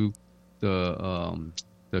walking through the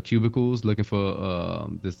cubicles looking for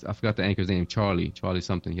this. I forgot the anchor's name. Charlie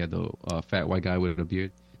something. He had the fat white guy with a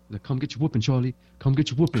beard. Like, come get your whooping, Charlie. Come get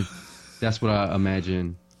your whooping. That's what I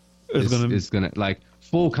imagine. It's gonna like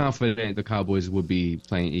full confident the Cowboys would be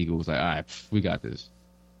playing Eagles. Like, all right, we got this.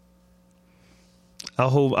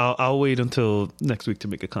 I'll wait until next week to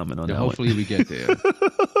make a comment on that. Hopefully we get there.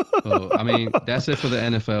 I mean, that's it for the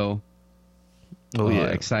NFL.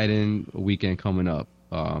 Exciting weekend coming up.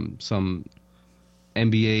 Some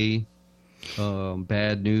NBA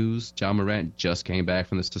bad news. Ja Morant just came back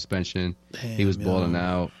from the suspension. He was balling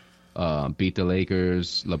out. Beat the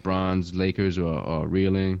Lakers. LeBron's Lakers are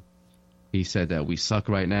reeling. He said that we suck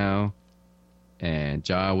right now. And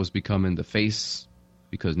Ja was becoming the face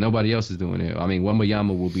because nobody else is doing it. I mean,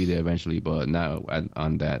 Wembanyama will be there eventually, but not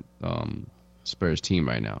on that Spurs team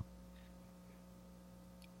right now.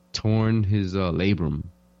 Torn his labrum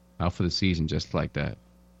out for the season just like that.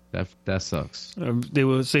 That sucks. They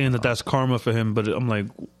were saying that that's karma for him, but I'm like,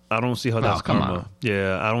 I don't see how that's karma. On.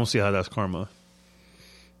 Yeah, I don't see how that's karma.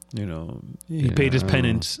 You know, he paid his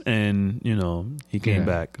penance, and you know he came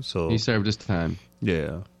back. So he served his time.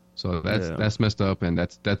 Yeah. So that's messed up, and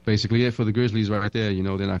that's basically it for the Grizzlies right there. You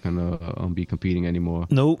know, they're not gonna be competing anymore.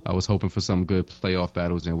 Nope. I was hoping for some good playoff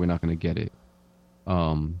battles, and we're not gonna get it.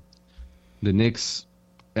 The Knicks,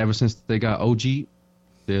 ever since they got OG,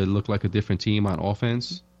 they look like a different team on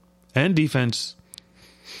offense and defense.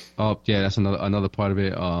 Oh yeah, that's another part of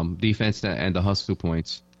it. Defense and the hustle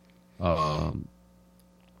points.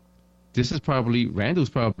 This is probably Randall's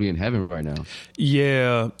probably in heaven right now.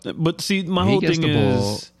 Yeah, but see, my whole thing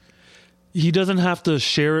is he doesn't have to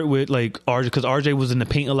share it with like RJ, because RJ was in the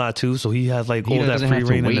paint a lot too, so he has like all that free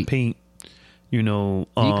reign in the paint. You know,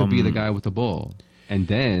 he could be the guy with the ball, and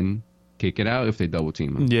then kick it out if they double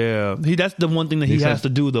team him. Yeah, that's the one thing that he has to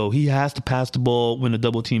do though. He has to pass the ball when the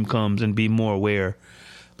double team comes and be more aware.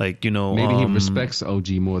 Like, you know, maybe he respects OG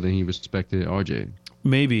more than he respected RJ.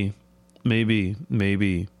 Maybe.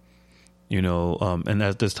 You know, and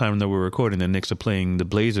at this time that we're recording, the Knicks are playing the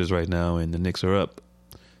Blazers right now, and the Knicks are up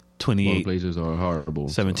 28. Well, the Blazers are horrible.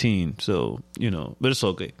 17. So, you know, but it's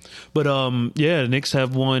okay. But yeah, the Knicks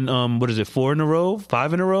have won 4 in a row,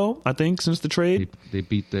 5 in a row, I think, since the trade.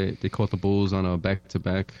 They caught the Bulls on a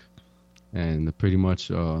back-to-back, and pretty much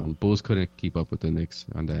Bulls couldn't keep up with the Knicks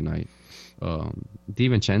on that night.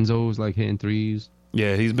 DiVincenzo was like hitting threes.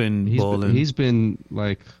 Yeah, he's been balling. He's been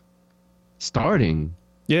like starting.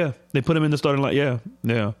 Yeah, they put him in the starting line. Yeah.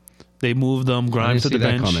 They moved Grimes to the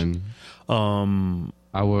bench. Coming.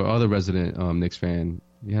 Our other resident Knicks fan,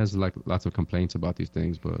 he has like lots of complaints about these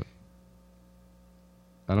things, but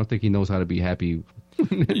I don't think he knows how to be happy.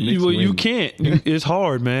 You can't. It's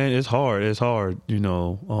hard, man. It's hard. You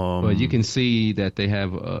know. But you can see that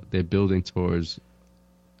they're building towards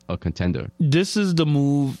a contender. This is the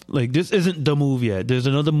move. Like, this isn't the move yet. There's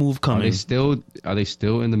another move coming. Are they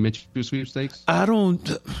still in the Mitchell sweepstakes? I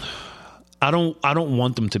don't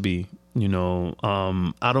want them to be. You know,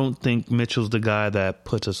 I don't think Mitchell's the guy that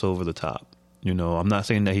puts us over the top. You know, I'm not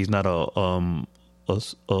saying that he's not a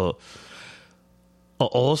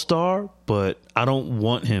all-star, but I don't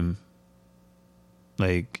want him.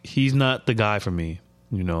 Like, he's not the guy for me.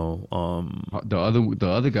 You know, the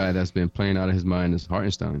other guy that's been playing out of his mind is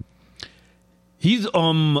Hartenstein. He's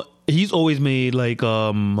always made like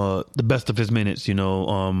the best of his minutes. You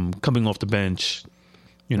know, coming off the bench.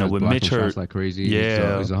 You know, with Mitch hurt like crazy.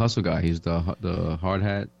 Yeah, he's a hustle guy. He's the hard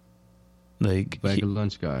hat, like bag of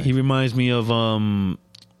lunch guy. He reminds me of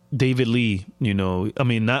David Lee. You know, I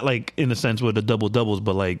mean, not like in the sense with the double doubles,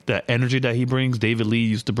 but like that energy that he brings. David Lee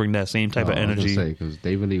used to bring that same type of energy. Because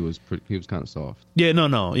David Lee was kind of soft. Yeah,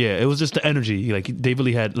 no, yeah, it was just the energy. Like David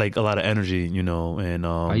Lee had like a lot of energy. You know, and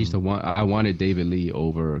I wanted David Lee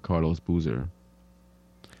over Carlos Boozer.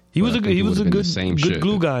 He was a good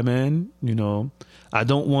glue guy, man. You know. I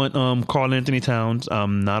don't want Karl Anthony Towns.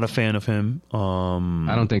 I'm not a fan of him.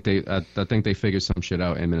 I think they figured some shit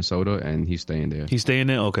out in Minnesota, and he's staying there. He's staying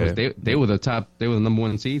there. Okay. They were the number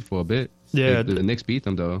 1 seed for a bit. Yeah. The Knicks beat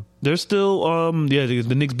them though. They're still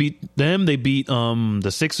the Knicks beat them. They beat the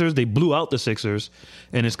Sixers. They blew out the Sixers,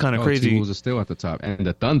 and it's kind of crazy. T-Wolves are still at the top, and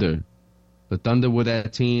the Thunder were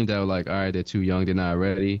that team that were like, all right, they're too young, they're not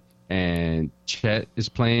ready, and Chet is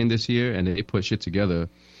playing this year, and they put shit together,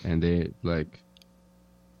 and they like.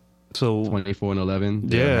 So 24-11,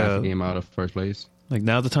 they're half a game out of first place. Like,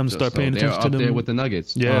 now's the time to start paying attention to them. They're up there with the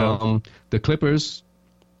Nuggets. Yeah, the Clippers.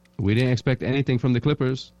 We didn't expect anything from the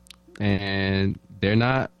Clippers, and they're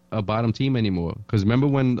not a bottom team anymore. Because remember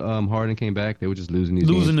when Harden came back, they were just losing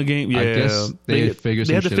the game. Yeah, I guess they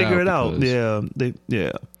had to figure it out. Yeah,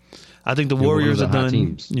 I think the Warriors are done.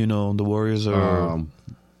 Teams. You know, the Warriors are.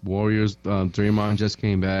 Draymond just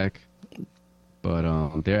came back,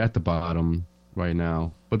 but they're at the bottom right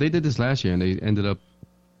now. But they did this last year, and they ended up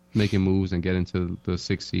making moves and getting to the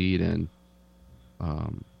 6th seed and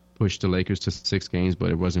pushed the Lakers to 6 games,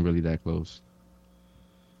 but it wasn't really that close.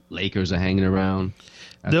 Lakers are hanging around.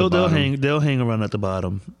 They'll hang around at the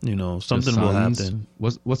bottom. You know, something will happen.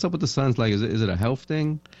 What's up with the Suns? Like, is it a health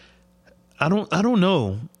thing? I don't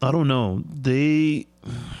know. I don't know.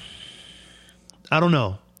 I don't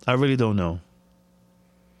know. I really don't know.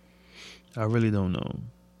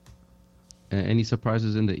 Any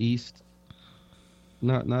surprises in the East?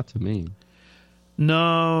 Not to me.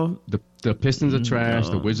 No. The Pistons are trash.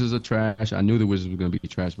 No. The Wizards are trash. I knew the Wizards were going to be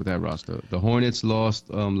trash with that roster. The Hornets lost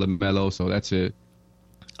LaMelo, so that's it.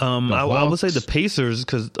 I would say the Pacers,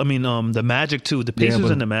 because the Magic too. The Pacers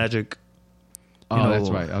and the Magic. That's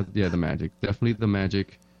right. The Magic. Definitely the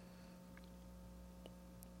Magic.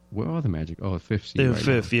 Where are the Magic? Oh, 5th seed. They're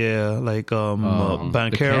 5th, yeah. Like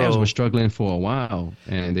Banchero. The Cavs were struggling for a while,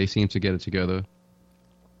 and they seem to get it together.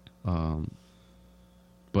 But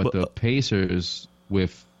the Pacers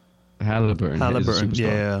with Halliburton. is a Halliburton,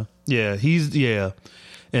 superstar. yeah,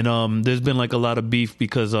 and there's been like a lot of beef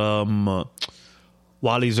because Wally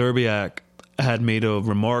Zerbiak had made a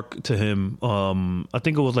remark to him. I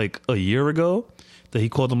think it was like a year ago that he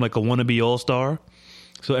called him like a wannabe all-star.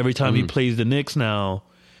 So every time he plays the Knicks now,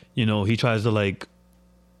 you know, he tries to like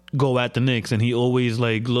go at the Knicks, and he always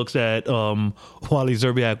like looks at Wally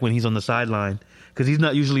Zerbiak when he's on the sideline. Because he's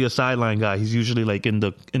not usually a sideline guy. He's usually like in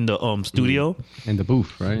the studio, In the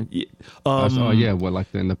booth, right? Well,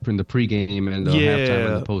 like in the pregame and the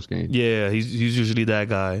halftime and the postgame. Yeah, he's usually that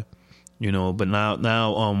guy, you know. But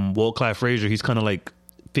now Walt Clyde Frazier, he's kind of like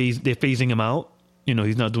they're phasing him out. You know,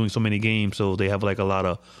 he's not doing so many games, so they have like a lot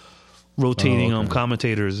of rotating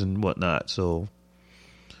commentators and whatnot. So,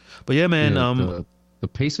 but yeah, man, the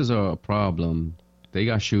Pacers are a problem. They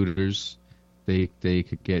got shooters. They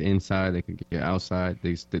could get inside. They could get outside.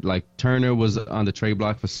 They like Turner was on the trade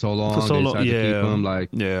block for so long. They tried to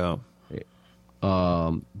keep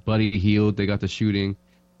him. Buddy Hield. They got the shooting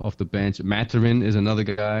off the bench. Mathurin is another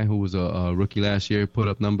guy who was a rookie last year. Put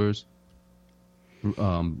up numbers.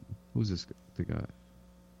 Who's this? The guy.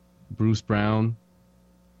 Bruce Brown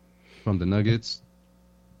from the Nuggets.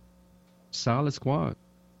 Solid squad.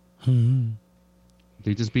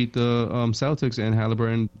 They just beat the Celtics, and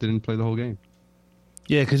Halliburton didn't play the whole game.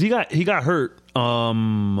 Yeah, because he got hurt.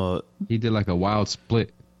 He did like a wild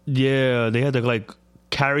split. Yeah, they had to like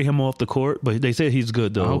carry him off the court, but they said he's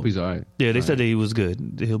good though. I hope he's all right. Yeah, they said that he was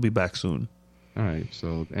good. He'll be back soon. All right,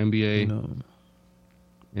 so the NBA,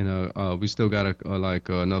 we still got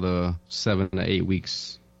another 7 to 8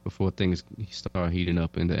 weeks before things start heating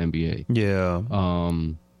up in the NBA. Yeah.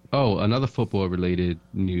 Another football-related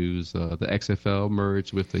news: the XFL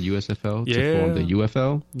merged with the USFL to form the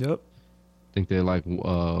UFL. Yep. I think they're like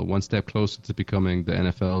one step closer to becoming the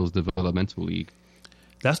NFL's developmental league.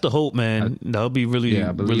 That's the hope, man. That would be really,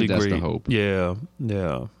 really that's great. The hope. Yeah.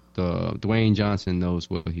 Dwayne Johnson knows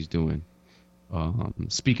what he's doing.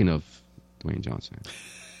 Speaking of Dwayne Johnson.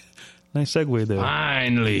 Nice segue there.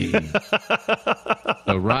 Finally.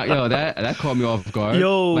 The Rock, that caught me off guard.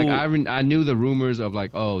 Like I knew the rumors of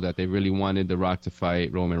like, that they really wanted The Rock to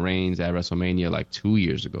fight Roman Reigns at WrestleMania like 2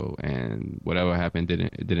 years ago, and whatever happened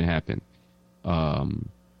didn't happen. I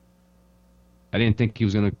didn't think he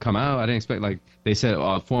was gonna come out. I didn't expect, like they said,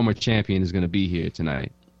 a former champion is gonna be here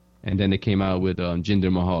tonight, and then they came out with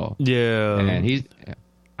Jinder Mahal. Yeah, and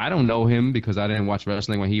I don't know him because I didn't watch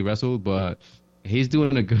wrestling when he wrestled, but he's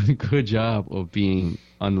doing a good job of being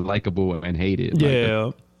unlikable and hated.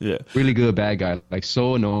 Yeah. Really good bad guy. Like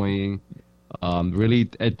so annoying. Really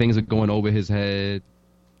things are going over his head.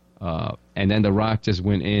 And then The Rock just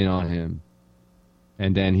went in on him.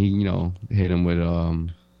 And then he, hit him with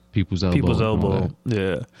people's elbow.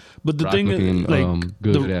 Yeah. But the Rock thing looking, is, like,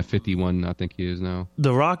 good at 51, I think he is now.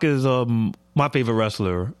 The Rock is my favorite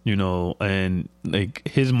wrestler, and like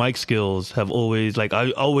his mic skills have always, like, I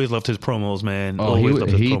always loved his promos, man.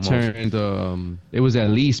 He turned it was at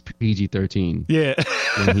least PG-13. Yeah.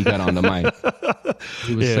 When he got on the mic.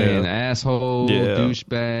 He was saying asshole,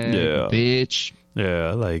 douchebag, bitch.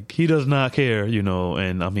 Yeah, like he does not care,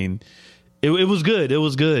 and I mean it was good. It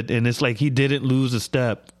was good. And it's like he didn't lose a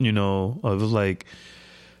step, It was like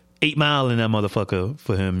 8 Mile in that motherfucker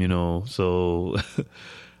for him, So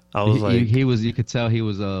I was you could tell he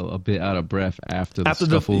was a bit out of breath after the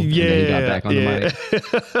scuffle. And then he got back on the mic.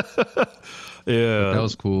 Yeah. That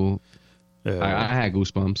was cool. Yeah. I had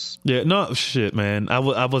goosebumps. Yeah, no shit, man. I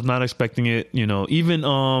was not expecting it, Even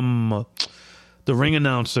the ring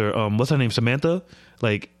announcer, what's her name, Samantha?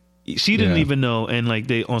 Like she didn't even know, and like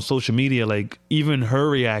they on social media, like even her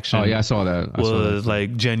reaction. Oh yeah, I saw that. Was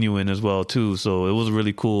like genuine as well too. So it was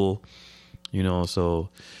really cool, So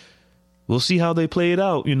we'll see how they play it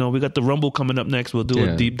out. We got the Rumble coming up next. We'll do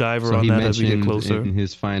a deep diver on that as we get closer. In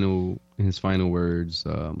his final words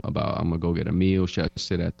about, I'm gonna go get a meal. Should I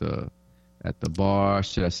sit at the bar?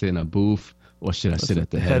 Should I sit in a booth? Or should I sit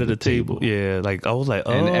at the head of the table? Yeah, like I was like,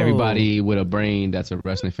 And everybody with a brain that's a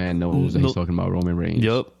wrestling fan knows that he's talking about Roman Reigns.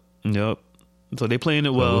 Yep. So they playing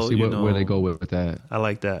it well. We'll see where they go with that. I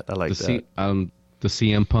like that. The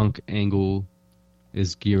CM Punk angle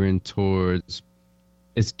is gearing towards.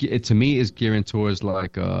 To me, it's gearing towards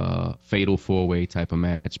like a fatal 4-way type of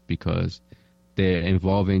match because they're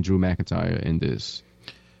involving Drew McIntyre in this.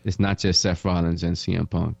 It's not just Seth Rollins and CM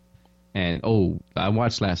Punk. And I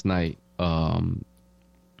watched last night.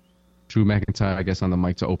 Drew McIntyre, I guess, on the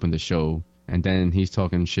mic to open the show, and then he's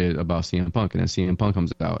talking shit about CM Punk, and then CM Punk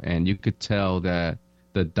comes out, and you could tell that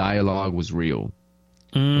the dialogue was real.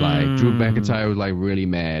 Like Drew McIntyre was like really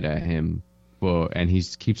mad at him and he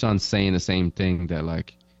keeps on saying the same thing, that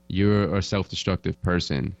like you're a self-destructive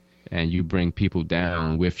person and you bring people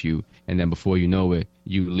down with you, and then before you know it,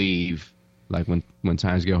 you leave. Like when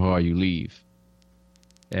times get hard, you leave.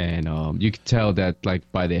 And you could tell that like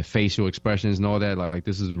by their facial expressions and all that, like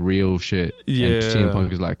this is real shit. Yeah. And CM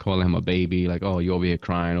Punk is like calling him a baby, like, oh, you over here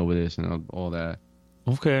crying over this and all that.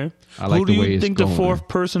 Okay. I like Who do the way you it's think going. the fourth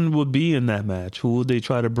person would be in that match? Who would they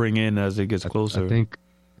try to bring in as it gets closer? I think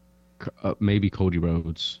maybe Cody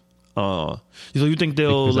Rhodes. So you think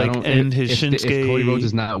they'll Because I like don't- end his if Shinsuke? Cody Rhodes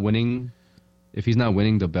is not winning, if he's not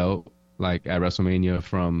winning the belt like at WrestleMania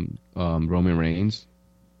from Roman Reigns,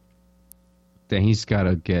 then he's got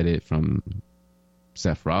to get it from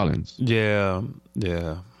Seth Rollins. Yeah.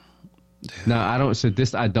 Now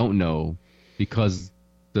I don't know because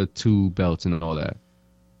the two belts and all that.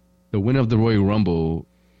 The winner of the Royal Rumble,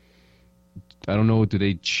 I don't know. Do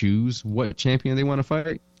they choose what champion they want to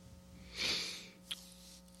fight?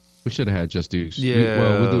 We should have had Just Dukes.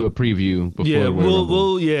 Yeah. We'll do a preview before Yeah, the Royal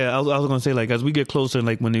Rumble. I was gonna say like as we get closer,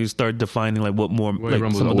 like when they start defining like what more Royal like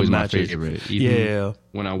Rumble's some of the always my matches. favorite. Even Yeah,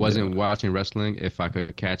 when I wasn't watching wrestling, if I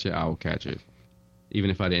could catch it, I would catch it.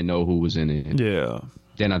 Even if I didn't know who was in it. yeah,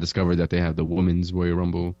 Then I discovered that they have the Women's Royal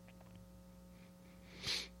Rumble.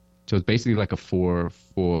 So it's basically like a 4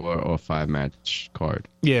 or 5 match card.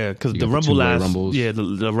 yeah. Because You the got the Rumble two Royal lasts. Rumbles. Yeah,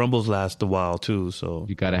 the Rumbles last a while too. So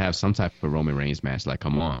You got to have some type of Roman Reigns match. Like,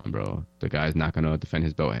 come on, bro. The guy's not going to defend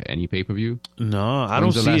his belt at any pay-per-view. no, I don't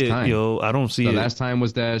When's the see last it, time? yo. I don't see The it. last time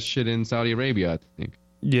was that shit in Saudi Arabia, I think.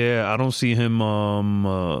 Yeah, I don't see him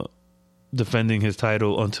defending his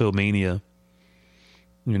title until Mania.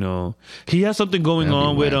 You know, he has something going That'd be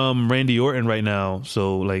on with whack. Randy Orton right now.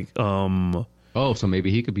 So like Oh, so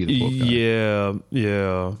maybe he could be the fourth guy.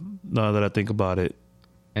 yeah. Now that I think about it,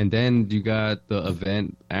 And then you got the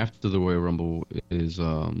event after the Royal Rumble is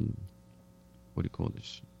what do you call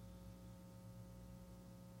this?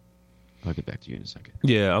 I'll get back to you in a second.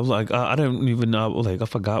 yeah. I was like, I didn't even know. Like, I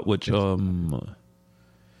forgot which because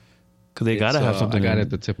they gotta have something. I got in- it at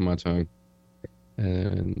the tip of my tongue.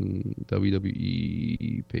 And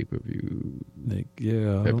WWE pay per view Like, yeah, I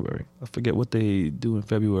don't- February. I forget what they do in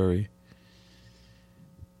February.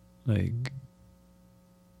 Like,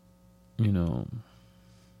 you know,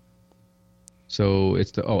 So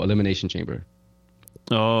it's the Elimination Chamber.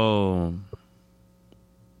 oh,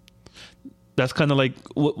 that's kind of like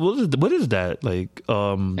what is that like?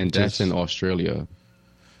 And that's in Australia.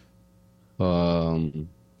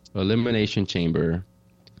 Elimination Chamber,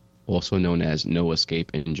 also known as No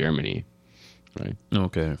Escape in Germany, right?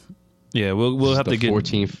 okay. Yeah, we'll This is have the to get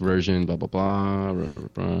 14th version. Blah blah blah.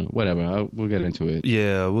 Whatever. We'll get into it.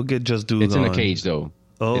 Yeah, we'll get Just Dude. It's in a on. cage though.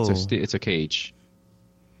 Oh, It's a cage.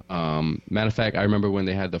 Matter of fact, I remember when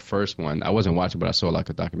they had the first one. I wasn't watching, but I saw like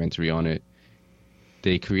a documentary on it.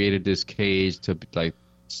 They created this cage to like.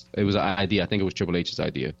 It was an idea. I think it was Triple H's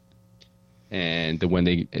idea. And when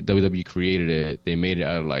WWE created it, they made it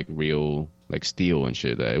out of like real like steel and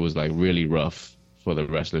shit. It was like really rough for the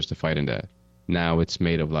wrestlers to fight in that. Now it's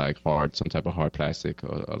made of like some type of hard plastic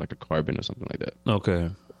or like a carbon or something like that. okay.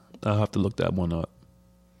 I'll have to look that one up.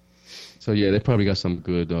 So yeah, they probably got some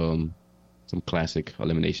good, some classic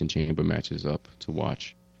Elimination Chamber matches up to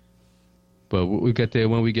watch. But when we get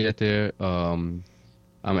there, I'm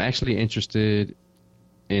actually interested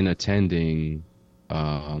in attending,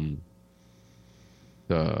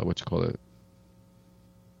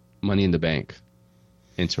 Money in the Bank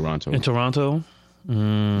in Toronto. In Toronto?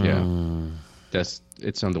 Yeah,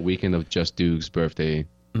 it's on the weekend of Just Duke's birthday.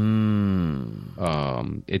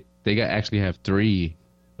 They actually have 3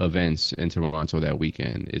 events in Toronto that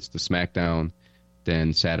weekend. It's the SmackDown,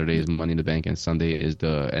 then Saturday is Money in the Bank, and Sunday is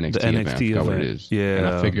the NXT, event. I forgot what it event. is. Yeah. And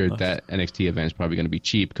I figured that NXT event is probably going to be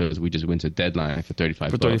cheap because we just went to Deadline for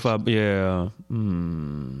 $35. For 35, yeah.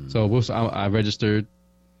 So I registered.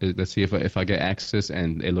 Let's see if I get access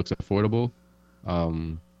and it looks affordable.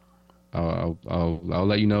 I'll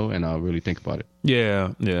let you know, and I'll really think about it.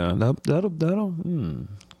 Yeah. That'll.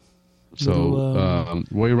 So Little,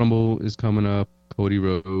 Royal Rumble is coming up. Cody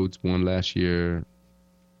Rhodes won last year.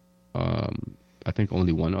 I think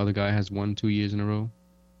only one other guy has won 2 years in a row.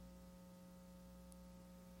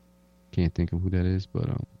 Can't think of who that is, but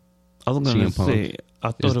I was gonna CM Punk say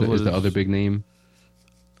I thought it was is the other big name.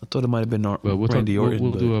 I thought it might have been But we'll Randy Orton.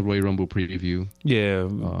 we'll but do a Royal Rumble preview. yeah,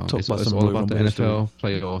 talk It's about some all Royal about the Rumble history. NFL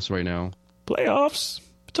playoffs right now. Playoffs.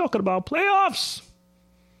 We're talking about playoffs.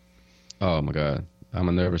 Oh my God, I'm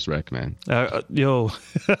a nervous wreck, man. Yo,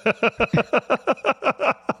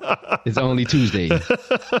 It's only Tuesday.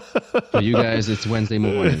 For you guys, it's Wednesday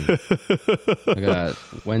morning. I got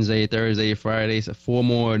Wednesday, Thursday, Friday, so 4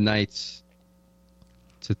 more nights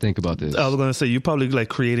to think about this. I was gonna say you're probably like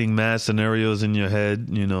creating mad scenarios in your head.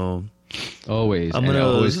 You know, Always. I'm And it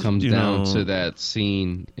gonna, always comes you down know- to that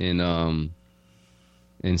scene in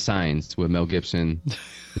Signs where Mel Gibson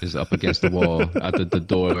is up against the wall at the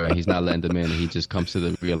door and he's not letting them in. And he just comes to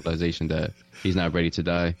the realization that he's not ready to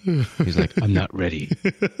die. He's like, I'm not ready.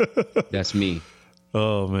 That's me.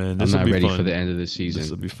 oh man, I'm this will not be ready fun. for the end of the This season.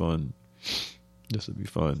 will be fun. This will be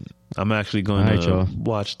fun. I'm actually going All right, to y'all.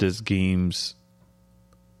 watch this games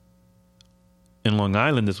in Long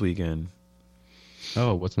Island this weekend.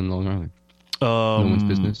 Oh, what's in Long Island? No one's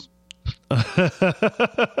business.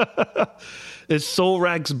 It's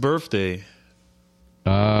Solrak's birthday.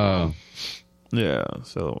 Oh, Yeah,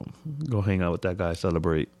 so go hang out with that guy,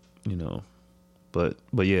 celebrate, you know. But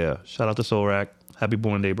yeah, shout out to Solrak. Happy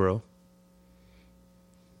born day, bro.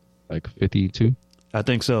 like 52? I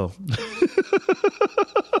think so.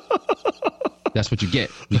 That's what you get.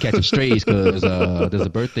 We catching strays because there's a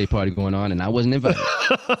birthday party going on and I wasn't invited.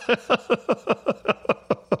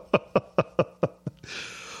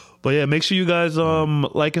 But yeah, make sure you guys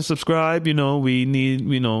like and subscribe. You know, we need,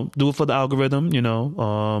 you know, do it for the algorithm, you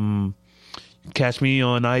know. Catch me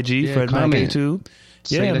on IG, Yeah, Fred Mac comment. A2.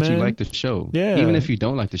 Say Yeah, that man. you like the show. Yeah. Even if you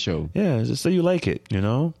don't like the show. Yeah, just say you like it, you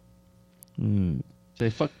know.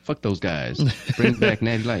 Say, fuck those guys. Bring back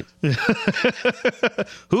Natty Lights.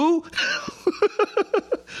 Who?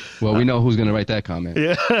 Well, we know who's going to write that comment.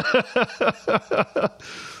 Yeah.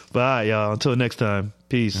 Bye, y'all. Until next time.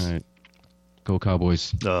 Peace. All right. Go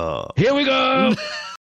Cowboys. Uh, Here we go.